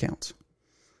bank accounts.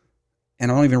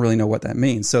 And I don't even really know what that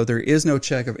means. So there is no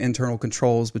check of internal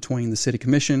controls between the city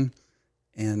commission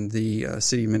and the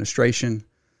city administration.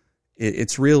 So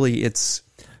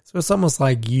it's almost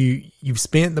like you've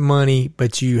spent the money,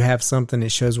 but you have something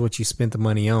that shows what you spent the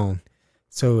money on.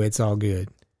 So it's all good.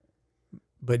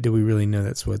 But do we really know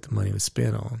that's what the money was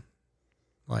spent on?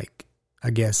 Like,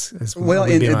 I guess that's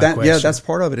that's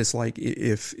part of it. It's like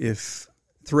if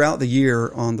throughout the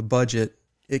year on the budget,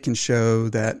 it can show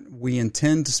that we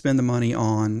intend to spend the money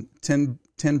on 10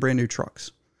 brand new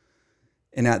trucks.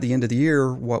 And at the end of the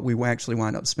year, what we actually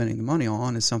wind up spending the money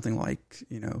on is something like,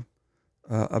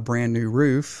 a brand new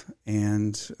roof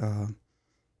and,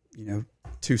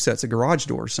 2 sets of garage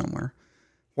doors somewhere.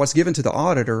 What's given to the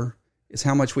auditor is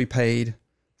how much we paid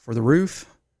for the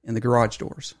roof and the garage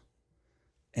doors.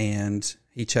 And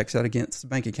he checks that against the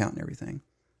bank account and everything.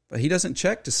 But he doesn't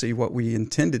check to see what we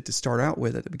intended to start out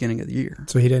with at the beginning of the year.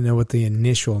 So he didn't know what the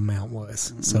initial amount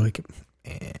was. Mm-hmm. So he could,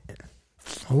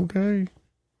 okay,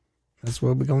 that's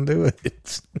what we're going to do with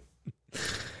it.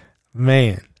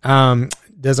 Man,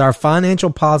 does our financial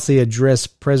policy address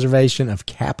preservation of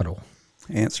capital?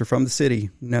 Answer from the city,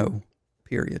 no,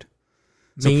 period.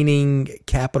 Meaning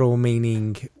capital,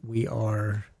 meaning we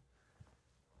are...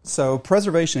 So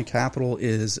preservation of capital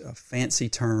is a fancy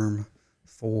term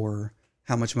for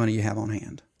how much money you have on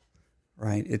hand,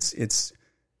 right? It's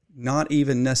not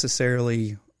even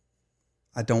necessarily,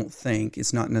 I don't think,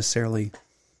 it's not necessarily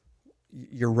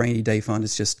your rainy day fund.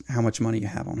 It's just how much money you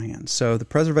have on hand. So the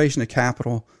preservation of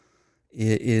capital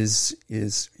is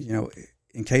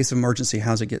in case of emergency,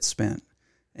 how's it get spent?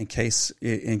 In case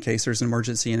there's an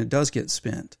emergency and it does get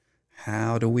spent,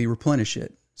 how do we replenish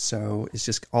it? So it's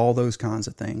just all those kinds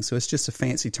of things. So it's just a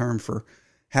fancy term for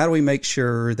how do we make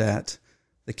sure that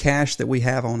the cash that we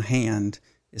have on hand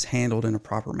is handled in a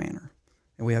proper manner.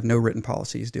 And we have no written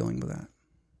policies dealing with that.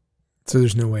 So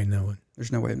there's no way of knowing.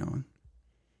 There's no way of knowing.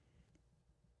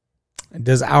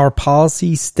 Does our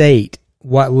policy state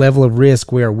what level of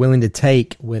risk we are willing to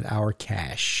take with our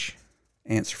cash?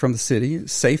 Answer from the city.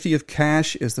 Safety of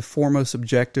cash is the foremost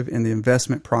objective in the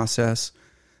investment process.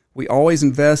 We always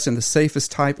invest in the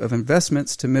safest type of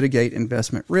investments to mitigate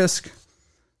investment risk.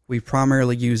 We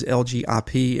primarily use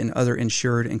LGIP and other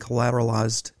insured and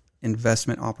collateralized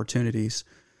investment opportunities.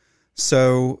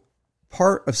 So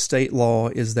part of state law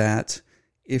is that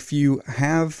if you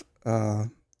have, and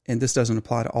this doesn't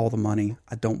apply to all the money,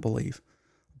 I don't believe,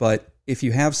 but if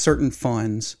you have certain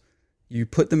funds, you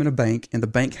put them in a bank and the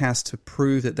bank has to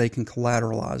prove that they can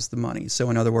collateralize the money. So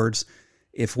in other words,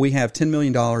 if we have $10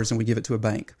 million and we give it to a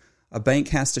bank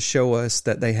has to show us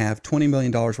that they have $20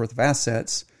 million worth of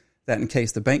assets that in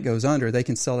case the bank goes under, they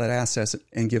can sell that asset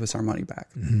and give us our money back.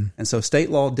 Mm-hmm. And so state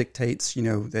law dictates,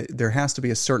 that there has to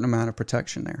be a certain amount of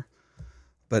protection there.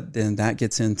 But then that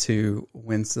gets into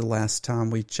when's the last time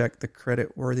we checked the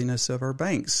credit worthiness of our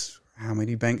banks? How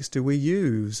many banks do we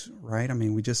use, right? I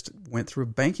mean, we just went through a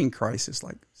banking crisis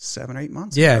like 7 or 8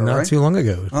 months ago. Yeah, not too long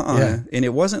ago. Yeah. And it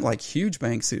wasn't like huge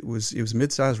banks. It was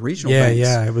mid-sized regional banks.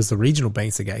 Yeah, it was the regional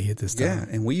banks that got hit this time. Yeah,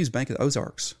 and we used Bank of the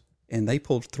Ozarks, and they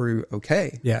pulled through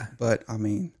okay. Yeah. But, I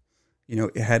mean,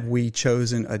 had we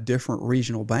chosen a different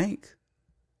regional bank.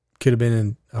 Could have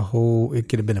been it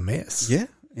could have been a mess. Yeah,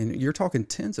 and you're talking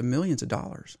tens of millions of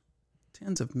dollars.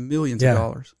 Tens of millions of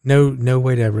dollars. No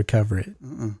way to recover it.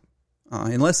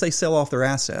 Unless they sell off their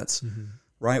assets, mm-hmm.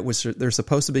 right? Which they're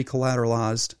supposed to be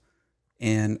collateralized,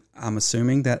 and I'm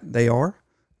assuming that they are.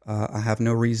 I have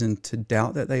no reason to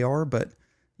doubt that they are, but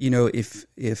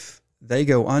if they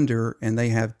go under and they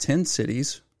have 10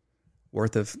 cities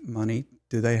worth of money,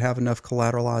 do they have enough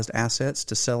collateralized assets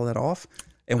to sell that off?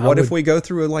 And what if we go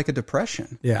through a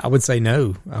depression? Yeah, I would say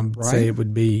no. I would say it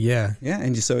would be, yeah. Yeah,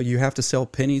 and so you have to sell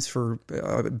pennies for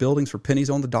buildings for pennies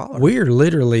on the dollar. We're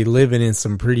literally living in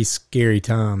some pretty scary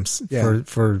times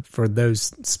for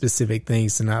those specific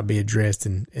things to not be addressed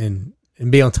and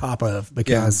be on top of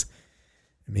because,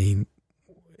 I mean,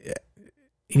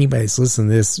 anybody that's listening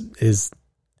to this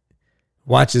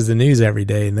watches the news every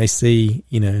day and they see,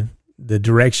 the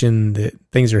direction that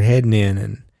things are heading in,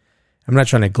 and I'm not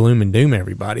trying to gloom and doom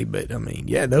everybody, but I mean,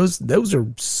 those are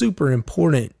super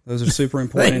important. Those are super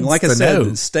important. And like I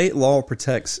said, state law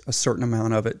protects a certain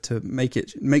amount of it to make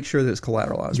sure that it's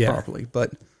collateralized properly.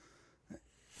 But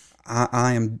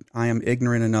I am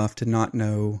ignorant enough to not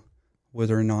know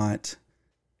whether or not,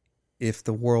 if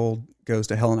the world goes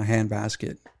to hell in a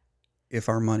handbasket, if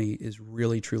our money is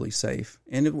really truly safe.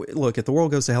 And look, if the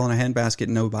world goes to hell in a handbasket,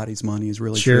 nobody's money is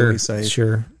really truly safe.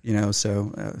 Sure.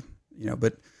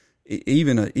 But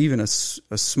even a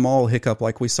small hiccup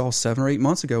like we saw 7 or 8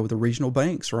 months ago with the regional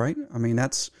banks, right? I mean,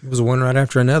 it was one right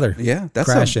after another. Yeah, that's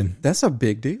crashing. That's a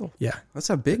big deal. Yeah, that's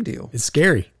a big deal. It's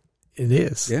scary. It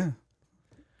is. Yeah.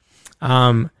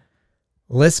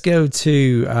 Let's go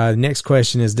to the next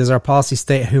question is, does our policy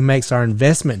state who makes our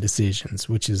investment decisions?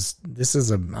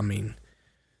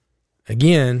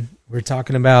 Again, we're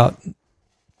talking about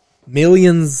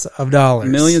millions of dollars.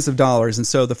 Millions of dollars. And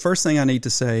so the first thing I need to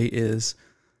say is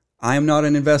I am not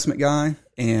an investment guy,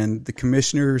 and the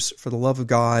commissioners, for the love of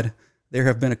God, there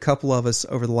have been a couple of us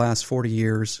over the last 40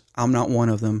 years. I'm not one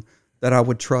of them that I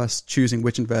would trust choosing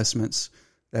which investments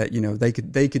that,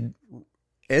 they could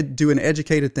do an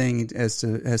educated thing as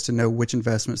to know which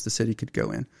investments the city could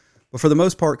go in. But for the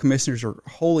most part, commissioners are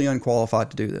wholly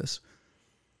unqualified to do this.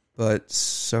 But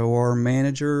so are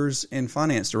managers and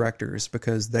finance directors,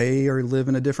 because they live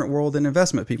in a different world than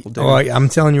investment people do. Oh, I'm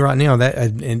telling you right now that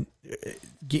and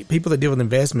people that deal with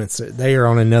investments, they are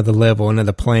on another level,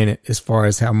 another planet as far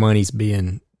as how money's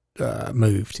being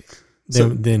moved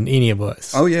than any of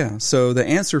us. Oh, yeah. So the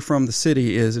answer from the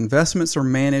city is investments are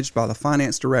managed by the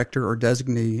finance director or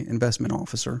designee investment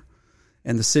officer,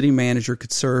 and the city manager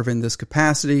could serve in this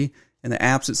capacity in the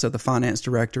absence of the finance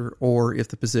director or if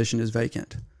the position is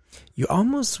vacant. You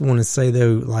almost want to say,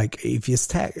 though, like, if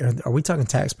it's are we talking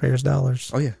taxpayers' dollars?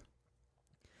 Oh, yeah.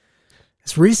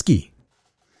 It's risky.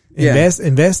 Yeah.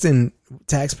 Investing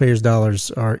taxpayers'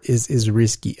 dollars is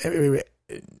risky.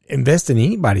 Investing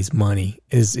anybody's money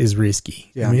is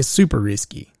risky. Yeah. I mean, it's super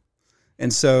risky.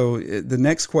 And so the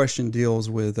next question deals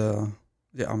with,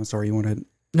 I'm sorry, you want to?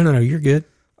 No, you're good.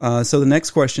 So the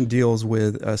next question deals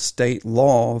with a state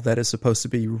law that is supposed to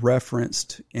be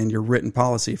referenced in your written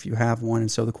policy if you have one.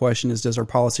 And so the question is, does our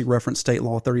policy reference state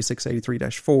law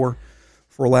 3683-4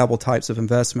 for allowable types of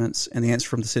investments? And the answer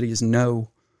from the city is no,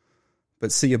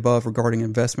 but see above regarding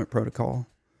investment protocol.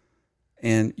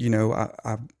 And,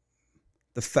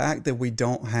 the fact that we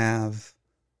don't have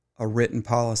a written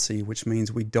policy, which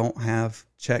means we don't have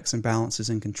checks and balances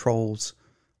and controls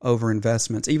over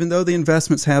investments, even though the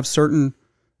investments have certain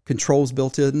controls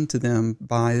built into them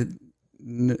by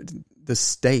the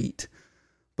state.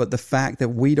 But the fact that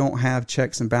we don't have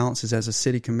checks and balances as a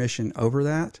city commission over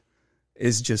that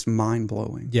is just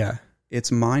mind-blowing. Yeah.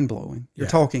 It's mind-blowing. You're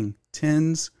talking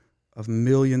tens of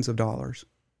millions of dollars.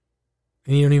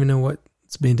 And you don't even know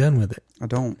what's being done with it. I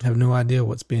don't. I have no idea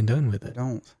what's being done with it. I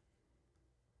don't.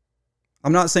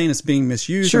 I'm not saying it's being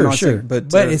misused. Sure. But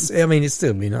it's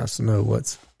still be nice to know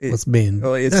what's being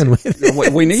done with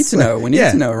it. We need to know. We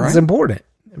need to know, right? It's important,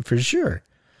 for sure.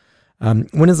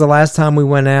 When is the last time we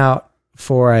went out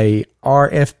for a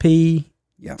RFP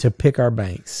to pick our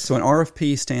banks? So an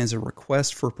RFP stands a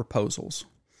request for proposals.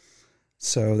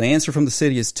 So the answer from the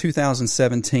city is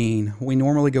 2017. We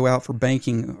normally go out for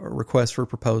banking requests for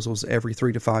proposals every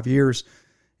 3 to 5 years.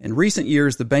 In recent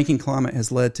years, the banking climate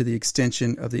has led to the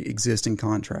extension of the existing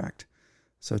contract.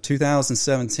 So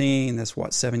 2017, that's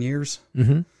 7 years?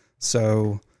 Mm-hmm.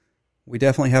 So we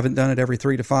definitely haven't done it every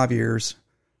 3 to 5 years.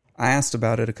 I asked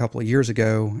about it a couple of years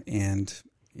ago, and,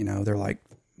 they're like,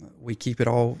 we keep it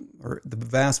all, or the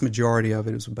vast majority of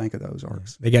it is with Bank of the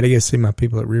Ozarks. They got to go see my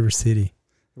people at River City.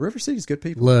 River City's good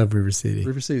people. Love River City.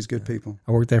 River City's good people.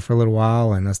 I worked there for a little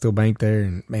while, and I still bank there.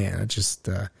 And man,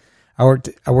 I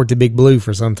worked at Big Blue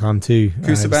for some time too.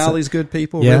 Coosa Valley's good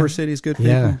people. Yeah. River City's good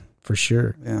people. Yeah, for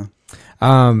sure. Yeah.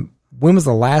 When was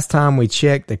the last time we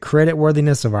checked the credit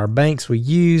worthiness of our banks we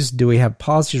use? Do we have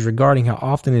policies regarding how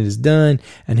often it is done,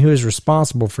 and who is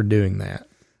responsible for doing that?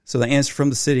 So the answer from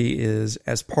the city is,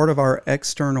 as part of our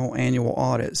external annual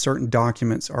audit, certain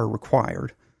documents are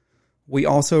required. We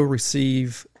also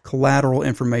receive collateral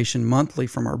information monthly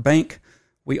from our bank.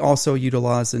 We also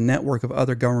utilize the network of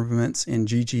other governments in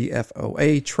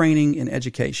GGFOA training and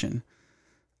education.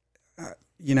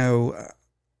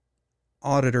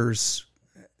 Auditors,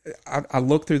 I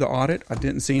looked through the audit. I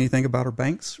didn't see anything about our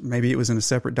banks. Maybe it was in a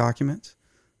separate document.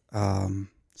 So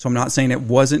I'm not saying it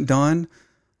wasn't done,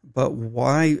 but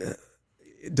why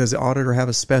does the auditor have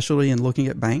a specialty in looking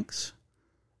at banks?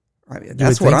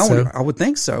 That's what I would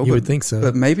think so. You would think so.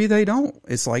 But maybe they don't.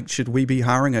 It's like, should we be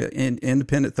hiring an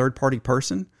independent third-party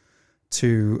person,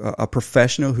 a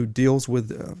professional who deals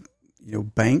with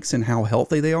banks and how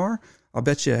healthy they are? I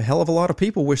bet you a hell of a lot of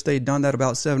people wish they'd done that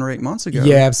about 7 or 8 months ago.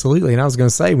 Yeah, absolutely. And I was going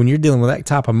to say, when you're dealing with that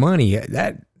type of money,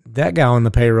 that guy on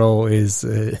the payroll is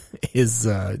he's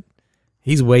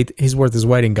worth his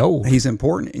weight in gold. He's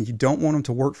important, and you don't want him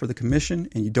to work for the commission,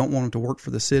 and you don't want him to work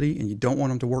for the city, and you don't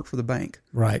want him to work for the bank.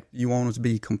 Right. You want him to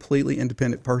be a completely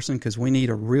independent person, because we need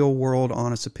a real world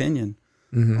honest opinion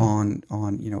on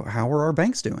how are our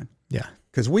banks doing. Yeah.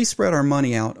 Because we spread our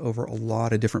money out over a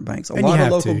lot of different banks, a And lot you of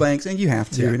have local to. banks, and you have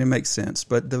to, Yeah. and it makes sense.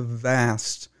 But the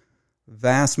vast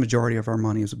majority of our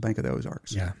money is a Bank of the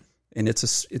Ozarks. Yeah. And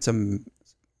it's a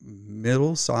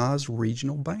middle-sized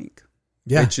regional bank,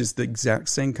 Yeah. which is the exact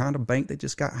same kind of bank that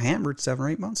just got hammered 7 or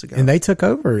 8 months ago. And they took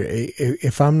over.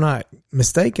 If I'm not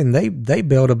mistaken, they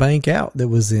bailed a bank out that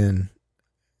was in,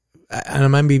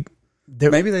 and maybe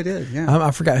Maybe they did, yeah.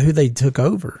 I forgot who they took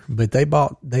over, but they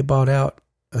bought out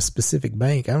a specific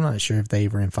bank. I'm not sure if they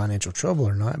were in financial trouble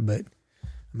or not, but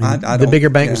I mean, the bigger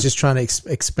bank was just trying to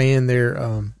expand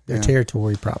their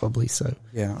territory, probably. So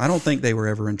yeah, I don't think they were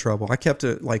ever in trouble. I kept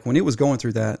it, like when it was going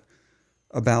through that,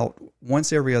 about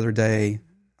once every other day,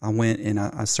 I went and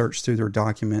I searched through their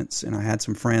documents, and I had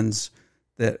some friends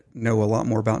that know a lot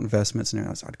more about investments, and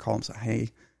I'd call them and say,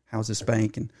 hey, how's this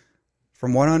bank? And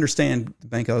from what I understand, the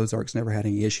Bank of Ozarks never had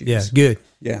any issues. yeah, good.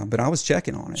 Yeah, but I was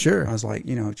checking on it. Sure. I was like,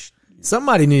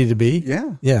 Somebody needed to be.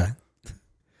 yeah. Yeah.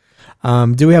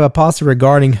 Do we have a policy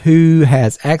regarding who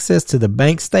has access to the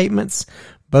bank statements,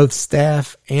 both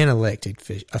staff and elected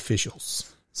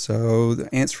officials? So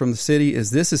the answer from the city is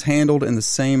this is handled in the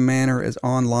same manner as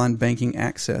online banking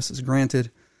access is granted.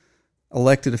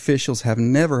 Elected officials have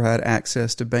never had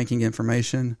access to banking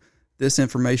information. This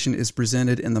information is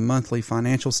presented in the monthly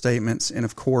financial statements and,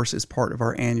 of course, is part of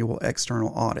our annual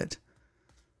external audit.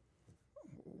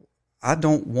 I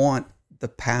don't want the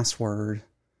password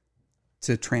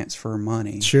to transfer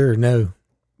money. Sure, no.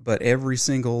 But every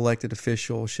single elected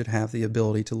official should have the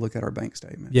ability to look at our bank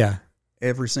statement. Yeah.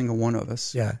 Every single one of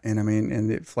us. Yeah. And I mean,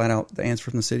 and it flat out, the answer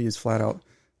from the city is flat out,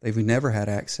 they've never had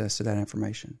access to that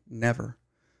information. Never.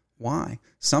 Why?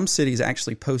 Some cities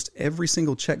actually post every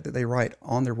single check that they write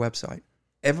on their website.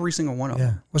 Every single one of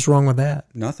them. What's wrong with that?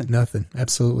 Nothing. Nothing.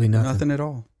 Absolutely nothing. Nothing at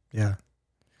all. Yeah.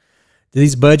 Do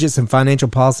these budgets and financial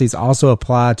policies also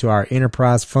apply to our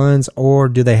enterprise funds, or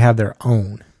do they have their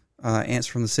own?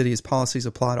 Answer from the city is policies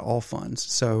apply to all funds.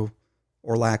 So,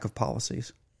 or lack of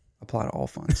policies apply to all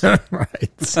funds.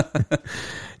 Right.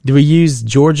 Do we use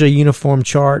Georgia Uniform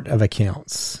Chart of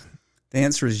Accounts? The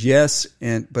answer is yes,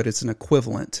 but it's an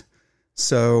equivalent.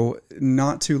 So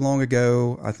not too long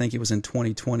ago, I think it was in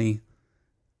 2020,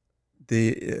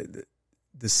 the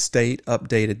state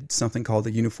updated something called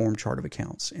the Uniform Chart of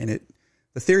Accounts. And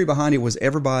the theory behind it was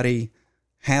everybody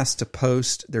has to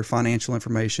post their financial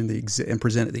information and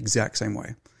present it the exact same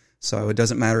way. So it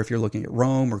doesn't matter if you're looking at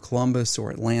Rome or Columbus or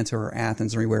Atlanta or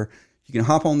Athens or anywhere. You can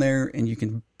hop on there and you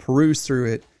can peruse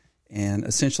through it. And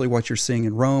essentially what you're seeing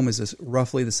in Rome is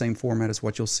roughly the same format as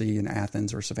what you'll see in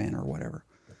Athens or Savannah or whatever.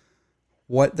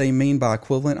 What they mean by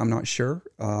equivalent, I'm not sure.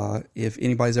 If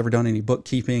anybody's ever done any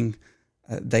bookkeeping,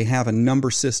 they have a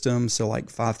number system. So like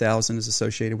 5,000 is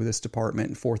associated with this department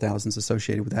and 4,000 is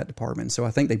associated with that department. So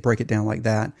I think they break it down like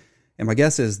that. And my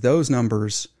guess is those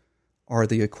numbers are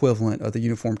the equivalent of the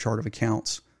Uniform Chart of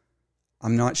Accounts.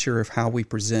 I'm not sure if how we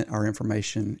present our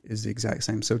information is the exact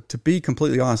same. So to be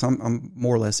completely honest, I'm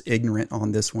more or less ignorant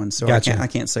on this one. So Gotcha. I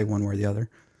can't say one way or the other.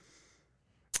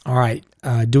 All right.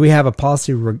 Do we have a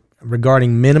policy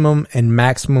regarding minimum and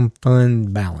maximum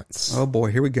fund balance? Oh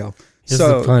boy, here we go. This is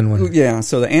a fun one. Yeah.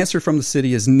 So the answer from the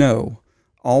city is no.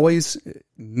 Always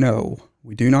no.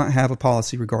 We do not have a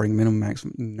policy regarding minimum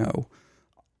maximum. No.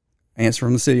 Answer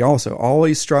from the city also.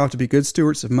 Always strive to be good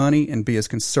stewards of money and be as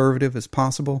conservative as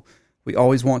possible. We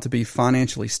always want to be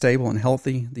financially stable and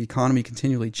healthy. The economy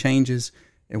continually changes,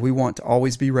 and we want to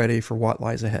always be ready for what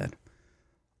lies ahead.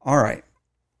 All right.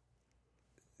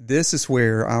 This is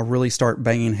where I'll really start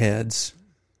banging heads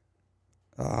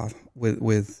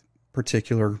with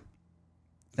particular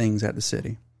things at the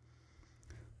city.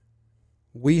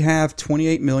 We have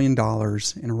 $28 million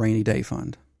in a rainy day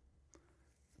fund.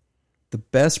 The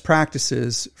best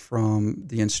practices from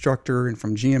the instructor and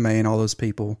from GMA and all those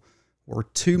people were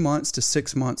 2 months to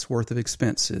 6 months worth of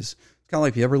expenses. Kind of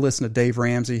like if you ever listen to Dave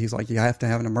Ramsey, he's like, you have to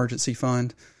have an emergency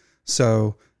fund.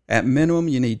 So at minimum,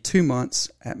 you need 2 months.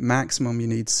 At maximum, you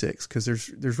need 6, because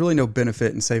there's really no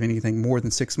benefit in saving anything more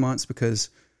than 6 months because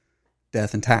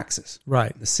death and taxes.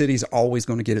 Right. The city's always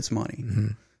going to get its money. Mm-hmm.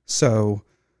 So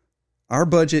our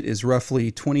budget is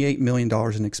roughly $28 million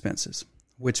in expenses,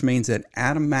 which means that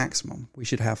at a maximum, we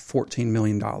should have $14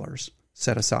 million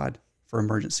set aside for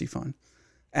emergency fund.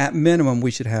 At minimum,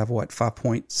 we should have,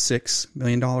 $5.6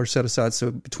 million set aside.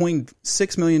 So between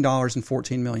 $6 million and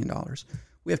 $14 million,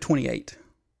 we have 28.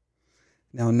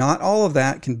 Now, not all of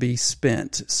that can be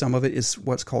spent. Some of it is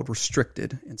what's called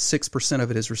restricted, and 6% of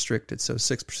it is restricted. So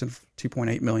 6% of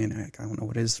 $2.8 million, I don't know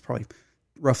what it is, probably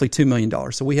roughly $2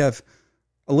 million. So we have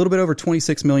a little bit over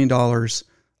 $26 million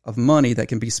of money that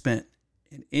can be spent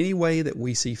in any way that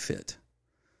we see fit.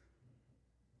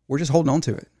 we're just holding on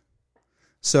to it.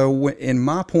 So in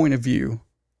my point of view,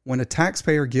 when a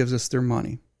taxpayer gives us their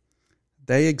money,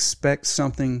 they expect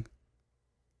something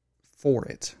for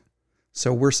it.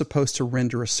 So we're supposed to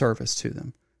render a service to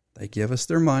them. They give us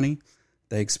their money.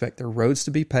 They expect their roads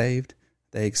to be paved.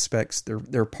 They expect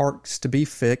their parks to be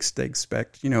fixed. They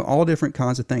expect, all different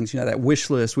kinds of things. That wish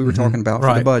list we were talking about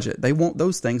for the budget. They want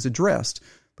those things addressed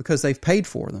because they've paid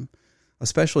for them.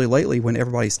 Especially lately when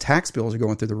everybody's tax bills are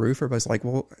going through the roof. Everybody's like,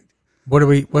 well, what are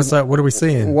we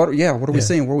seeing? What are we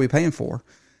seeing? What are we paying for?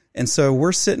 And so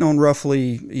we're sitting on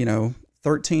roughly, $13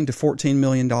 to $14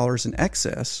 million in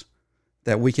excess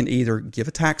that we can either give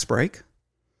a tax break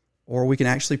or we can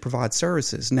actually provide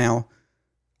services. Now,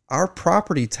 our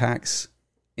property tax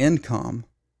income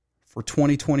for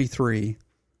 2023,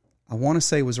 I want to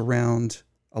say was around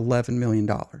 $11 million.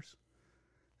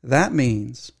 That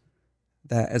means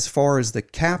that as far as the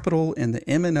capital and the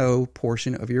M&O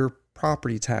portion of your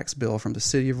property tax bill from the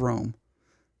city of Rome,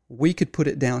 we could put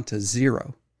it down to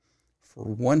zero for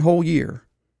one whole year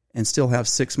and still have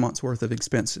 6 months worth of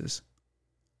expenses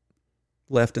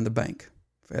left in the bank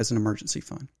as an emergency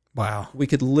fund. Wow. We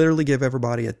could literally give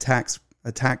everybody a tax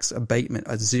abatement,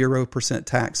 a 0%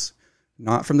 tax,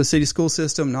 not from the city school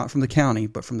system, not from the county,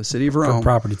 but from the city of Rome. For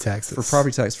property taxes. For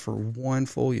property tax for one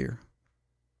full year.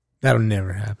 That'll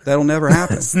never happen. That'll never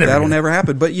happen. That'll never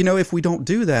happen. But if we don't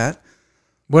do that,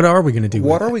 what are we going to do?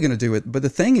 What are we going to do with it? But the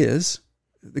thing is,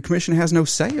 the commission has no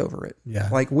say over it. Yeah.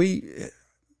 Like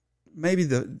maybe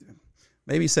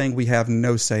saying we have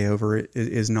no say over it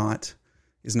is not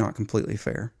completely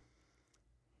fair.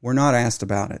 We're not asked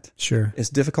about it. Sure. It's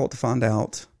difficult to find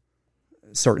out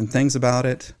certain things about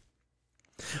it.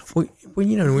 Well,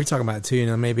 when we talk about it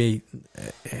too, maybe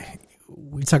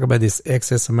we talk about this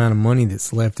excess amount of money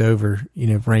that's left over,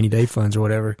 for rainy day funds or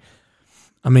whatever.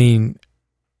 I mean,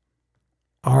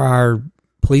 are our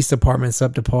police departments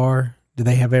up to par? Do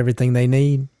they have everything they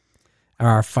need? Are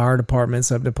our fire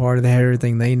departments up to par? Do they have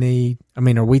everything they need? I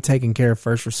mean, are we taking care of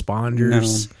first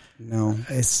responders? No.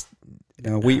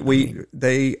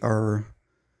 They are,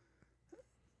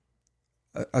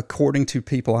 according to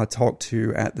people I talked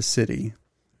to at the city,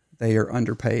 they are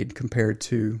underpaid compared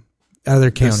to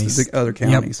other counties. The other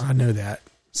counties. Yep, I know that.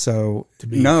 So,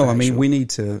 no, I mean, we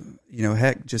need to,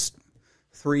 just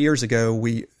 3 years ago,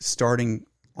 starting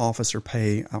officer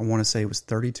pay, I want to say it was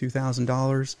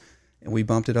 $32,000, and we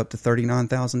bumped it up to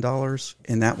 $39,000,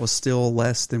 and that was still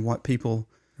less than what people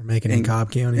are making in Cobb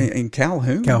County. In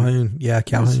Calhoun.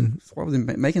 Calhoun. What were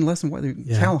they making less than what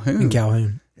Calhoun? In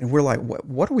Calhoun. And we're like,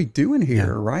 what are we doing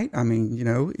here, right? I mean,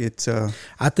 it's...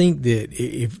 I think that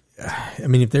if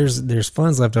there's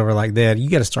funds left over like that, you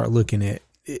got to start looking at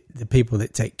the people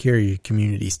that take care of your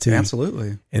communities too.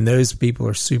 Absolutely. And those people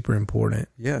are super important.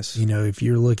 Yes. If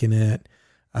you're looking at,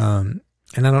 and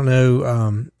I don't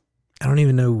know, I don't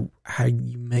even know how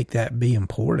you make that be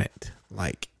important.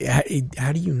 Like,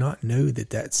 how do you not know that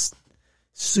that's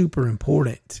super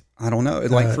important? I don't know.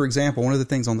 Like, for example, one of the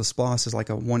things on the SPLOST is like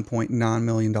a $1.9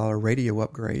 million radio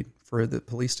upgrade for the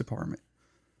police department.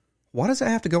 Why does that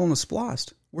have to go on the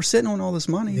SPLOST? We're sitting on all this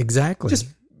money. Exactly. Just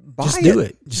do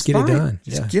it. Just get it done.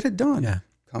 Just get it done. Yeah.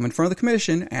 Come in front of the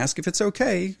commission, ask if it's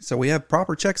okay, so we have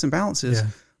proper checks and balances. Yeah.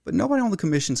 But nobody on the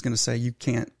commission is going to say you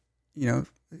can't,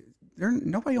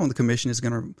 nobody on the commission is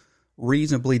going to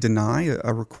reasonably deny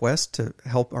a request to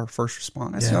help our first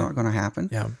respond. That's not going to happen.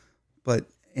 Yeah. But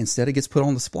instead it gets put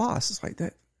on the SPLOST. It's like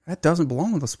that doesn't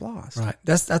belong on the SPLOST. Right.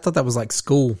 I thought that was like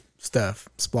school stuff,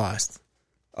 SPLOST.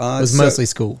 It was mostly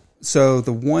school. So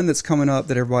the one that's coming up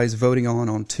that everybody's voting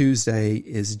on Tuesday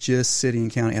is just city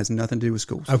and county. It has nothing to do with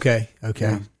schools. Okay.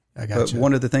 Yeah. I got you. But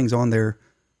one of the things on there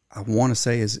I want to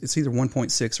say is it's either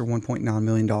 $1.6 or $1.9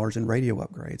 million in radio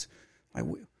upgrades.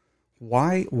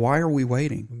 Why are we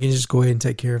waiting? You can just go ahead and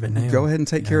take care of it now. Go ahead and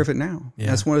take care of it now. Yeah.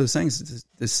 That's one of those things.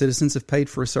 The citizens have paid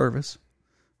for a service,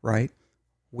 right?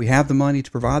 We have the money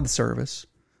to provide the service.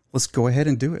 Let's go ahead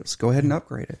and do it. Let's go ahead and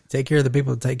upgrade it. Take care of the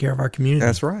people that take care of our community.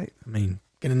 That's right. I mean,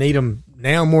 going to need them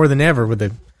now more than ever with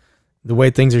the way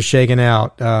things are shaking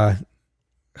out.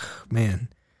 Man,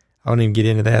 I won't even get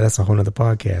into that. That's a whole nother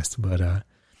podcast. But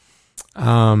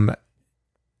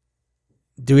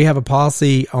do we have a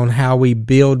policy on how we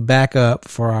build back up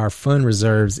for our fund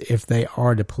reserves if they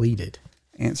are depleted?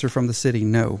 Answer from the city,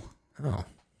 no. Oh,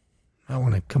 I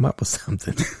want to come up with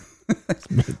something.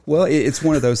 Well, it's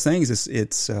one of those things.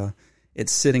 It's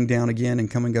sitting down again and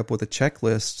coming up with a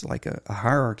checklist, like a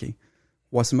hierarchy.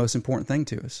 What's the most important thing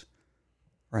to us,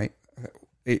 right?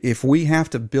 If we have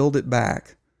to build it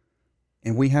back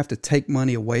and we have to take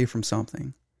money away from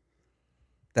something,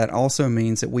 that also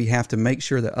means that we have to make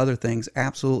sure that other things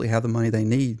absolutely have the money they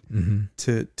need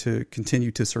to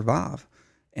continue to survive.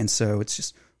 And so it's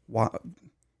just,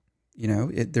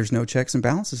 there's no checks and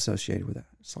balances associated with that.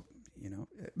 So,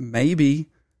 maybe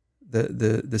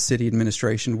the city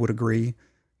administration would agree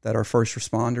that our first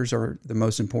responders are the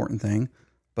most important thing,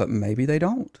 but maybe they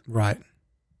don't. Right.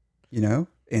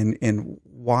 And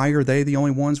why are they the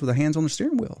only ones with their hands on the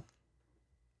steering wheel?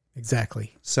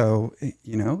 Exactly. So,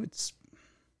 it's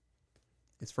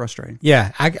frustrating.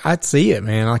 Yeah, I see it,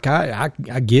 man. Like I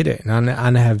get it, and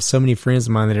I have so many friends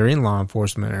of mine that are in law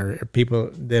enforcement or people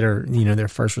that are they're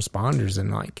first responders,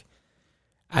 and like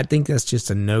I think that's just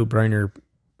a no-brainer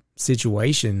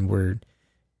situation where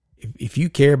if you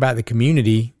care about the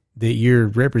community that you're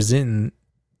representing,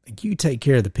 like you take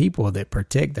care of the people that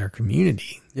protect their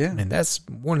community. Yeah, and that's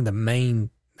one of the main.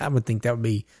 I would think that would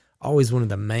be always one of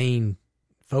the main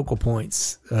focal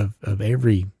points of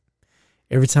every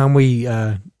time we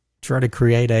try to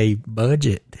create a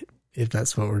budget, if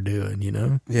that's what we're doing,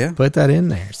 Yeah. Put that in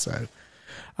there. So,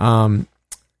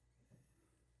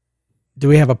 do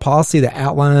we have a policy that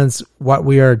outlines what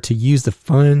we are to use the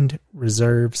fund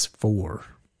reserves for?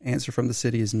 Answer from the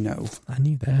city is no. I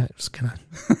knew that. It was kind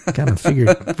of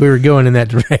figured we were going in that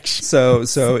direction. So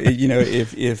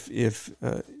if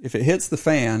it hits the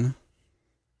fan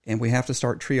and we have to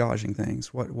start triaging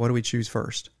things, what do we choose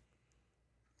first?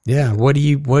 Yeah,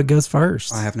 what goes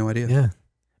first? I have no idea. Yeah,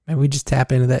 maybe we just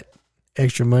tap into that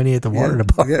extra money at the water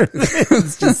department. Yeah.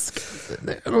 It's just,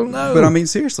 I don't know. But I mean,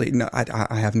 seriously, no,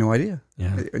 I have no idea.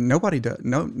 Yeah. Nobody does.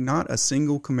 No, not a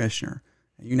single commissioner.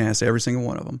 You can ask every single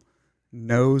one of them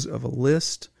knows of a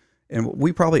list, and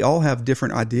we probably all have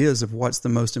different ideas of what's the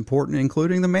most important,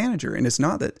 including the manager. And it's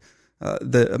not that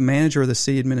the manager of the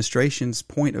city administration's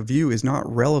point of view is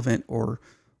not relevant or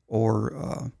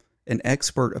an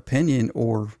expert opinion,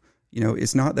 or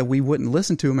it's not that we wouldn't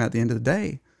listen to them at the end of the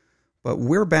day, but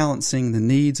we're balancing the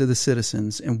needs of the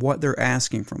citizens and what they're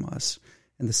asking from us,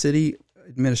 and the city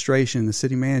administration, the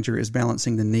city manager, is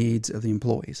balancing the needs of the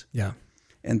employees. Yeah,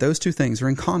 and those two things are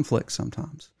in conflict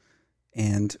sometimes.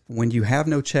 And when you have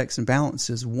no checks and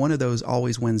balances, one of those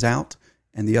always wins out,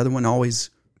 and the other one always,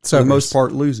 for the most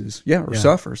part, loses. Yeah, or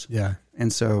suffers. Yeah,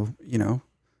 and so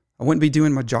I wouldn't be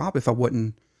doing my job if I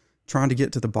wasn't trying to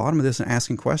get to the bottom of this and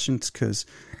asking questions, because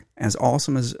as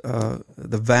awesome as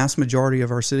the vast majority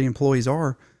of our city employees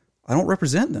are, I don't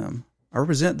represent them. I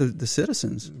represent the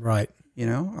citizens. Right.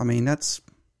 I mean,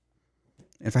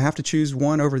 if I have to choose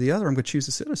one over the other, I'm going to choose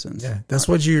the citizens. Yeah. That's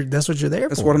what you're there for.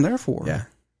 That's what I'm there for. Yeah.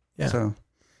 Yeah. So,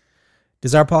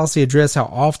 does our policy address how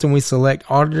often we select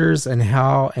auditors and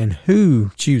how and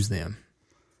who choose them?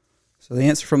 So the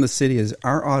answer from the city is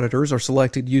our auditors are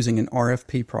selected using an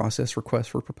RFP process,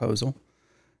 request for proposal.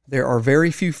 There are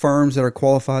very few firms that are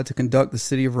qualified to conduct the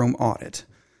City of Rome audit.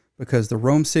 Because the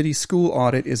Rome City School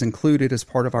audit is included as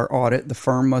part of our audit, the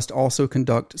firm must also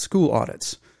conduct school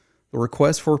audits. The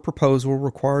request for proposal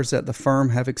requires that the firm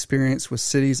have experience with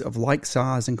cities of like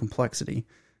size and complexity.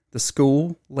 The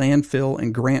school, landfill,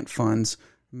 and grant funds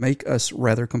make us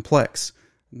rather complex.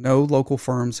 No local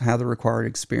firms have the required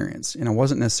experience. And I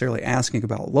wasn't necessarily asking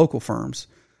about local firms.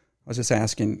 I was just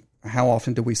asking, how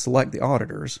often do we select the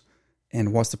auditors,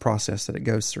 and what's the process that it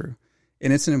goes through?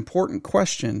 And it's an important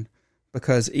question,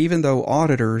 because even though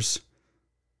auditors,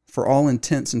 for all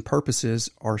intents and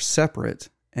purposes, are separate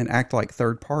and act like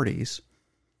third parties,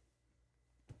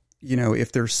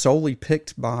 if they're solely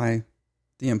picked by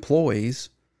the employees,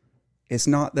 it's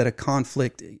not that a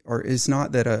conflict, or it's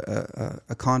not that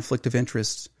a conflict of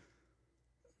interest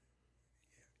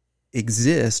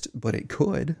exists, but it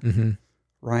could,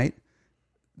 right?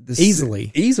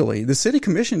 Easily. The city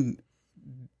commission,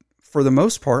 for the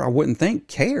most part, I wouldn't think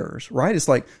cares, right? It's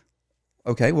like,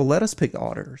 okay, well, let us pick the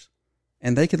auditors,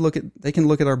 and they can look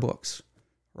at our books,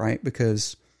 right?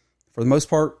 Because for the most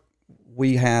part,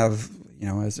 we have,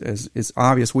 as it's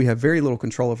obvious, we have very little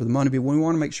control over the money, but we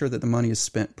want to make sure that the money is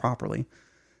spent properly.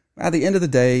 At the end of the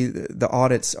day, the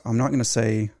audits, I'm not going to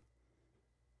say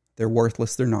they're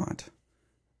worthless. They're not.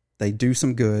 They do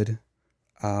some good,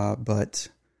 but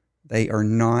they are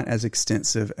not as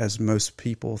extensive as most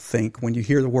people think. When you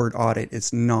hear the word audit,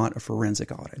 it's not a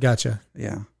forensic audit. Gotcha.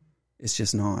 Yeah. It's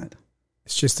just not.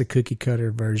 It's just a cookie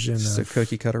cutter version. It's a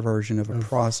cookie cutter version of a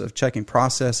process of checking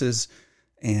processes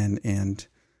and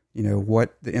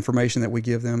what the information that we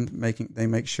give them, they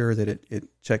make sure that it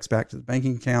checks back to the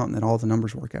banking account and that all the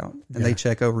numbers work out. And they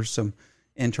check over some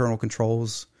internal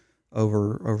controls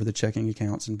over the checking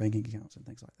accounts and banking accounts and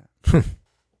things like that.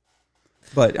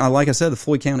 But like I said, the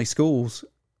Floyd County schools,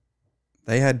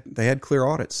 they had clear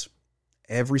audits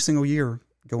every single year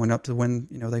going up to when,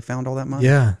 they found all that money.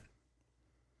 Yeah.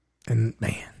 And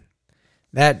man,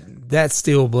 that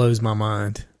still blows my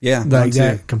mind. Yeah. Like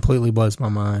that completely blows my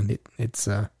mind. It's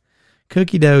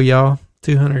cookie dough, y'all.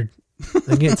 200.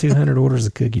 They get 200 orders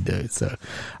of cookie dough. So,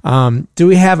 do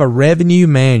we have a revenue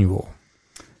manual?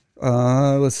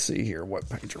 Let's see here. What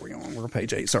page are we on? We're on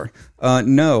page 8. Sorry.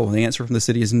 No. The answer from the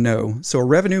city is no. So a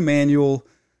revenue manual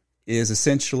is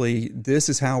essentially, this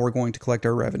is how we're going to collect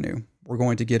our revenue. We're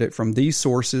going to get it from these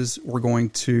sources. We're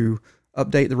going to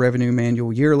update the revenue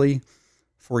manual yearly.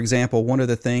 For example, one of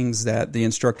the things that the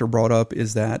instructor brought up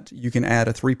is that you can add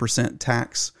a 3%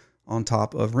 tax on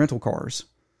top of rental cars.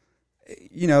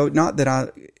 Not that I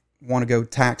want to go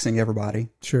taxing everybody.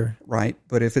 Sure. Right.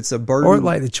 But if it's a burden. Or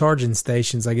like the charging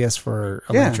stations, I guess, for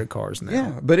electric cars now.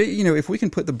 Yeah. But, if we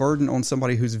can put the burden on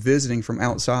somebody who's visiting from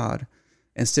outside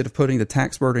instead of putting the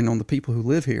tax burden on the people who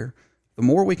live here, the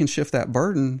more we can shift that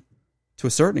burden to a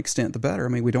certain extent, the better. I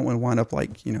mean, we don't want to wind up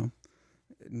like,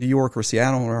 New York or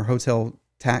Seattle, where our hotel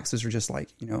taxes are just like,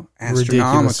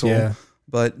 astronomical. Yeah.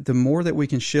 But the more that we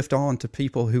can shift on to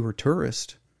people who are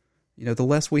tourists, the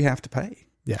less we have to pay.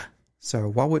 Yeah. So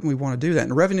why wouldn't we want to do that?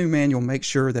 And the revenue manual makes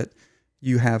sure that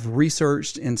you have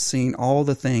researched and seen all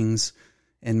the things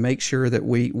and make sure that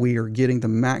we are getting the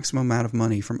maximum amount of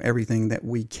money from everything that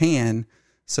we can,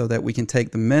 so that we can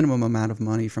take the minimum amount of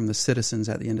money from the citizens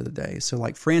at the end of the day. So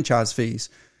like franchise fees,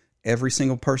 every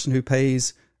single person who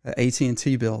pays an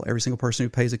AT&T bill, every single person who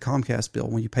pays a Comcast bill,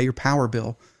 when you pay your power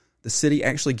bill, the city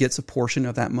actually gets a portion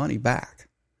of that money back.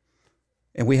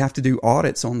 And we have to do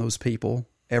audits on those people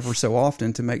ever so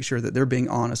often to make sure that they're being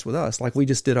honest with us. Like we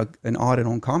just did an audit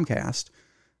on Comcast.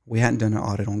 We hadn't done an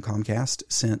audit on Comcast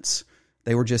since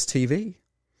they were just TV.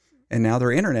 And now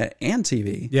they're internet and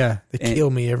TV. Yeah, they kill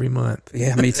me every month.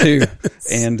 Yeah, me too.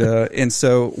 and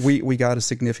so we got a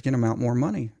significant amount more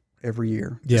money every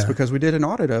year. Just because we did an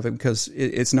audit of it, because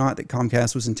it's not that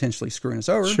Comcast was intentionally screwing us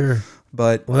over. Sure.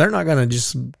 But they're not going to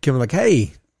just give like,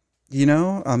 hey,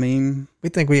 I mean, we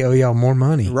think we owe y'all more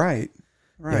money. Right.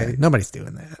 Yeah, nobody's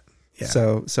doing that. Yeah.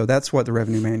 So that's what the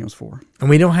revenue manual's for. And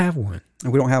we don't have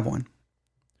one.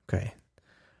 Okay.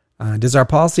 Does our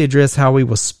policy address how we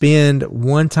will spend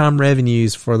one-time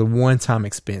revenues for the one-time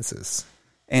expenses?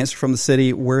 Answer from the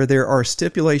city: where there are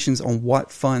stipulations on what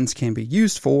funds can be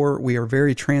used for, we are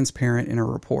very transparent in our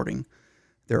reporting.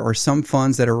 There are some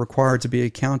funds that are required to be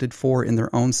accounted for in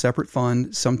their own separate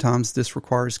fund. Sometimes this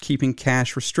requires keeping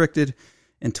cash restricted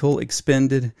until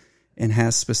expended and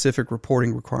has specific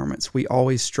reporting requirements. We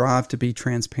always strive to be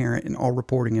transparent in all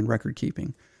reporting and record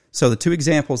keeping. So the two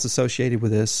examples associated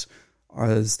with this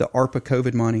is the ARPA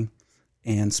COVID money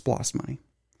and SPLOST money.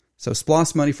 So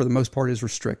SPLOST money, for the most part, is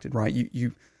restricted, right?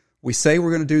 We say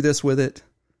we're going to do this with it,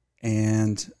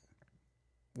 and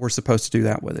we're supposed to do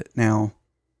that with it. Now,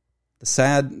 the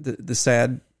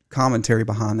sad commentary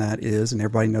behind that is, and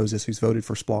everybody knows this who's voted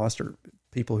for SPLOST, or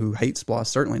people who hate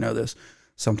SPLOST certainly know this,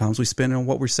 sometimes we spend it on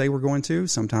what we say we're going to.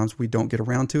 Sometimes we don't get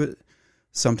around to it.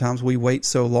 Sometimes we wait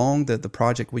so long that the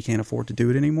project, we can't afford to do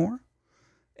it anymore.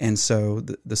 And so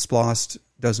the SPLOST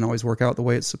doesn't always work out the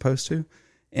way it's supposed to.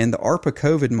 And the ARPA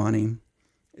COVID money,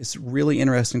 it's really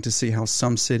interesting to see how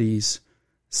some cities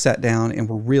sat down and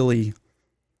were really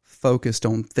focused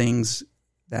on things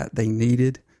that they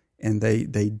needed. And they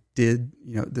did,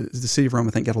 the city of Rome,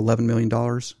 I think, got $11 million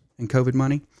in COVID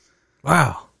money.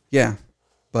 Wow. Yeah.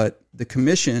 But the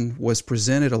commission was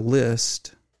presented a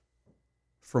list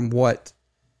from what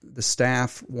the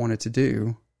staff wanted to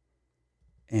do,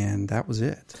 and that was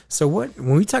it. So when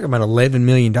we talk about $11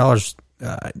 million,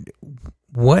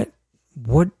 what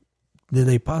did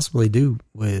they possibly do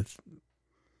with,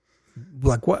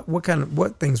 like,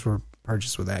 what things were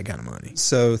purchased with that kind of money?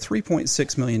 So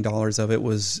 $3.6 million of it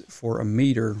was for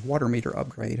a water meter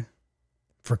upgrade.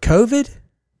 For COVID?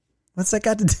 What's that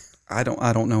got to do? I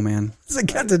don't know, man. What's that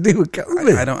got to do with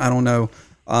COVID? I don't know.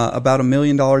 About $1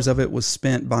 million of it was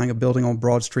spent buying a building on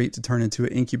Broad Street to turn into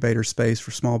an incubator space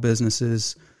for small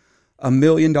businesses. $1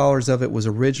 million of it was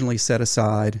originally set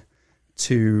aside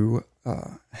to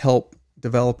help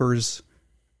developers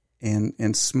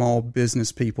and small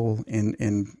business people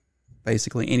and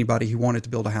basically anybody who wanted to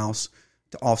build a house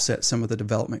to offset some of the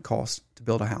development costs to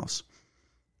build a house.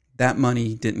 That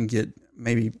money didn't get,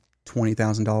 maybe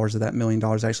 $20,000 of that $1 million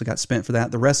actually got spent for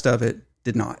that. The rest of it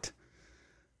did not.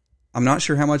 I'm not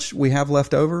sure how much we have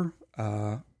left over.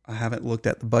 I haven't looked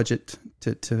at the budget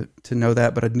to know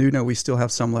that, but I do know we still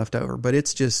have some left over. But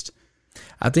it's just,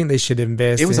 I think they should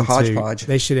invest. It was a hodgepodge.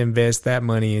 They should invest that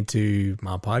money into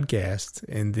my podcast,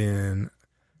 and then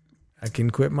I can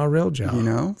quit my real job. You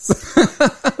know,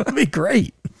 that'd be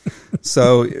great.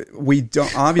 So we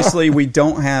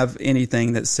don't have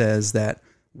anything that says that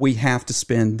we have to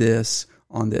spend this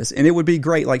on this. And it would be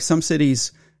great. Like some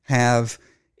cities have,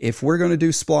 if we're going to do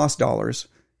SPLOST dollars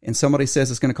and somebody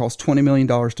says it's going to cost $20 million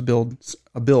to build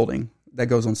a building that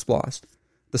goes on SPLOST,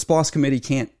 the SPLOST committee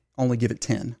can't only give it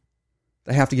 10.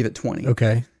 They have to give it 20.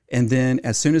 Okay. And then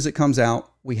as soon as it comes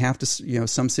out, we have to,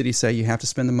 some cities say you have to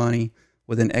spend the money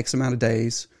within X amount of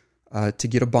days to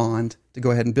get a bond to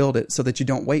go ahead and build it, so that you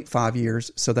don't wait 5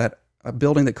 years, so that a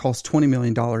building that costs $20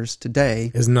 million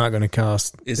today is not going to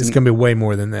cost. It's going to be way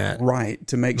more than that. Right.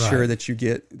 To make sure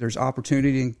that there's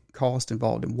opportunity and cost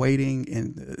involved in waiting,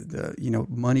 and the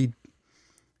money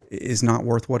is not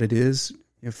worth what it is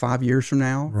 5 years from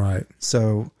now. Right.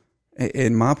 So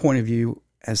in my point of view,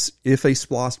 as if a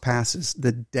SPLOST passes,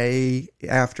 the day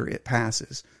after it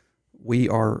passes, we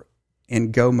are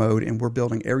in go mode and we're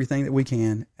building everything that we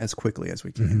can as quickly as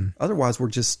we can. Mm-hmm. Otherwise,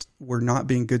 we're not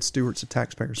being good stewards of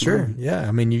taxpayers' Sure. money. Yeah.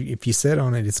 I mean, if you sit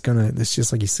on it, it's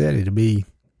just like you said, it'll be,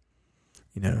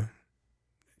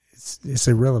 it's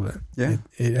irrelevant. Yeah.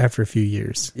 After a few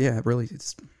years. Yeah. Really,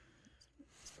 it's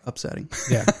upsetting.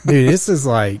 Yeah. Dude, this is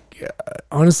like,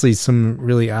 honestly, some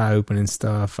really eye-opening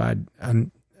stuff.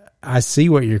 I see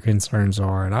what your concerns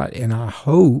are, and I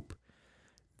hope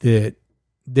that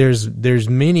there's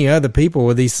many other people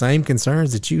with these same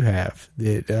concerns that you have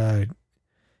that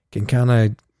can kind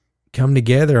of come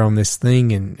together on this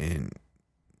thing and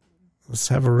let's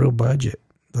have a real budget.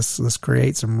 Let's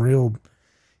create some real,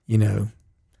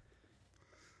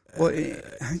 Well,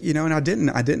 and I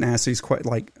didn't ask these questions.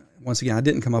 Like, once again, I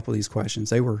didn't come up with these questions.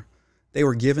 They were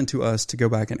given to us to go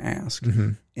back and ask,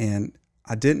 mm-hmm. and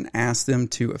I didn't ask them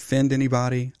to offend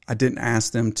anybody. I didn't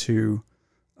ask them to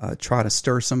try to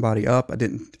stir somebody up. I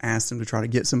didn't ask them to try to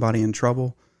get somebody in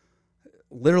trouble.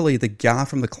 Literally, the guy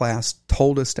from the class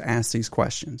told us to ask these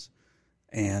questions.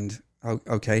 And,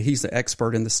 okay, he's the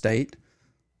expert in the state.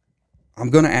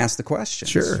 I'm going to ask the questions.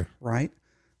 Sure. Right?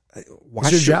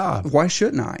 It's your job. Why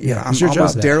shouldn't I? Yeah, I'm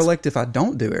almost derelict if I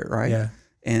don't do it, right? Yeah.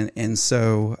 And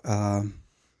so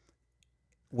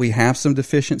we have some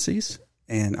deficiencies,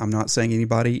 and I'm not saying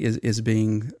anybody is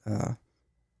being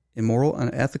immoral,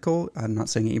 unethical. I'm not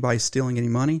saying anybody's stealing any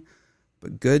money,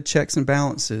 but good checks and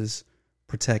balances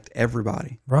protect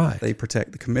everybody. Right. They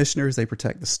protect the commissioners. They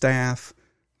protect the staff.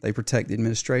 They protect the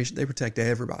administration. They protect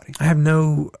everybody.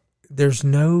 There's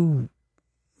no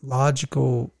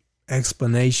logical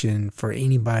explanation for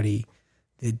anybody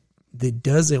that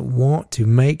doesn't want to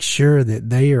make sure that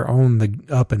they are on the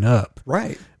up and up.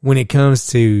 Right. When it comes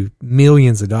to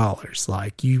millions of dollars,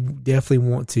 like you definitely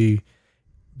want to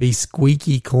be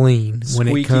squeaky clean when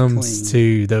it comes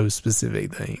to those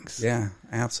specific things. Yeah,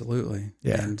 absolutely.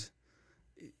 Yeah. And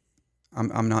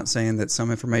I'm not saying that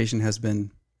some information has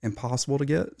been impossible to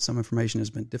get. Some information has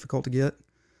been difficult to get.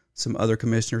 Some other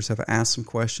commissioners have asked some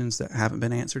questions that haven't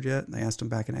been answered yet, and they asked them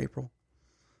back in April.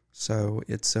 So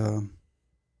it's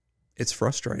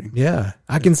frustrating. Yeah,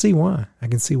 I can see why.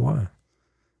 And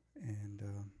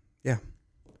yeah.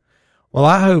 Well,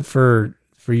 I hope for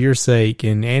your sake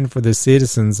and for the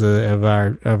citizens of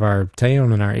our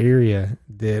town and our area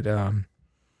that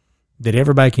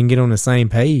everybody can get on the same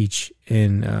page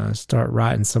and start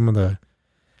righting some of the,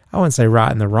 I wouldn't say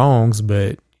righting the wrongs,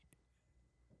 but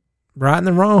righting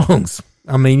the wrongs.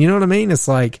 I mean, you know what I mean? It's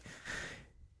like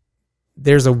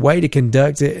there's a way to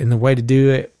conduct it and the way to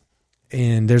do it,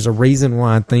 and there's a reason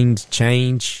why things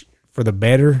change for the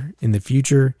better in the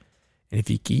future. And if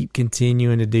you keep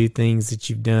continuing to do things that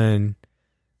you've done,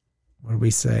 what did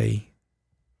we say,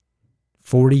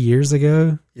 40 years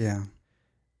ago? Yeah.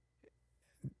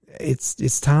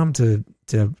 It's time to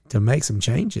make some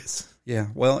changes. Yeah.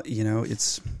 Well,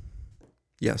 yes.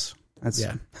 That's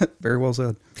very well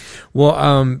said.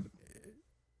 Well,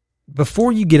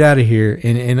 before you get out of here,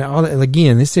 and all,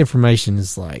 again, this information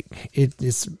is like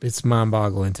it's mind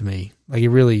boggling to me. Like it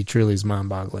really, truly is mind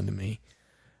boggling to me.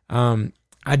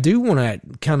 I do want to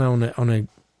kind of on a.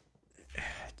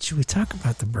 Should we talk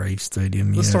about the Braves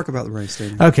Stadium? Let's talk about the Braves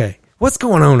Stadium. Okay, what's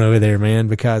going on over there, man?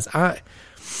 Because I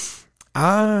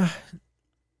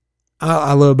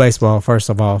love baseball. First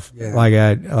of all,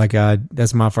 yeah.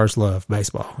 That's my first love,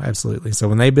 baseball. Absolutely. So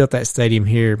when they built that stadium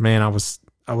here, man, I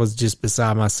was just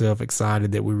beside myself,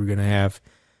 excited that we were going to have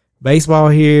baseball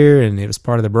here, and it was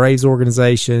part of the Braves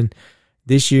organization.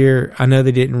 This year, I know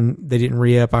they didn't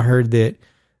re-up. I heard that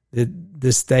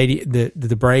the stadium,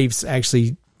 the Braves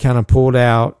actually kind of pulled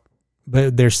out,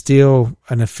 but they're still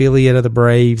an affiliate of the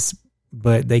Braves,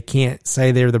 but they can't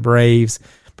say they're the Braves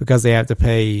because they have to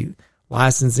pay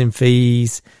licensing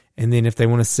fees, and then if they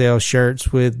want to sell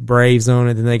shirts with Braves on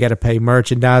it, then they got to pay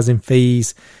merchandising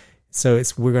fees. So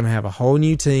we're going to have a whole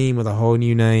new team with a whole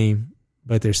new name,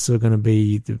 but there's still going to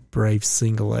be the Braves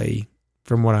single A,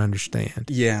 from what I understand.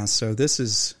 Yeah. So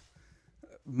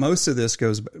most of this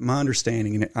goes. My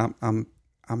understanding, and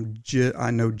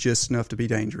I know just enough to be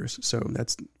dangerous. So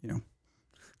that's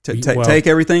take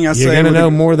everything I say. You're going to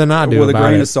know more than I do with a about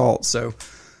grain it. of salt. So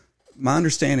my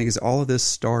understanding is all of this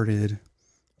started.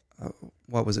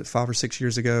 What was it, 5 or 6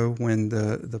 years ago when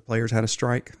the players had a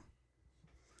strike?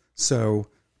 So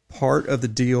part of the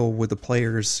deal with the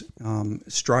players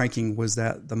striking was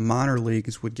that the minor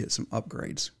leagues would get some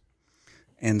upgrades.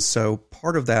 And so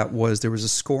part of that was there was a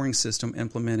scoring system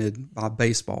implemented by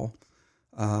baseball,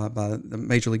 by the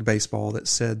Major League Baseball, that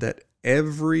said that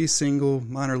every single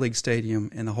minor league stadium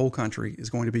in the whole country is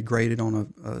going to be graded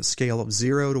on a scale of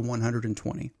 0 to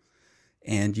 120.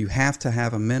 And you have to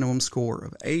have a minimum score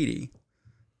of 80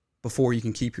 before you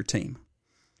can keep your team.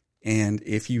 And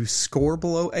if you score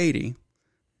below 80,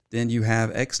 then you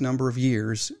have X number of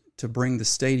years to bring the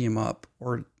stadium up,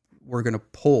 or we're going to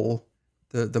pull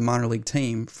the minor league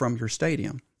team from your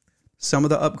stadium. Some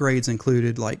of the upgrades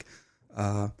included like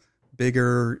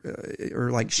bigger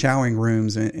or like showering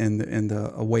rooms in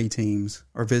the away teams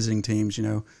or visiting teams,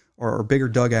 or bigger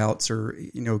dugouts, or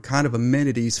kind of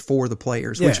amenities for the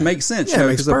players, which makes sense. Yeah, it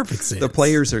makes perfect sense. The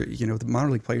players are, the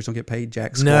minor league players don't get paid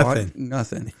jack squat,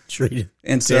 nothing. Treated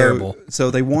and terrible.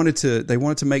 So they wanted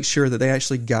to make sure that they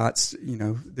actually got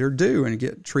their due and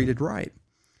get treated right.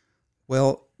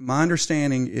 Well, my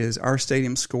understanding is our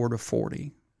stadium scored a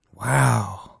 40.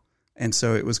 Wow. And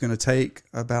so it was going to take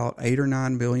about $8 or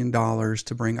 $9 million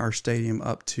to bring our stadium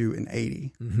up to an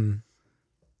 80. Mm-hmm.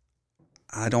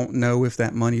 I don't know if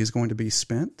that money is going to be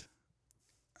spent.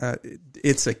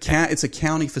 It's a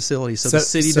county facility, so the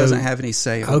city doesn't have any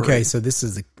say over it. Okay, so this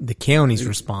is the county's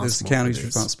responsible. This is the county's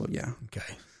responsible, yeah.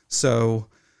 Okay. So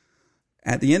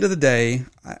at the end of the day,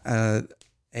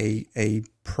 a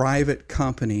private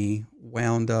company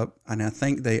wound up, and I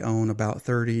think they own about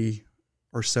 30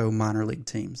 or so minor league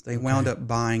teams. They wound up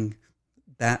buying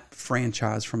that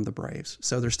franchise from the Braves.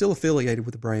 So they're still affiliated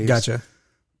with the Braves. Gotcha.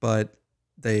 But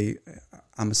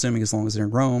I'm assuming as long as they're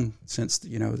in Rome, since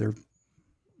the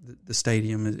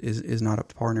stadium is not up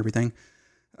to par and everything.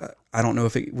 I don't know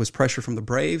if it was pressure from the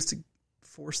Braves to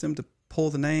force them to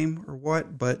pull the name or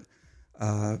what, but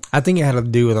I think it had to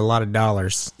do with a lot of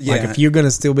dollars. Yeah. Like if you're going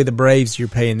to still be the Braves, you're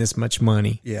paying this much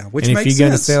money. Yeah, which and makes if you're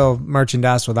going to sense. sell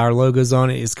merchandise with our logos on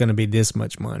it, it's going to be this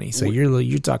much money. So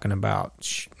you're talking about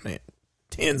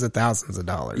tens of thousands of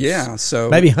dollars. Yeah, so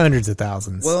maybe hundreds of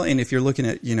thousands. Well, and if you're looking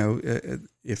at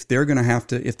if they're going to have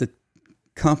to, if the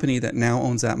company that now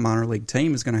owns that minor league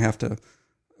team is going to have to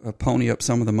pony up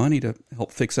some of the money to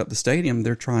help fix up the stadium,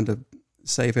 they're trying to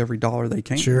save every dollar they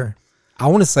can. Sure. I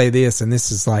want to say this, and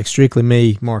this is like strictly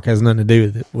me. Mark has nothing to do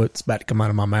with it, what's about to come out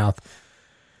of my mouth.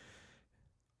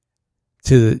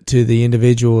 To the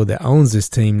individual that owns this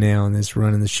team now and is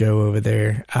running the show over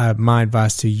there, my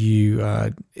advice to you,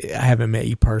 I haven't met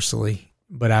you personally,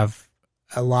 but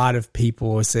a lot of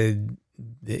people have said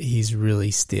that he's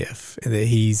really stiff and that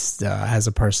he's has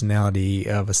a personality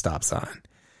of a stop sign.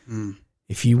 Mm.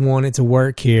 If you want it to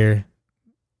work here,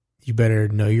 you better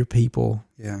know your people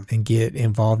and get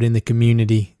involved in the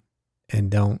community, and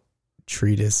don't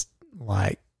treat us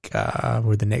like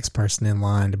we're the next person in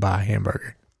line to buy a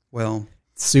hamburger. Well,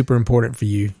 it's super important for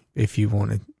you if you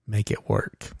want to make it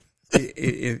work.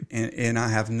 And I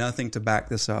have nothing to back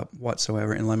this up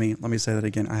whatsoever. And let me say that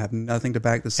again. I have nothing to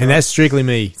back this up. And that's strictly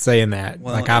me saying that.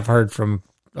 Well, like I've heard from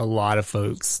a lot of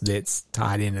folks that's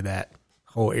tied into that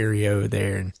whole area over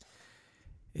there, and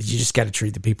you just got to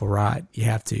treat the people right. You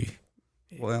have to.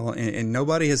 Well, and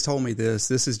nobody has told me this.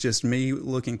 This is just me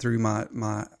looking through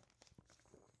my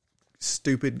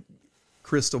stupid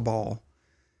crystal ball.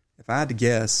 If I had to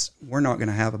guess, we're not going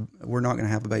to have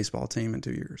a baseball team in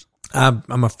 2 years.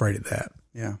 I'm afraid of that.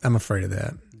 Yeah, I'm afraid of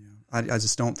that. Yeah. I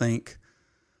just don't think.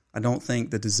 I don't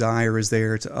think the desire is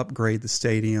there to upgrade the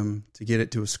stadium to get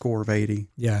it to a score of 80.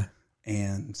 Yeah.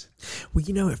 And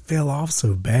well, it fell off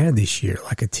so bad this year.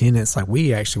 Like attendance, like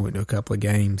we actually went to a couple of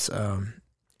games,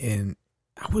 and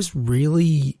I was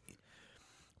really,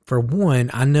 for one,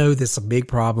 I know that's a big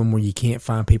problem where you can't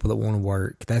find people that want to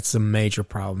work. That's a major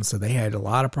problem. So they had a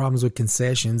lot of problems with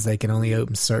concessions. They can only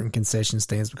open certain concession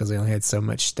stands because they only had so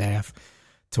much staff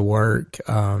to work.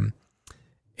 And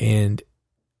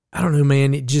I don't know,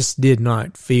 man, it just did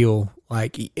not feel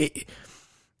like it.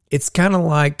 It's kind of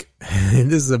like,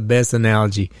 and this is the best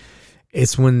analogy.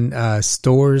 It's when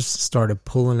stores started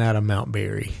pulling out of Mount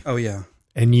Berry. Oh yeah.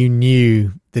 And you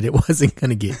knew that it wasn't going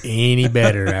to get any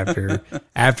better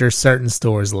after certain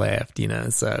stores left,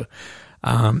 So,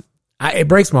 I it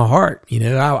breaks my heart. You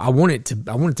know, I want it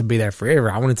to be there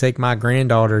forever. I want to take my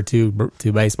granddaughter to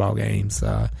baseball games.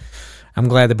 I'm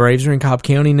glad the Braves are in Cobb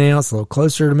County now. It's a little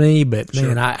closer to me, but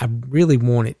man, I really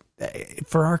want it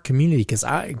for our community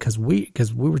because we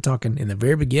were talking in the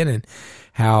very beginning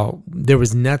how there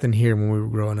was nothing here when we were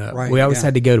growing up. Right, we always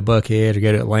had to go to Buckhead or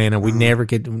go to Atlanta. We never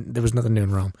could. There was nothing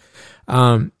doing Rome.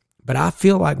 But I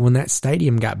feel like when that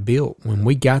stadium got built, when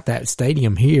we got that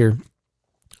stadium here,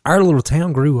 our little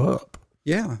town grew up.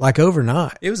 Yeah, like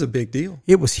overnight. It was a big deal.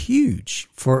 It was huge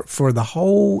for the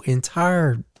whole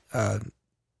entire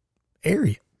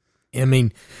area. I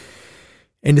mean,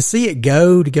 and to see it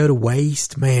go to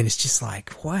waste, man, it's just like,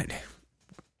 what?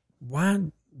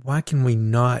 Why can we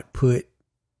not put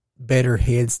better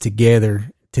heads together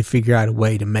to figure out a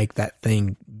way to make that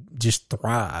thing just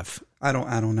thrive? I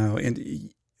don't know.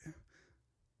 And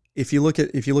if you look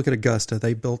at Augusta,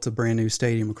 they built a brand new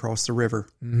stadium across the river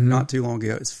not too long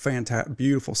ago. It's fantastic,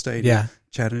 beautiful stadium. Yeah.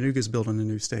 Chattanooga's building a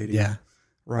new stadium. Yeah.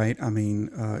 Right. I mean,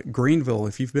 Greenville,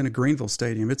 if you've been to Greenville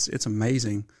Stadium, it's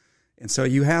amazing. And so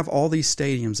you have all these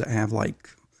stadiums that have like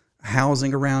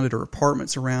housing around it or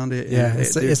apartments around it. Yeah,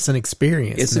 it's an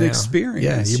experience. It's now. an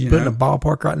experience. Yeah, you're putting a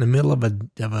ballpark right in the middle of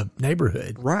a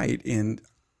neighborhood. Right. And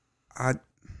I'm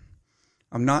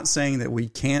not saying that we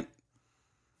can't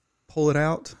pull it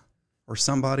out or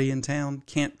somebody in town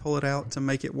can't pull it out to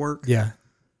make it work. Yeah.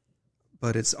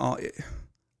 But it's all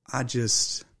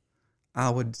I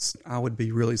would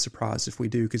be really surprised if we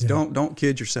do, because don't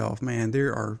kid yourself, man.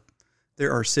 There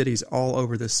are cities all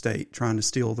over this state trying to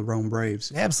steal the Rome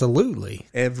Braves. Absolutely.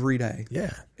 Every day.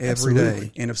 Yeah. Every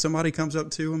day. And if somebody comes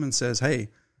up to them and says, hey,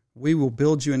 we will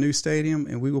build you a new stadium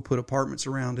and we will put apartments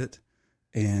around it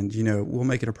and, we'll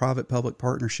make it a private-public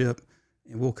partnership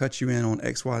and we'll cut you in on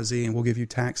XYZ and we'll give you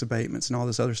tax abatements and all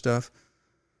this other stuff.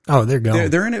 Oh, they're going.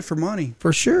 They're in it for money.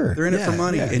 For sure. They're in it for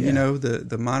money. And,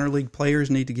 the minor league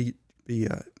players need to be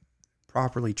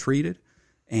properly treated,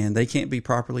 and they can't be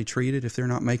properly treated if they're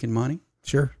not making money.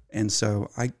 Sure. And so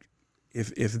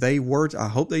if they were to, I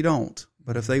hope they don't,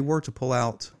 but if they were to pull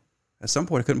out at some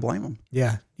point, I couldn't blame them.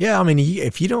 Yeah. Yeah. I mean,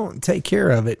 if you don't take care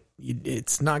of it,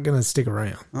 it's not going to stick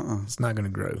around. It's not going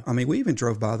to grow. I mean, we even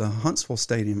drove by the Huntsville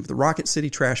Stadium, the Rocket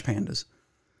City Trash Pandas.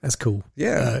 That's cool.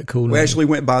 Yeah. Cool. We actually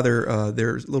went by their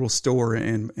little store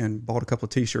and bought a couple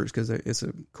of T-shirts because it's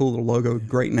a cool little logo,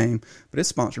 great name, but it's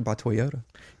sponsored by Toyota.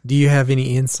 Do you have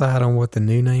any insight on what the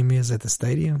new name is at the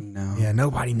stadium? No. Yeah,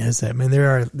 nobody knows that, man.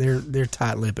 They're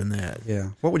tight-lipping that. Yeah.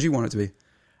 What would you want it to be?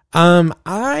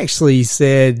 I actually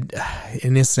said,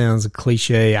 and this sounds a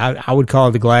cliche, I would call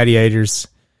it the Gladiators,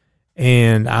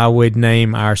 and I would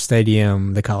name our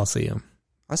stadium the Coliseum.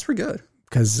 That's pretty good.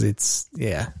 Because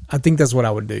I think that's what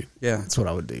I would do. Yeah. That's what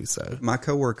I would do. So my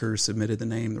coworker submitted the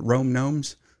name, the Rome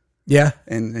Gnomes. Yeah.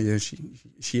 And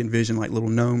she envisioned like little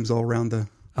gnomes all around the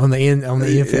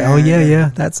infield. Oh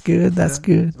yeah. That's good. That's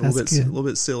good. A little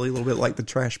bit silly, a little bit like the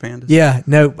Trash Pandas. Yeah.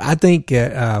 No, I think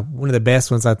one of the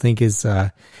best ones I think is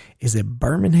it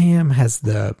Birmingham has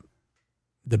the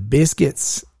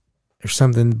biscuits or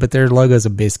something, but their logo's a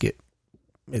biscuit.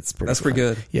 That's pretty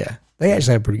good. Yeah. They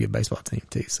actually have a pretty good baseball team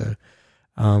too. So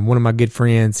one of my good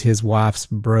friends, his wife's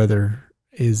brother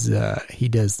is he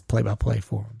does play-by-play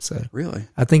for them. So really,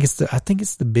 I think it's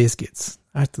the biscuits.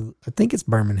 I think it's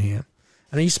Birmingham.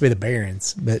 I know it used to be the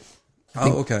Barons, but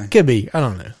okay, could be. I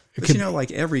don't know. But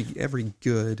like every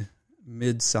good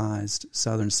mid-sized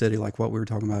southern city, like what we were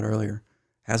talking about earlier,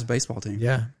 has a baseball team.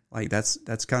 Yeah, like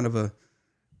that's kind of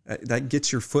that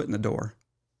gets your foot in the door,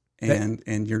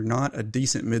 and you're not a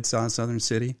decent mid-sized southern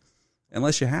city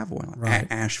unless you have one. Like right.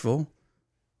 Asheville.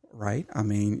 Right. I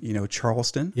mean,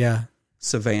 Charleston. Yeah.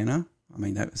 Savannah. I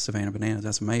mean, that Savannah Bananas.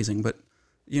 That's amazing. But,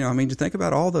 to think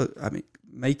about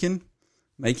Macon,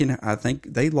 I think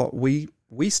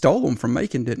we stole them from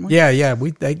Macon, didn't we? Yeah.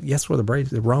 That's where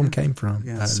the Rome came from.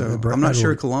 Yeah. So I'm not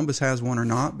sure Columbus has one or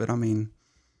not, but I mean,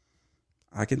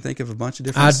 I can think of a bunch of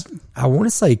different. I want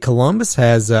to say Columbus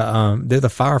has, they're the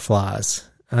Fireflies.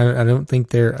 I don't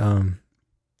think they're,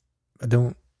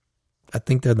 I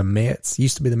think they're the Mets.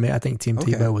 Used to be the Mets. I think Tim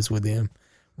Tebow was with them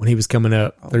when he was coming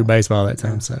up through baseball that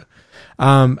time. So,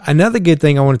 another good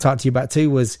thing I want to talk to you about too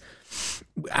was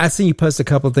I see you post a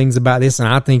couple of things about this, and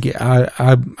I think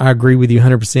I agree with you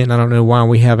 100%. And I don't know why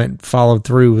we haven't followed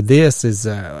through with this. Is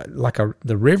the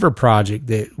river project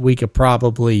that we could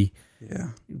probably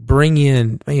bring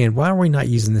in. Man, why are we not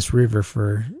using this river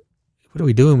for? What are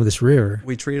we doing with this river?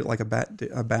 We treat it like a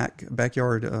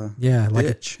backyard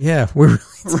ditch. We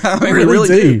really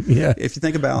do. Yeah. If you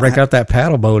think about break out that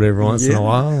paddle boat every once in a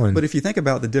while. But if you think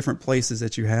about the different places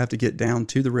that you have to get down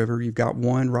to the river, you've got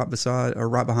one right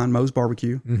behind Moe's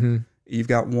Barbecue. Mm-hmm. You've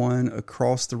got one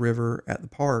across the river at the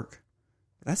park.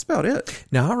 That's about it.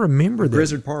 Now I remember that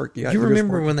Grizzard Park. Yeah, you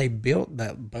remember when they built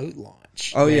that boat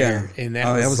launch? Oh yeah, and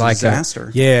that was like a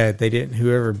disaster. They didn't.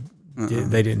 Whoever did,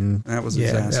 they didn't. That was a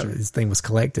disaster. This thing was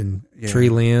collecting tree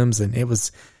limbs, and it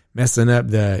was messing up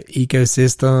the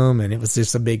ecosystem, and it was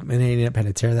just a big. And they ended up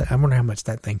having to tear that. I wonder how much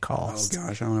that thing cost. Oh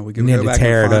gosh, I don't know. We could go back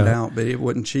and find out, but it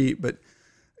wasn't cheap. But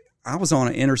I was on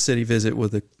an inner city visit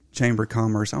with the Chamber of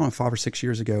Commerce, I don't know, 5 or 6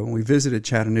 years ago, and we visited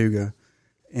Chattanooga,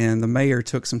 and the mayor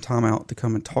took some time out to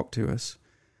come and talk to us.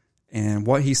 And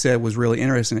what he said was really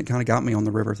interesting. It kind of got me on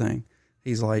the river thing.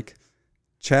 He's like,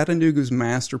 Chattanooga's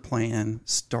master plan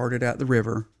started at the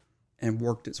river and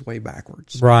worked its way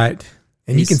backwards. Right.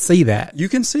 And you can see that. You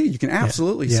can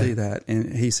absolutely see that.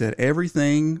 And he said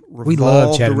everything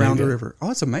revolved around the river.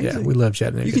 Oh, it's amazing. Yeah, we love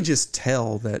Chattanooga. You can just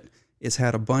tell that it's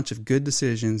had a bunch of good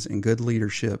decisions and good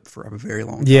leadership for a very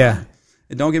long time. Yeah.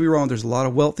 And don't get me wrong, there's a lot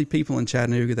of wealthy people in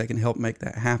Chattanooga that can help make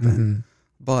that happen.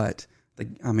 But,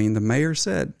 the mayor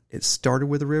said it started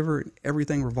with the river and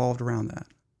everything revolved around that.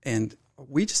 And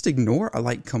we just ignore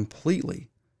it, completely.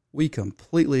 We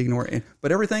completely ignore it.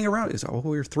 But everything around it is,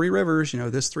 we're 3 rivers,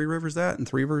 this 3 rivers that, and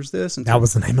 3 rivers this. And that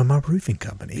was the name of my roofing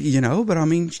company. But I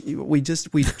mean, we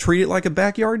treat it like a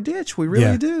backyard ditch. We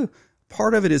really do.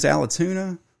 Part of it is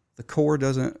Allatoona. The Corps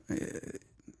doesn't,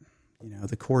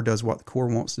 the Corps does what the Corps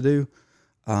wants to do.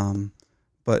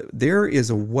 But there is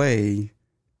a way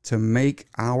to make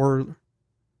our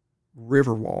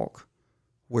river walk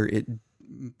where it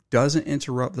doesn't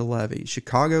interrupt the levee.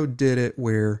 Chicago did it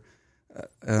where,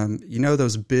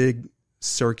 those big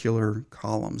circular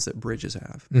columns that bridges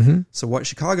have. Mm-hmm. So what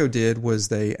Chicago did was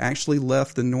they actually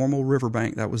left the normal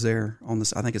riverbank that was there on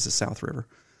this, I think it's the South River,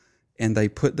 and they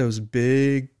put those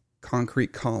big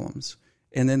concrete columns,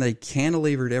 and then they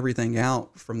cantilevered everything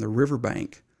out from the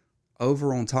riverbank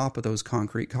over on top of those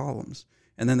concrete columns.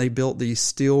 And then they built these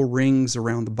steel rings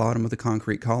around the bottom of the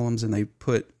concrete columns, and they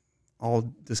put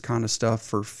all this kind of stuff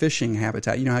for fishing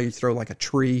habitat. You know how you throw like a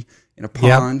tree in a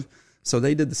pond? Yep. So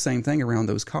they did the same thing around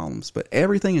those columns. But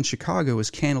everything in Chicago is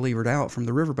cantilevered out from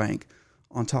the riverbank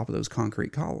on top of those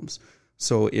concrete columns.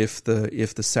 So if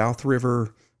the South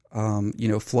River,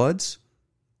 floods,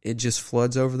 it just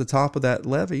floods over the top of that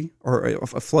levee, or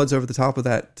floods over the top of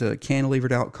that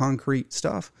cantilevered out concrete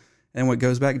stuff. And when it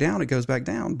goes back down, it goes back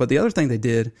down. But the other thing they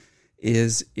did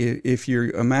is if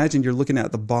you imagine you're looking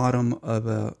at the bottom of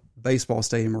a baseball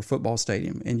stadium or football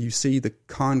stadium, and you see the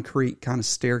concrete kind of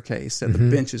staircase that the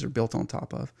benches are built on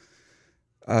top of.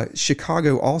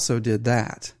 Chicago also did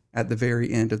that at the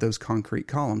very end of those concrete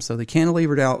columns. So they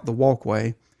cantilevered out the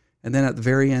walkway, and then at the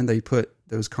very end they put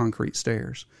those concrete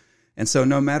stairs. And so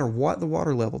no matter what the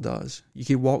water level does, you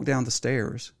can walk down the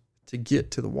stairs to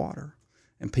get to the water.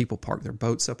 And people park their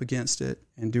boats up against it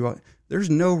and there's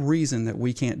no reason that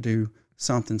we can't do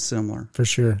something similar. For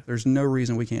sure. There's no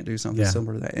reason we can't do something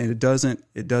similar to that. And it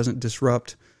doesn't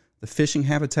disrupt the fishing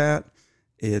habitat.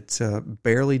 It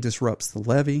barely disrupts the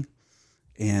levee.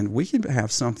 And we could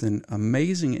have something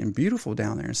amazing and beautiful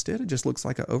down there. Instead, it just looks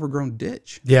like an overgrown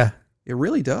ditch. Yeah. It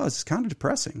really does. It's kind of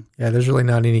depressing. Yeah, there's really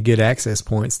not any good access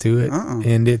points to it.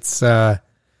 And it's,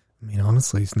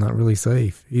 honestly, it's not really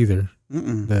safe either.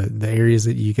 The areas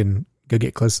that you can go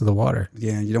get close to the water.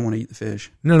 Yeah, you don't want to eat the fish.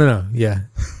 No. Yeah,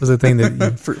 it was a thing that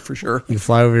you, for sure. You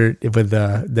fly over with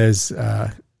those.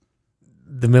 The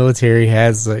military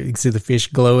has you can see the fish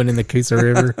glowing in the Coosa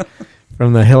River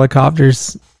from the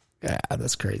helicopters. Yeah,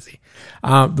 that's crazy.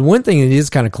 The one thing that is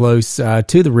kind of close to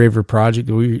the river project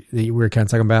that we were kind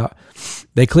of talking about,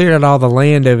 they cleared out all the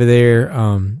land over there.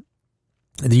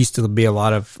 There used to be a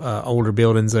lot of older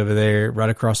buildings over there right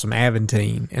across from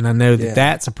Aventine. And I know that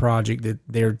that's a project that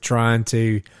they're trying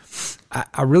to,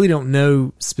 I really don't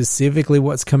know specifically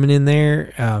what's coming in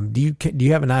there. Do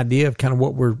you have an idea of kind of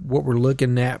what we're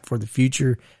looking at for the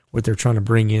future, what they're trying to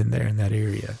bring in there in that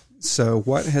area? So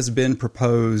what has been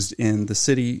proposed in the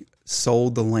city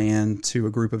sold the land to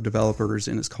a group of developers,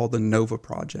 and it's called the NOVA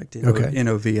project,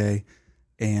 NOVA.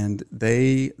 And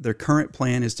their current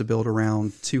plan is to build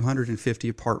around 250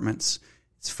 apartments.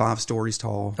 It's 5 stories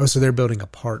tall. Oh, so they're building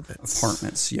apartments.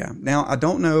 Apartments, yeah. Now, I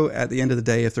don't know at the end of the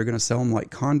day if they're going to sell them like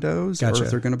condos or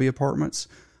if they're going to be apartments.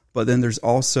 But then there's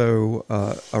also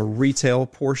a retail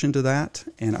portion to that.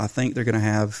 And I think they're going to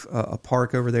have a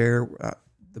park over there.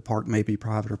 The park may be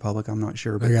private or public. I'm not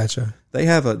sure. But I gotcha. They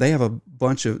have a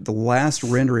bunch of, the last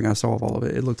rendering I saw of all of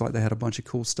it, it looked like they had a bunch of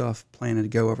cool stuff planning to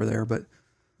go over there. But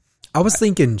I was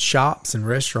thinking shops and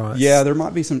restaurants. Yeah,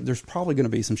 there's probably going to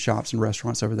be some shops and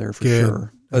restaurants over there for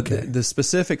sure. But the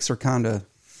specifics are kind of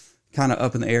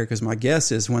up in the air, because my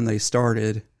guess is when they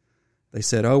started, they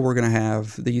said, we're going to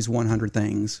have these 100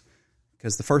 things.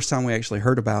 because the first time we actually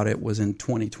heard about it was in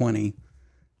 2020,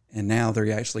 and now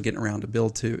they're actually getting around to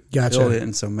build it,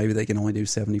 and so maybe they can only do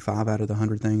 75 out of the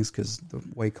 100 things because the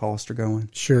way costs are going.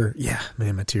 Sure, yeah,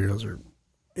 man, materials are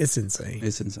it's insane.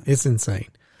 It's insane.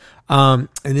 And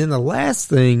then the last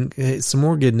thing, some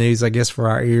more good news, I guess, for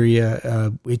our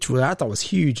area, which I thought was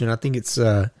huge, and I think it's.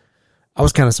 I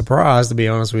was kind of surprised, to be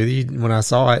honest with you, when I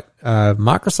saw it.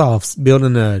 Microsoft's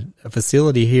building a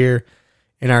facility here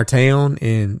in our town,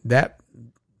 and that's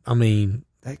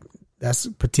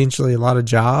potentially a lot lot of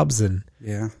jobs, and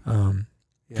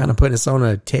kind of putting us on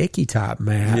a techie type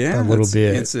map a little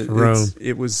bit.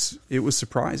 It was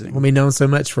surprising. Well, we known so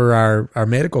much for our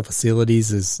medical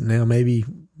facilities is now maybe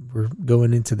we're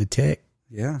going into the tech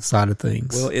side of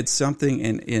things. Well, it's something,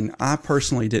 and I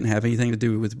personally didn't have anything to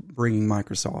do with bringing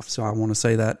Microsoft, so I want to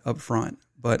say that up front.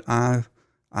 But I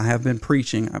have been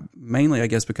preaching, mainly, I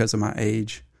guess, because of my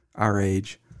age, our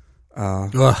age.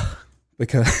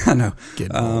 Because I know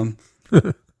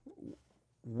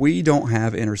we don't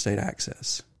have interstate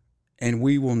access, and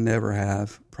we will never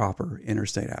have proper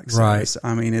interstate access. Right.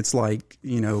 I mean, it's like,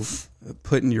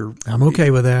 putting your I'm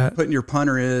okay with that. Putting your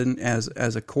punter in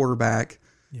as a quarterback.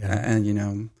 Yeah.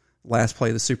 And, last play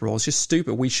of the Super Bowl. It's just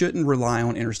stupid. We shouldn't rely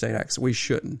on interstate access. We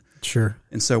shouldn't. Sure.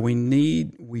 And so we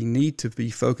need to be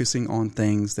focusing on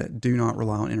things that do not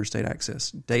rely on interstate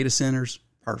access. Data centers,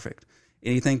 perfect.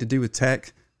 Anything to do with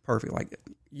tech, perfect. Like,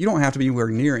 you don't have to be anywhere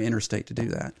near an interstate to do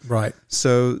that. Right.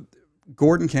 So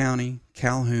Gordon County,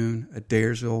 Calhoun,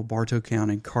 Adairsville, Bartow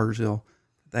County, Cartersville,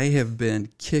 they have been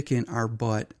kicking our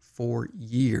butt for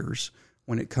years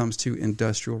when it comes to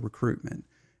industrial recruitment.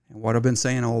 And what I've been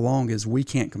saying all along is we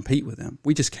can't compete with them.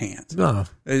 We just can't. No.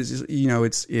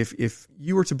 It's if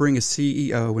you were to bring a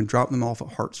CEO and drop them off at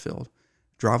Hartsfield,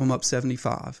 drive them up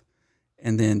 75,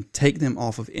 and then take them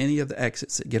off of any of the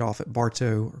exits that get off at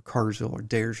Bartow or Cartersville or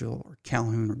Dyersville or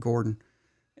Calhoun or Gordon,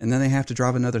 and then they have to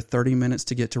drive another 30 minutes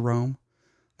to get to Rome,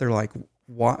 they're like,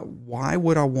 why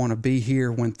would I want to be here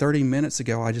when 30 minutes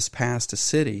ago I just passed a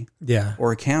city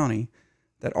or a county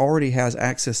that already has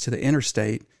access to the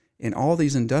interstate in all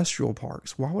these industrial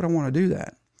parks? Why would I want to do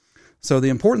that? So the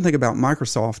important thing about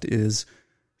Microsoft is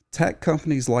tech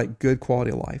companies like good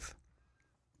quality of life,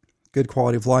 good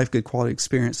quality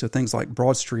experience. So things like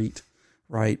Broad Street,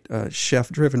 right?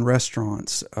 Chef-driven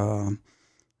restaurants,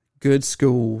 good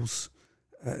schools,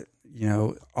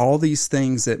 all these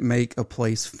things that make a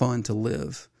place fun to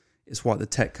live is what the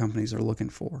tech companies are looking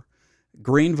for.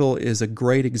 Greenville is a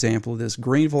great example of this.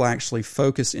 Greenville actually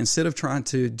focused, instead of trying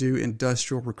to do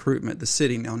industrial recruitment, the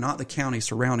city, now not the county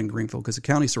surrounding Greenville, because the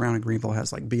county surrounding Greenville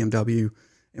has like BMW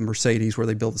and Mercedes where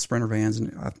they build the Sprinter vans,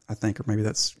 and I think, or maybe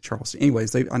that's Charleston.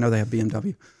 Anyways, I know they have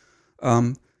BMW.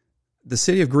 The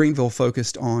city of Greenville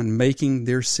focused on making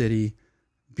their city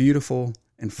beautiful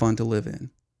and fun to live in.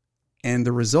 And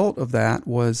the result of that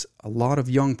was a lot of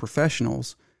young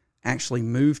professionals actually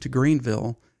moved to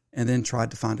Greenville and then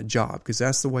tried to find a job, because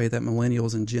that's the way that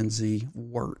millennials and Gen Z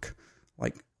work.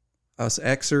 Like us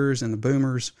Xers and the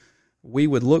boomers, we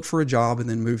would look for a job and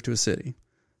then move to a city.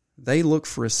 They look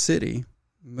for a city,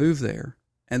 move there,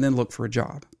 and then look for a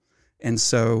job. And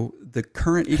so the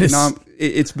current economic,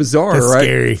 it's bizarre, it's right?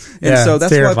 Scary. And so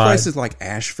that's terrifying. why places like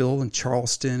Asheville and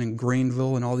Charleston and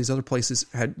Greenville and all these other places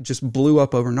had just blew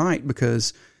up overnight,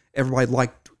 because everybody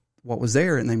liked what was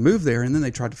there and they moved there and then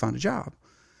they tried to find a job.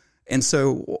 And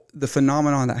so the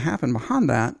phenomenon that happened behind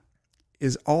that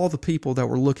is all the people that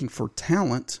were looking for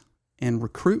talent and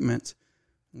recruitment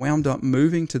wound up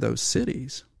moving to those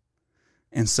cities.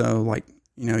 And so, like,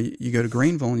 you go to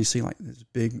Greenville and you see like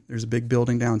there's a big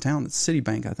building downtown that's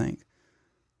Citibank, I think.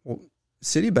 Well,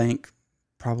 Citibank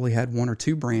probably had one or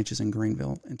two branches in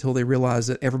Greenville until they realized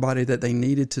that everybody that they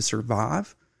needed to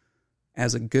survive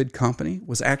as a good company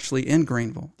was actually in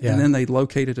Greenville. Yeah. And then they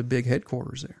located a big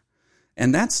headquarters there.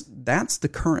 And that's the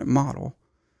current model.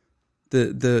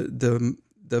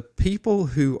 The people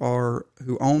who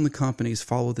own the companies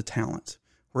follow the talent.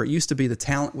 Where it used to be the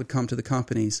talent would come to the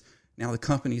companies, now the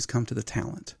companies come to the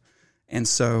talent. And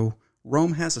so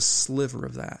Rome has a sliver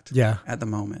of that at the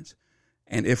moment.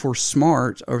 And if we're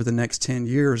smart, over the next 10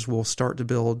 years, we'll start to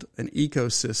build an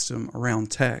ecosystem around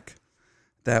tech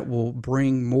that will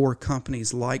bring more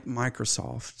companies like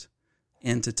Microsoft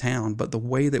into town. But the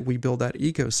way that we build that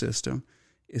ecosystem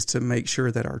is to make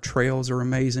sure that our trails are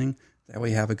amazing, that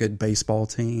we have a good baseball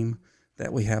team,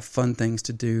 that we have fun things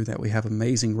to do, that we have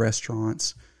amazing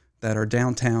restaurants, that our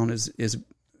downtown is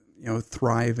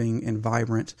thriving and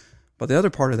vibrant. But the other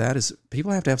part of that is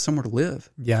people have to have somewhere to live.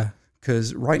 Yeah.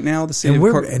 Because right now the city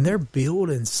and they're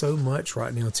building so much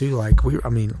right now too. Like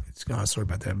sorry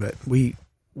about that, but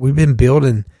we've been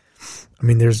building. I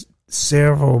mean, there's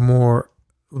several more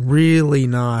really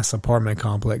nice apartment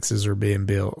complexes are being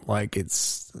built. Like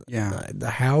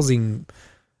the housing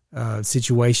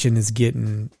situation is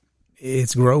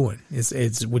it's growing.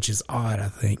 It's which is odd, I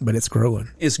think, but it's growing.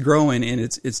 It's growing, and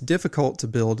it's difficult to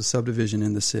build a subdivision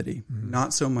in the city.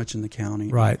 Not so much in the county.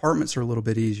 Right. Apartments are a little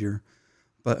bit easier.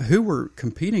 But who we're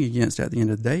competing against at the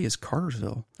end of the day is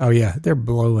Cartersville. Oh, yeah. They're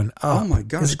blowing up. Oh, my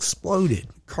gosh. It's exploded.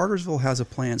 Cartersville has a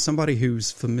plan. Somebody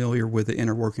who's familiar with the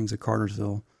inner workings of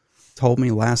Cartersville told me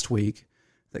last week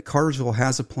that Cartersville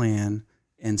has a plan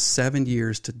in 7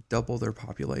 years to double their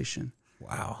population.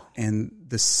 Wow. And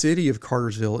the city of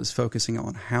Cartersville is focusing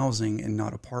on housing and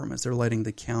not apartments. They're letting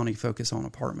the county focus on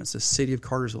apartments. The city of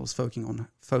Cartersville is focusing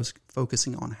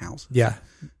on houses. Yeah.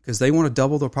 Because they want to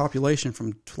double their population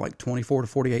from like 24 to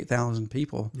 48,000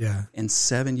 people in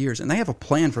 7 years. And they have a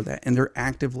plan for that, and they're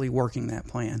actively working that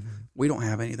plan. Mm-hmm. We don't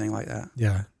have anything like that.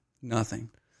 Yeah.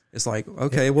 Nothing. It's like,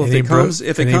 okay, well, if it comes,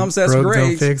 that's great.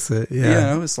 Don't fix it. Yeah. You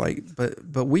know, it's like,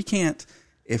 but we can't,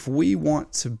 if we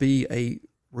want to be a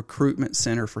recruitment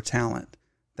center for talent,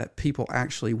 that people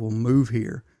actually will move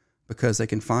here because they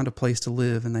can find a place to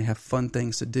live and they have fun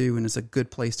things to do, and it's a good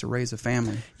place to raise a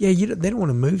family. Yeah, they don't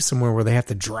want to move somewhere where they have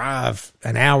to drive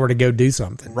an hour to go do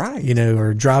something, right? You know,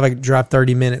 or drive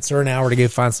 30 minutes or an hour to go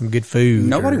find some good food.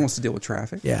 Nobody wants to deal with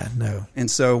traffic. Yeah, no.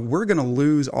 And so we're going to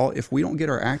lose if we don't get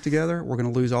our act together, we're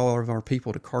going to lose all of our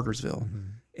people to Cartersville. Mm-hmm.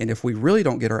 And if we really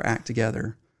don't get our act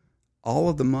together, all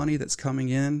of the money that's coming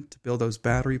in to build those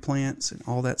battery plants and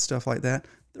all that stuff like that,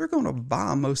 they're going to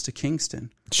buy most of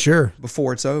Kingston. Sure.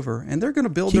 Before it's over. And they're going to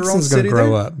build Kingston's their own city grow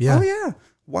there. Up. Yeah. Oh, yeah.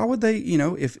 Why would they,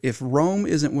 if Rome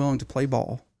isn't willing to play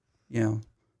ball,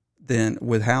 then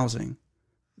with housing,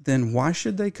 then why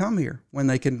should they come here when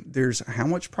they can? There's how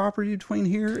much property between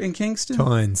here and Kingston?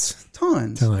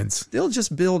 Tons. They'll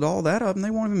just build all that up and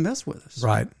they won't even mess with us.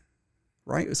 Right.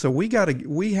 So we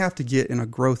have to get in a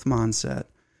growth mindset.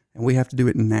 And we have to do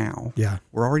it now. Yeah.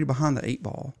 We're already behind the 8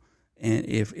 ball. And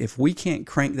if we can't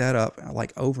crank that up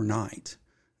like overnight,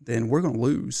 then we're going to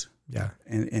lose. Yeah.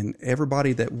 And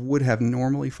everybody that would have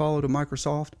normally followed a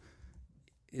Microsoft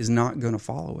is not going to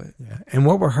follow it. Yeah. And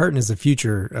what we're hurting is the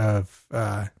future of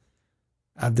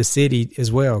the city as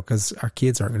well, because our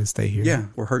kids aren't going to stay here. Yeah.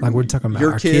 We're hurting. Like we're talking about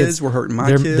your our kids. We're hurting my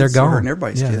kids. They're gone. We're hurting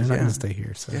everybody's kids. They're not going to stay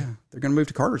here. So. Yeah. They're going to move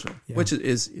to Cartersville, which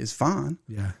is fine.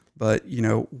 Yeah. But,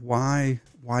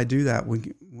 why do that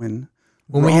when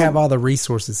Rome, we have all the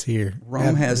resources here?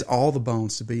 Rome has all the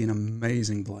bones to be an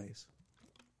amazing place.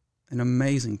 An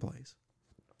amazing place.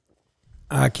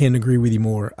 I can't agree with you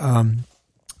more.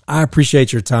 I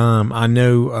appreciate your time. I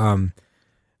know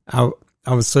I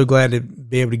was so glad to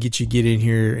be able to get in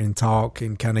here and talk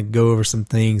and kind of go over some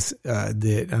things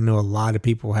that I know a lot of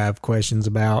people have questions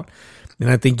about.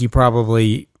 And I think you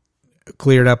probably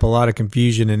cleared up a lot of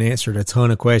confusion and answered a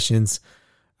ton of questions.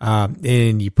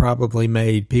 And you probably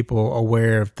made people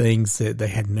aware of things that they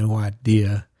had no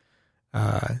idea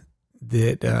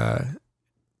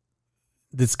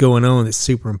that's going on that's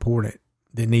super important,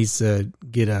 that needs to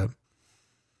get I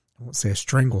won't say a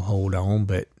stranglehold on,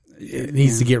 but it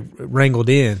needs to get wrangled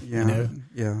in. Yeah.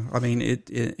 Yeah. I mean,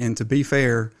 and to be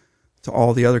fair to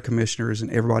all the other commissioners and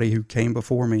everybody who came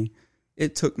before me,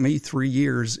 it took me 3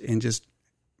 years and just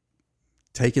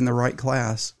taking the right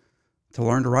class to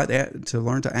learn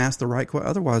to ask the right question.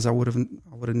 Otherwise, I would have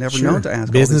never known to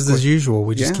ask. Business as usual.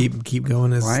 We just keep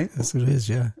going as right. That's what it is.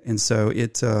 Yeah. And so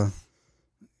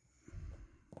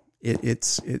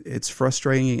it's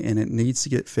frustrating and it needs to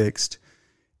get fixed.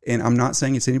 And I'm not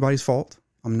saying it's anybody's fault.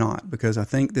 I'm not, because I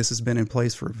think this has been in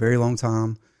place for a very long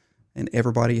time, and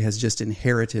everybody has just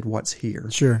inherited what's here.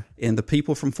 Sure. And the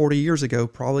people from 40 years ago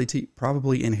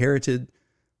probably inherited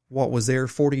what was there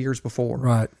 40 years before.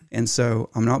 Right. And so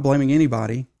I'm not blaming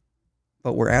anybody,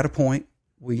 but we're at a point.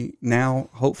 We now,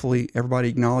 hopefully, everybody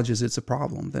acknowledges it's a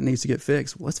problem that needs to get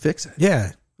fixed. Well, let's fix it.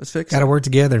 Yeah. Let's fix it. Got to work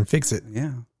together and fix it.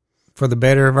 Yeah. For the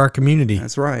better of our community.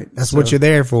 That's right. That's what you're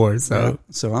there for. So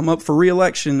I'm up for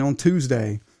re-election on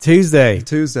Tuesday.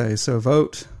 So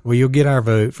vote. Well, you'll get our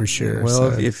vote for sure.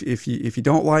 Well, if you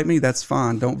don't like me, that's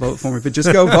fine. Don't vote for me, but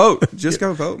just go vote. Just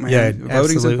go vote, man. Yeah,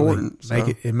 voting's important.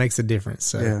 So. It makes a difference.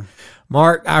 So, yeah.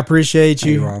 Mark, I appreciate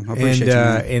you. Hey, Rob, I appreciate you.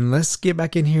 And let's get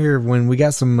back in here when we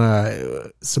got some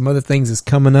other things that's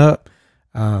coming up.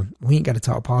 We ain't got to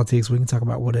talk politics. We can talk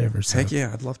about whatever. So. Heck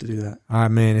yeah, I'd love to do that. All right,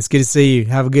 man. It's good to see you.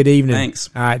 Have a good evening. Thanks.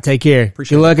 All right, take care.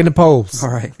 Appreciate Good luck in the polls.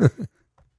 All right.